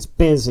means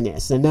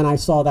business. And then I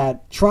saw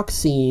that truck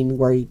scene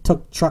where he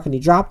took the truck and he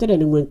dropped it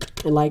and it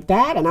went like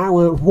that, and I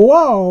went,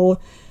 whoa,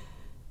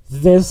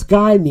 this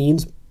guy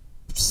means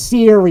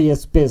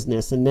serious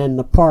business. And then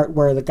the part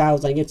where the guy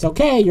was like, it's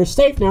okay, you're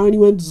safe now, and he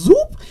went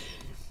zoop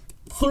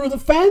through the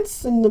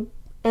fence, and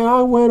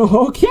I went,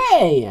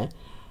 okay,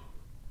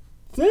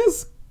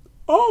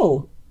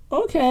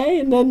 okay.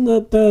 And then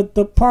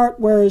the part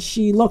where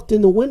she looked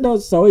in the window,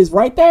 so he's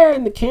right there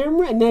in the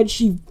camera, and then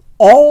she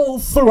all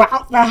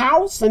throughout the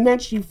house, and then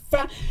she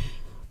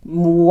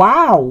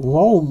wow,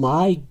 oh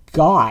my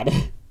god.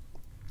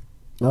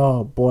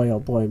 Oh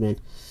boy, man.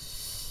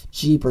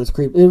 Jeepers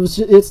creep.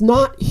 It's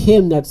not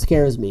him that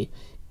scares me.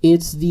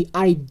 It's the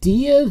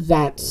idea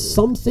that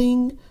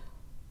something,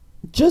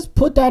 just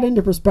put that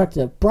into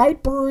perspective.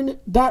 Brightburn,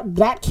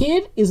 that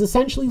kid is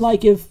essentially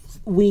like if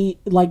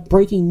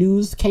breaking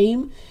news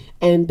came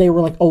and they were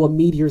like, oh, a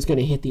meteor is going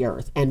to hit the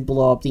earth and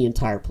blow up the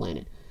entire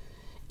planet.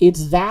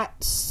 It's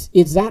that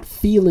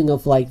feeling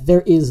of like,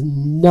 there is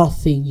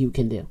nothing you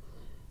can do.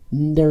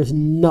 There's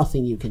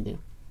nothing you can do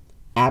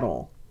at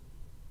all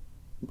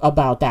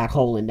about that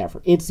whole endeavor.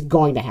 It's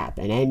going to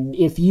happen. And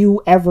if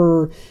you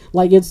ever,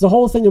 like, it's the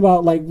whole thing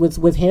about, like,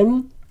 with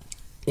him,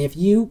 If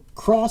you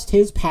crossed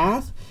his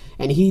path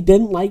and he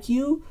didn't like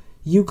you,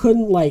 you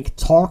couldn't like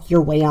talk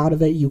your way out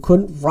of it. You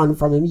couldn't run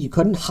from him. You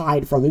couldn't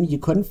hide from him. You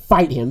couldn't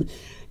fight him.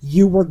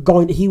 He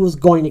was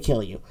going to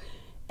kill you.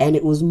 And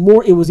it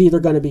was either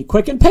going to be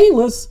quick and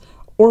painless,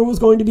 or it was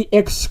going to be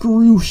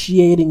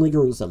excruciatingly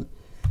gruesome.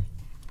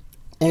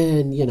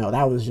 And, you know,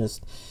 that was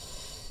just,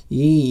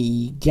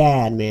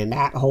 gad, man,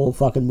 that whole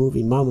fucking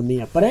movie, Mamma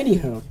Mia. But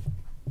anywho,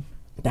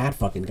 that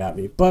fucking got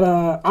me. But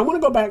I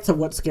want to go back to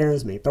what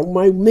scares me.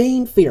 My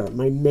main fear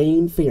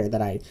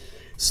that I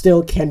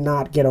still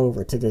cannot get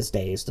over to this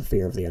day is the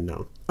fear of the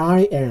unknown.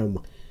 I am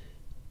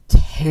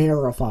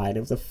terrified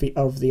of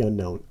the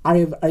unknown.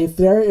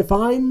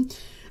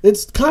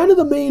 It's kind of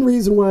the main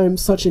reason why I'm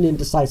such an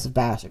indecisive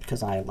bastard,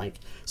 because I like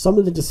some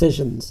of the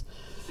decisions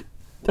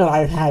that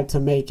I've had to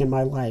make in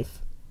my life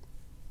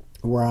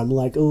where I'm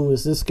like, oh,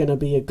 is this going to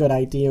be a good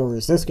idea, or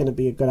is this going to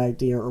be a good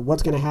idea, or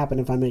what's going to happen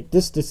if I make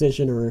this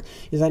decision, or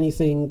is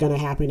anything going to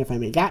happen if I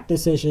make that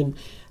decision?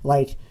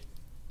 Like,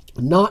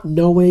 not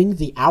knowing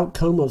the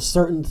outcome of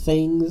certain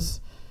things,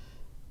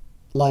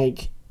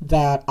 like,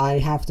 that I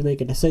have to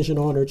make a decision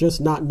on, or just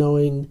not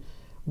knowing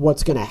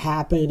what's going to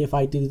happen if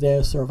I do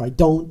this, or if I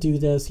don't do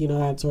this, you know,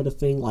 that sort of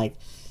thing. Like,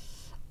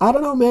 I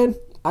don't know, man.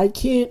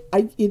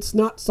 It's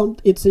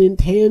an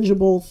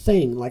intangible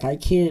thing. Like, I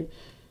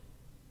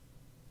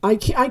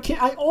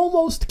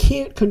almost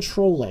can't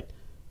control it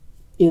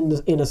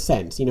in a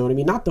sense, you know what I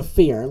mean? Not the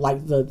fear,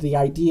 like the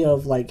idea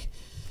of like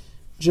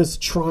just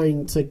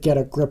trying to get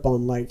a grip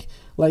on like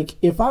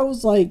if I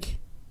was like,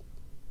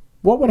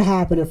 what would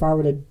happen if I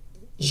were to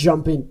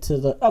jump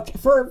into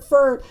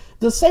for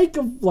the sake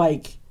of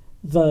like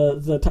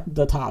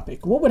the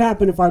topic, what would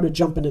happen if I were to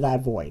jump into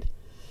that void?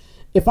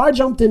 If I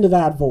jumped into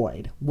that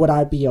void, would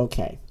I be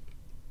okay?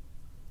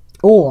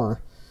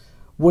 Or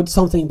would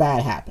something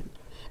bad happen?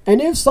 And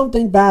if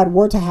something bad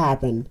were to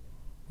happen,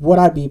 would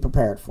I be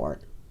prepared for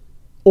it?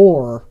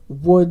 Or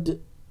would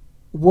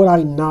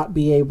I not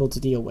be able to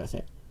deal with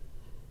it?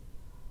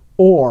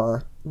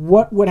 Or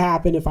what would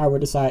happen if I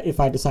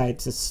decided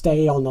to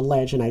stay on the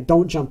ledge and I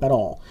don't jump at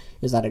all?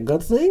 Is that a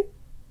good thing?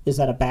 Is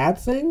that a bad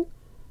thing?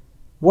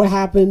 What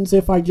happens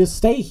if I just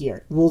stay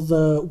here?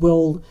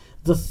 Will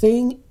the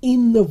thing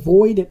in the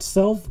void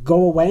itself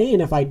go away,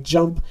 and if I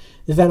jump,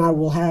 then I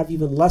will have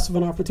even less of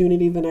an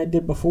opportunity than I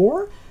did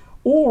before?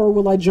 Or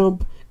will I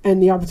jump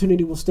and the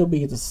opportunity will still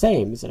be the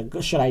same?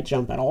 Should I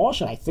jump at all?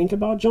 Should I think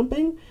about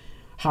jumping?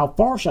 How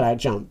far should I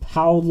jump?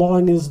 How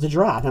long is the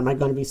drop? Am I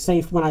going to be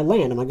safe when I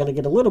land? Am I going to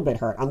get a little bit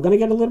hurt? I'm going to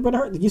get a little bit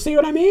hurt. You see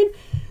what I mean?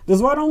 This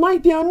is why I don't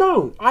like the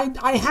unknown.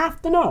 I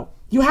have to know.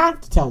 You have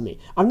to tell me.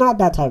 I'm not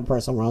that type of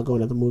person where I'll go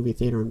into the movie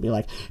theater and be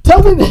like,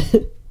 tell me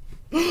that.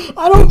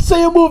 I don't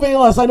see a movie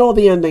unless I know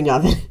the ending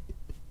of it.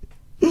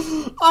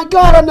 I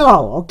gotta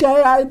know,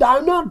 okay?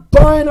 I'm not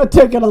buying a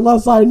ticket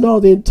unless I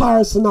know the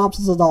entire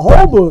synopsis of the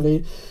whole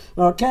movie,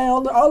 okay?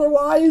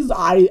 Otherwise,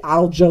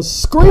 I'll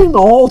just scream the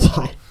whole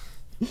time.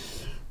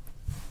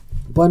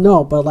 But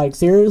like,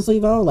 seriously,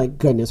 though, like,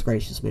 goodness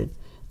gracious, man.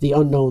 The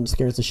unknown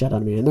scares the shit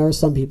out of me. And there are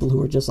some people who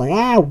are just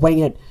like, wing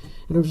it.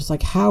 And I'm just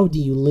like, how do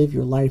you live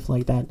your life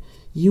like that?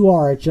 You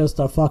are just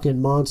a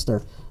fucking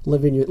monster.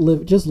 Living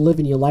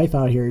your life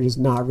out here is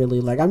not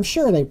really, like, I'm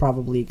sure they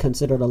probably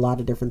considered a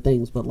lot of different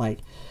things, but, like,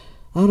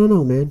 I don't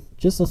know, man.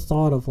 Just the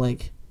thought of,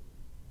 like,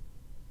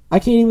 I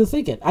can't even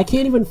think it. I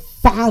can't even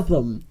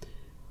fathom,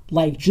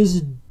 like,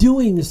 just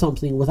doing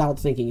something without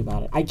thinking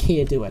about it. I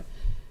can't do it.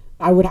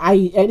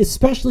 And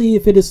especially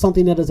if it is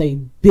something that is a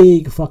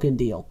big fucking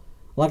deal.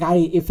 Like,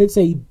 if it's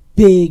a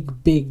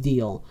big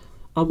deal,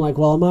 I'm like,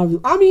 well,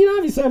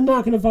 obviously I'm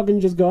not going to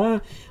fucking just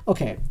go,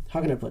 okay, how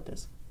can I put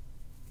this?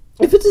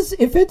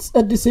 If it's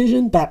a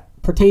decision that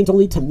pertains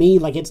only to me,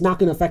 like, it's not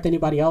going to affect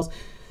anybody else,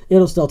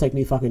 it'll still take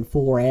me fucking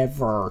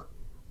forever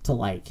to,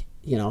 like,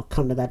 you know,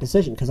 come to that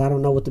decision, because I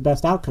don't know what the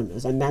best outcome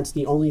is. And that's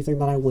the only thing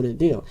that I want to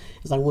do,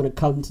 is I want to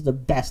come to the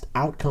best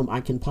outcome I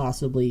can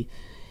possibly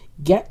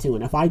get to.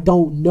 And if I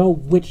don't know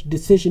which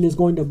decision is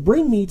going to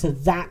bring me to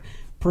that,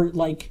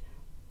 the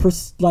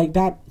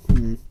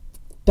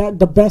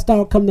best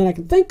outcome that I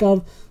can think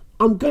of,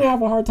 I'm going to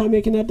have a hard time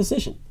making that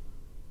decision.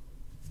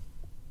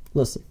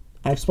 Listen,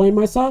 I explained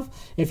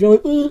myself. If you're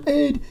like,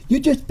 Ed, you're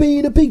just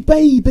being a big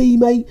baby,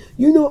 mate.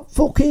 You're not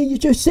fucking, you're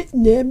just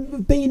sitting there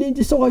being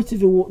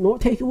indecisive and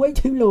whatnot, taking way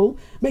too long,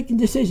 making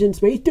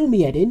decisions, mate. Do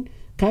me head in,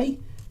 okay?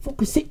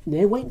 Fucking sitting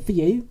there waiting for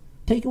you,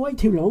 taking way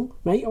too long,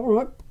 mate.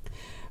 Alright.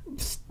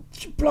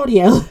 Bloody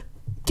hell.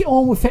 Get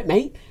on with it,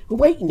 mate. We're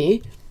waiting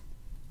here.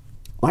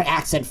 My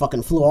accent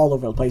fucking flew all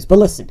over the place. But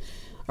listen,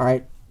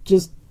 alright,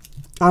 just,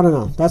 I don't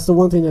know. That's the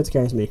one thing that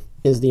scares me,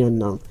 is the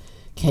unknown.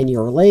 Can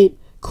you relate?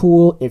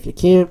 Cool. If you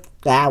can't,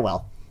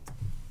 well.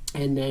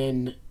 And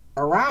then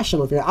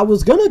irrational fear. I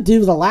was gonna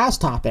do the last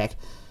topic,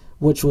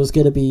 which was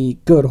gonna be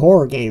good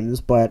horror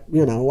games, but,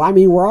 you know, I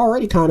mean, we're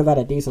already kind of at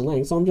a decent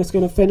length, so I'm just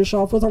gonna finish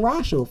off with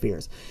irrational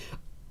fears.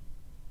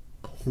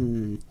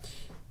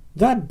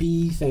 That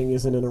bee thing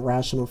isn't an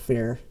irrational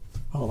fear.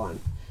 Hold on.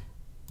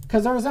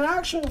 Because there's an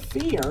actual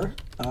fear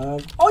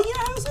of... Oh,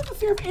 yeah, I was in the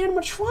fear of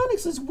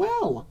animatronics as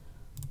well.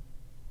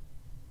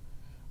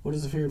 What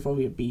is the fear and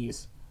phobia of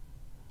bees?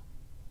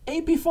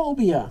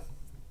 Apiphobia.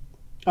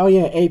 Oh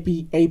yeah,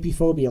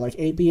 apiphobia, like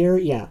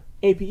apiary. Yeah,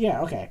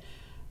 yeah. Okay.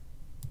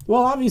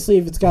 Well, obviously,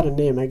 if it's got a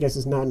name, I guess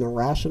it's not an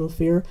irrational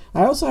fear.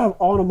 I also have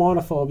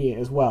onomatophobia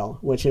as well,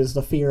 which is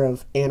the fear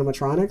of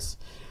animatronics.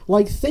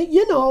 Like,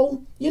 you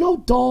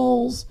know,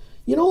 dolls.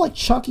 You know, like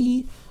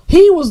Chucky.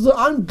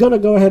 I'm gonna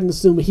go ahead and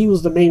assume he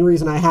was the main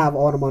reason I have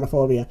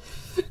onomatophobia,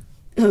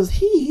 because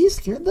he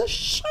scared the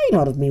shit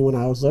out of me when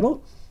I was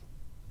little.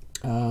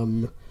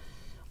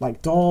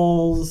 Like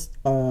dolls,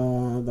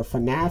 the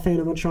FNAF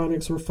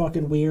animatronics were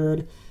fucking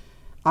weird.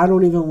 I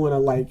don't even want to,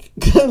 like,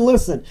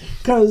 listen,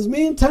 because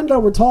me and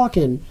Tendo were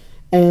talking,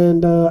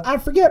 and I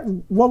forget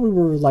what we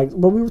were, like,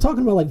 but we were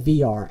talking about, like,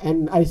 VR,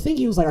 and I think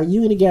he was like, he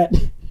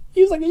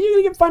was like, are you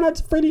going to get Five Nights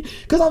at Freddy's?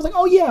 Because I was like,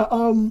 oh, yeah,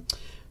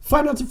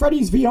 Five Nights at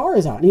Freddy's VR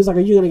is out, and he was like,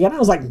 are you going to get it? I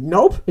was like,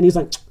 nope, and he's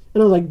like,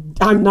 and I was like,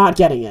 I'm not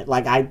getting it.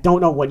 Like, I don't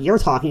know what you're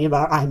talking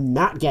about. I'm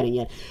not getting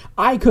it.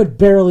 I could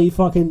barely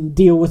fucking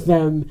deal with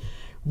them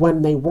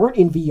when they weren't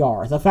in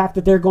VR. The fact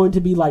that they're going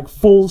to be, like,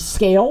 full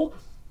scale,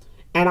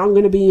 and I'm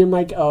going to be in,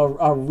 like,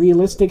 a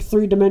realistic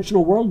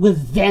three-dimensional world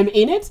with them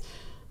in it,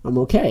 I'm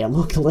okay. I'm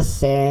okay.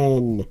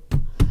 Listen,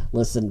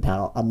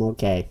 pal, I'm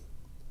okay.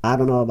 I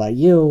don't know about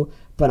you,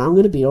 but I'm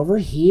going to be over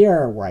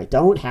here where I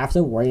don't have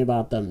to worry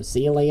about them.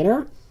 See you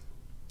later.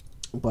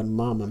 But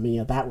mamma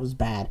mia, that was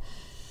bad.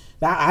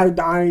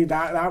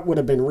 That would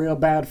have been real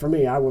bad for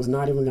me. I was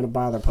not even going to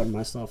bother putting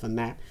myself in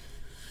that.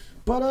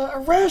 But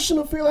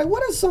irrational fear, like,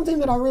 what is something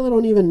that I really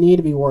don't even need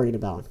to be worried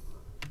about?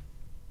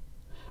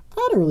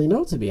 I don't really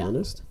know, to be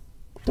honest.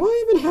 Do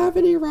I even have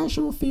any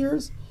irrational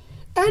fears?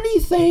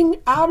 Anything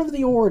out of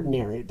the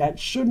ordinary that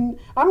shouldn't,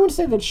 I don't want to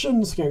say that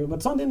shouldn't scare me,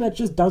 but something that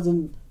just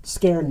doesn't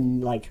scare,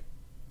 like,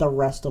 the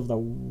rest of the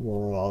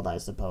world, I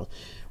suppose.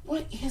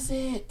 What is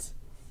it?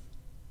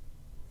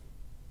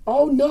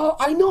 Oh, no,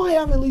 I know I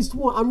have at least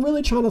one. I'm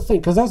really trying to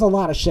think, because there's a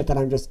lot of shit that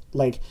I'm just,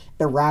 like,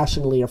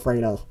 irrationally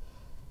afraid of.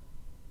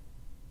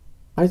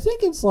 I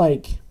think it's,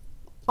 like,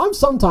 I'm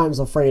sometimes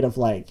afraid of,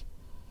 like,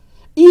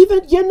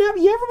 even, you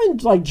ever been,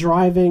 like,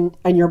 driving,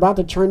 and you're about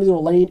to turn into a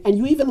lane, and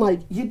you even, like,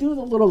 you do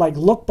the little, like,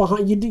 look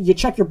behind, you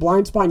check your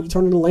blind spot, and you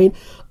turn into a lane?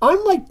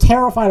 I'm, like,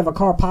 terrified of a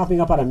car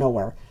popping up out of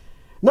nowhere.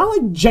 Not,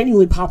 like,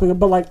 genuinely popping up,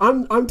 but, like,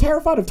 I'm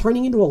terrified of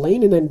turning into a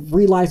lane and then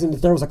realizing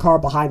that there was a car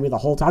behind me the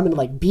whole time, and it,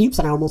 like, beeps,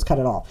 and I almost cut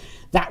it off.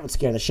 That would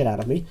scare the shit out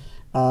of me.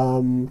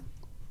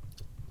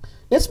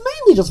 It's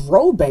mainly just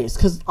road-based,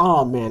 because,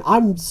 oh, man,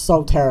 I'm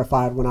so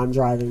terrified when I'm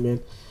driving, man.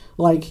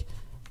 Like,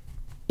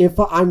 if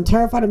I'm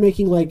terrified of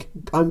making, like,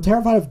 I'm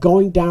terrified of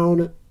going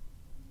down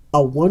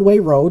a one-way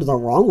road the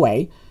wrong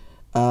way.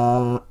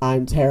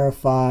 I'm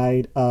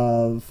terrified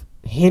of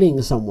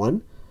hitting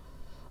someone.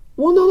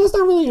 Well, no, that's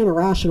not really an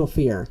irrational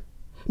fear.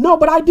 No,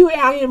 but I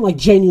am, like,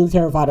 genuinely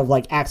terrified of,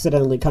 like,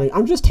 accidentally cutting.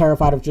 I'm just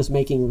terrified of just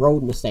making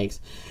road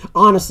mistakes.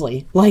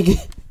 Honestly, like,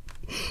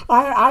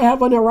 I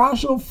have an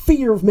irrational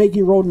fear of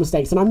making road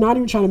mistakes, and I'm not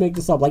even trying to make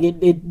this up. Like,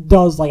 it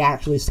does, like,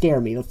 actually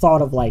scare me. The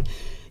thought of, like,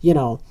 you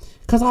know,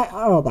 because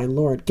oh my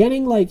lord,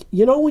 getting, like,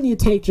 you know when you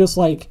take just,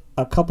 like,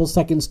 a couple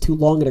seconds too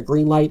long at a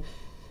green light,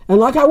 and,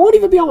 like, I won't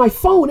even be on my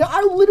phone.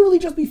 I'll literally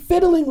just be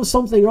fiddling with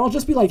something, or I'll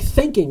just be, like,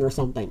 thinking or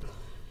something.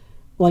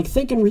 Like,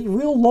 thinking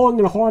real long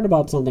and hard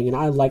about something, and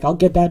I'll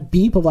get that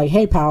beep of, like,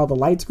 hey, pal, the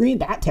light's green.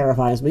 That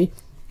terrifies me.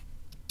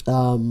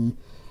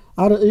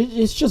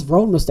 It's just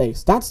road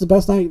mistakes. That's the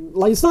best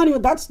it's not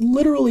even, that's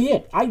literally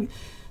it.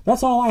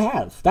 That's all I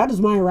have. That is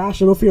my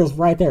irrational fears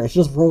right there. It's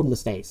just road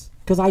mistakes.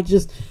 Because I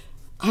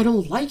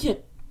don't like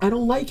it. I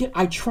don't like it.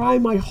 I try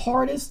my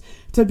hardest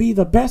to be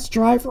the best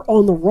driver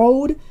on the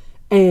road,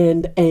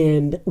 and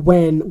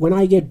when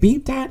I get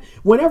beeped at,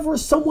 whenever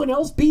someone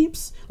else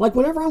beeps, like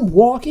whenever I'm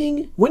walking,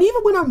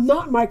 even when I'm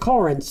not in my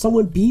car and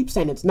someone beeps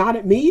and it's not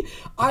at me,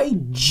 I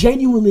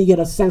genuinely get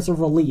a sense of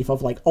relief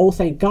of, like, oh,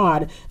 thank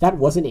God that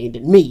wasn't aimed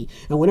at me.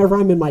 And whenever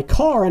I'm in my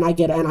car and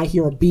I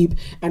hear a beep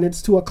and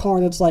it's to a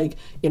car that's, like,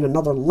 in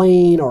another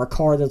lane, or a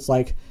car that's,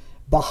 like,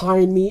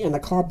 behind me, and the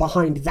car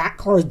behind that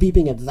car is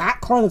beeping at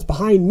that car that's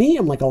behind me,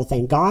 I'm like, oh,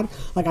 thank God.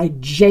 Like, I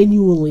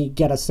genuinely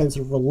get a sense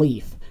of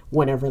relief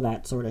whenever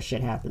that sort of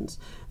shit happens.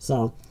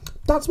 So,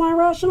 that's my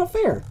irrational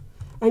fear.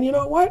 And you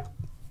know what?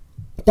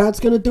 That's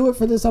going to do it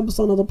for this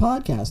episode of the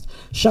podcast.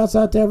 Shouts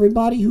out to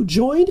everybody who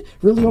joined.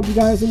 Really hope you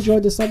guys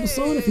enjoyed this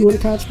episode. If you want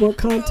to catch more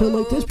content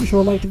like this, be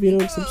sure to like the video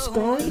and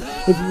subscribe.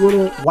 If you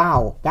want to...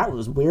 Wow, that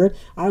was weird.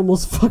 I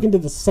almost fucking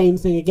did the same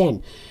thing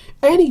again.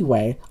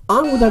 Anyway,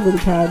 I'm with them to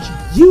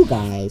catch you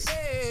guys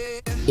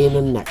in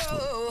the next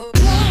one.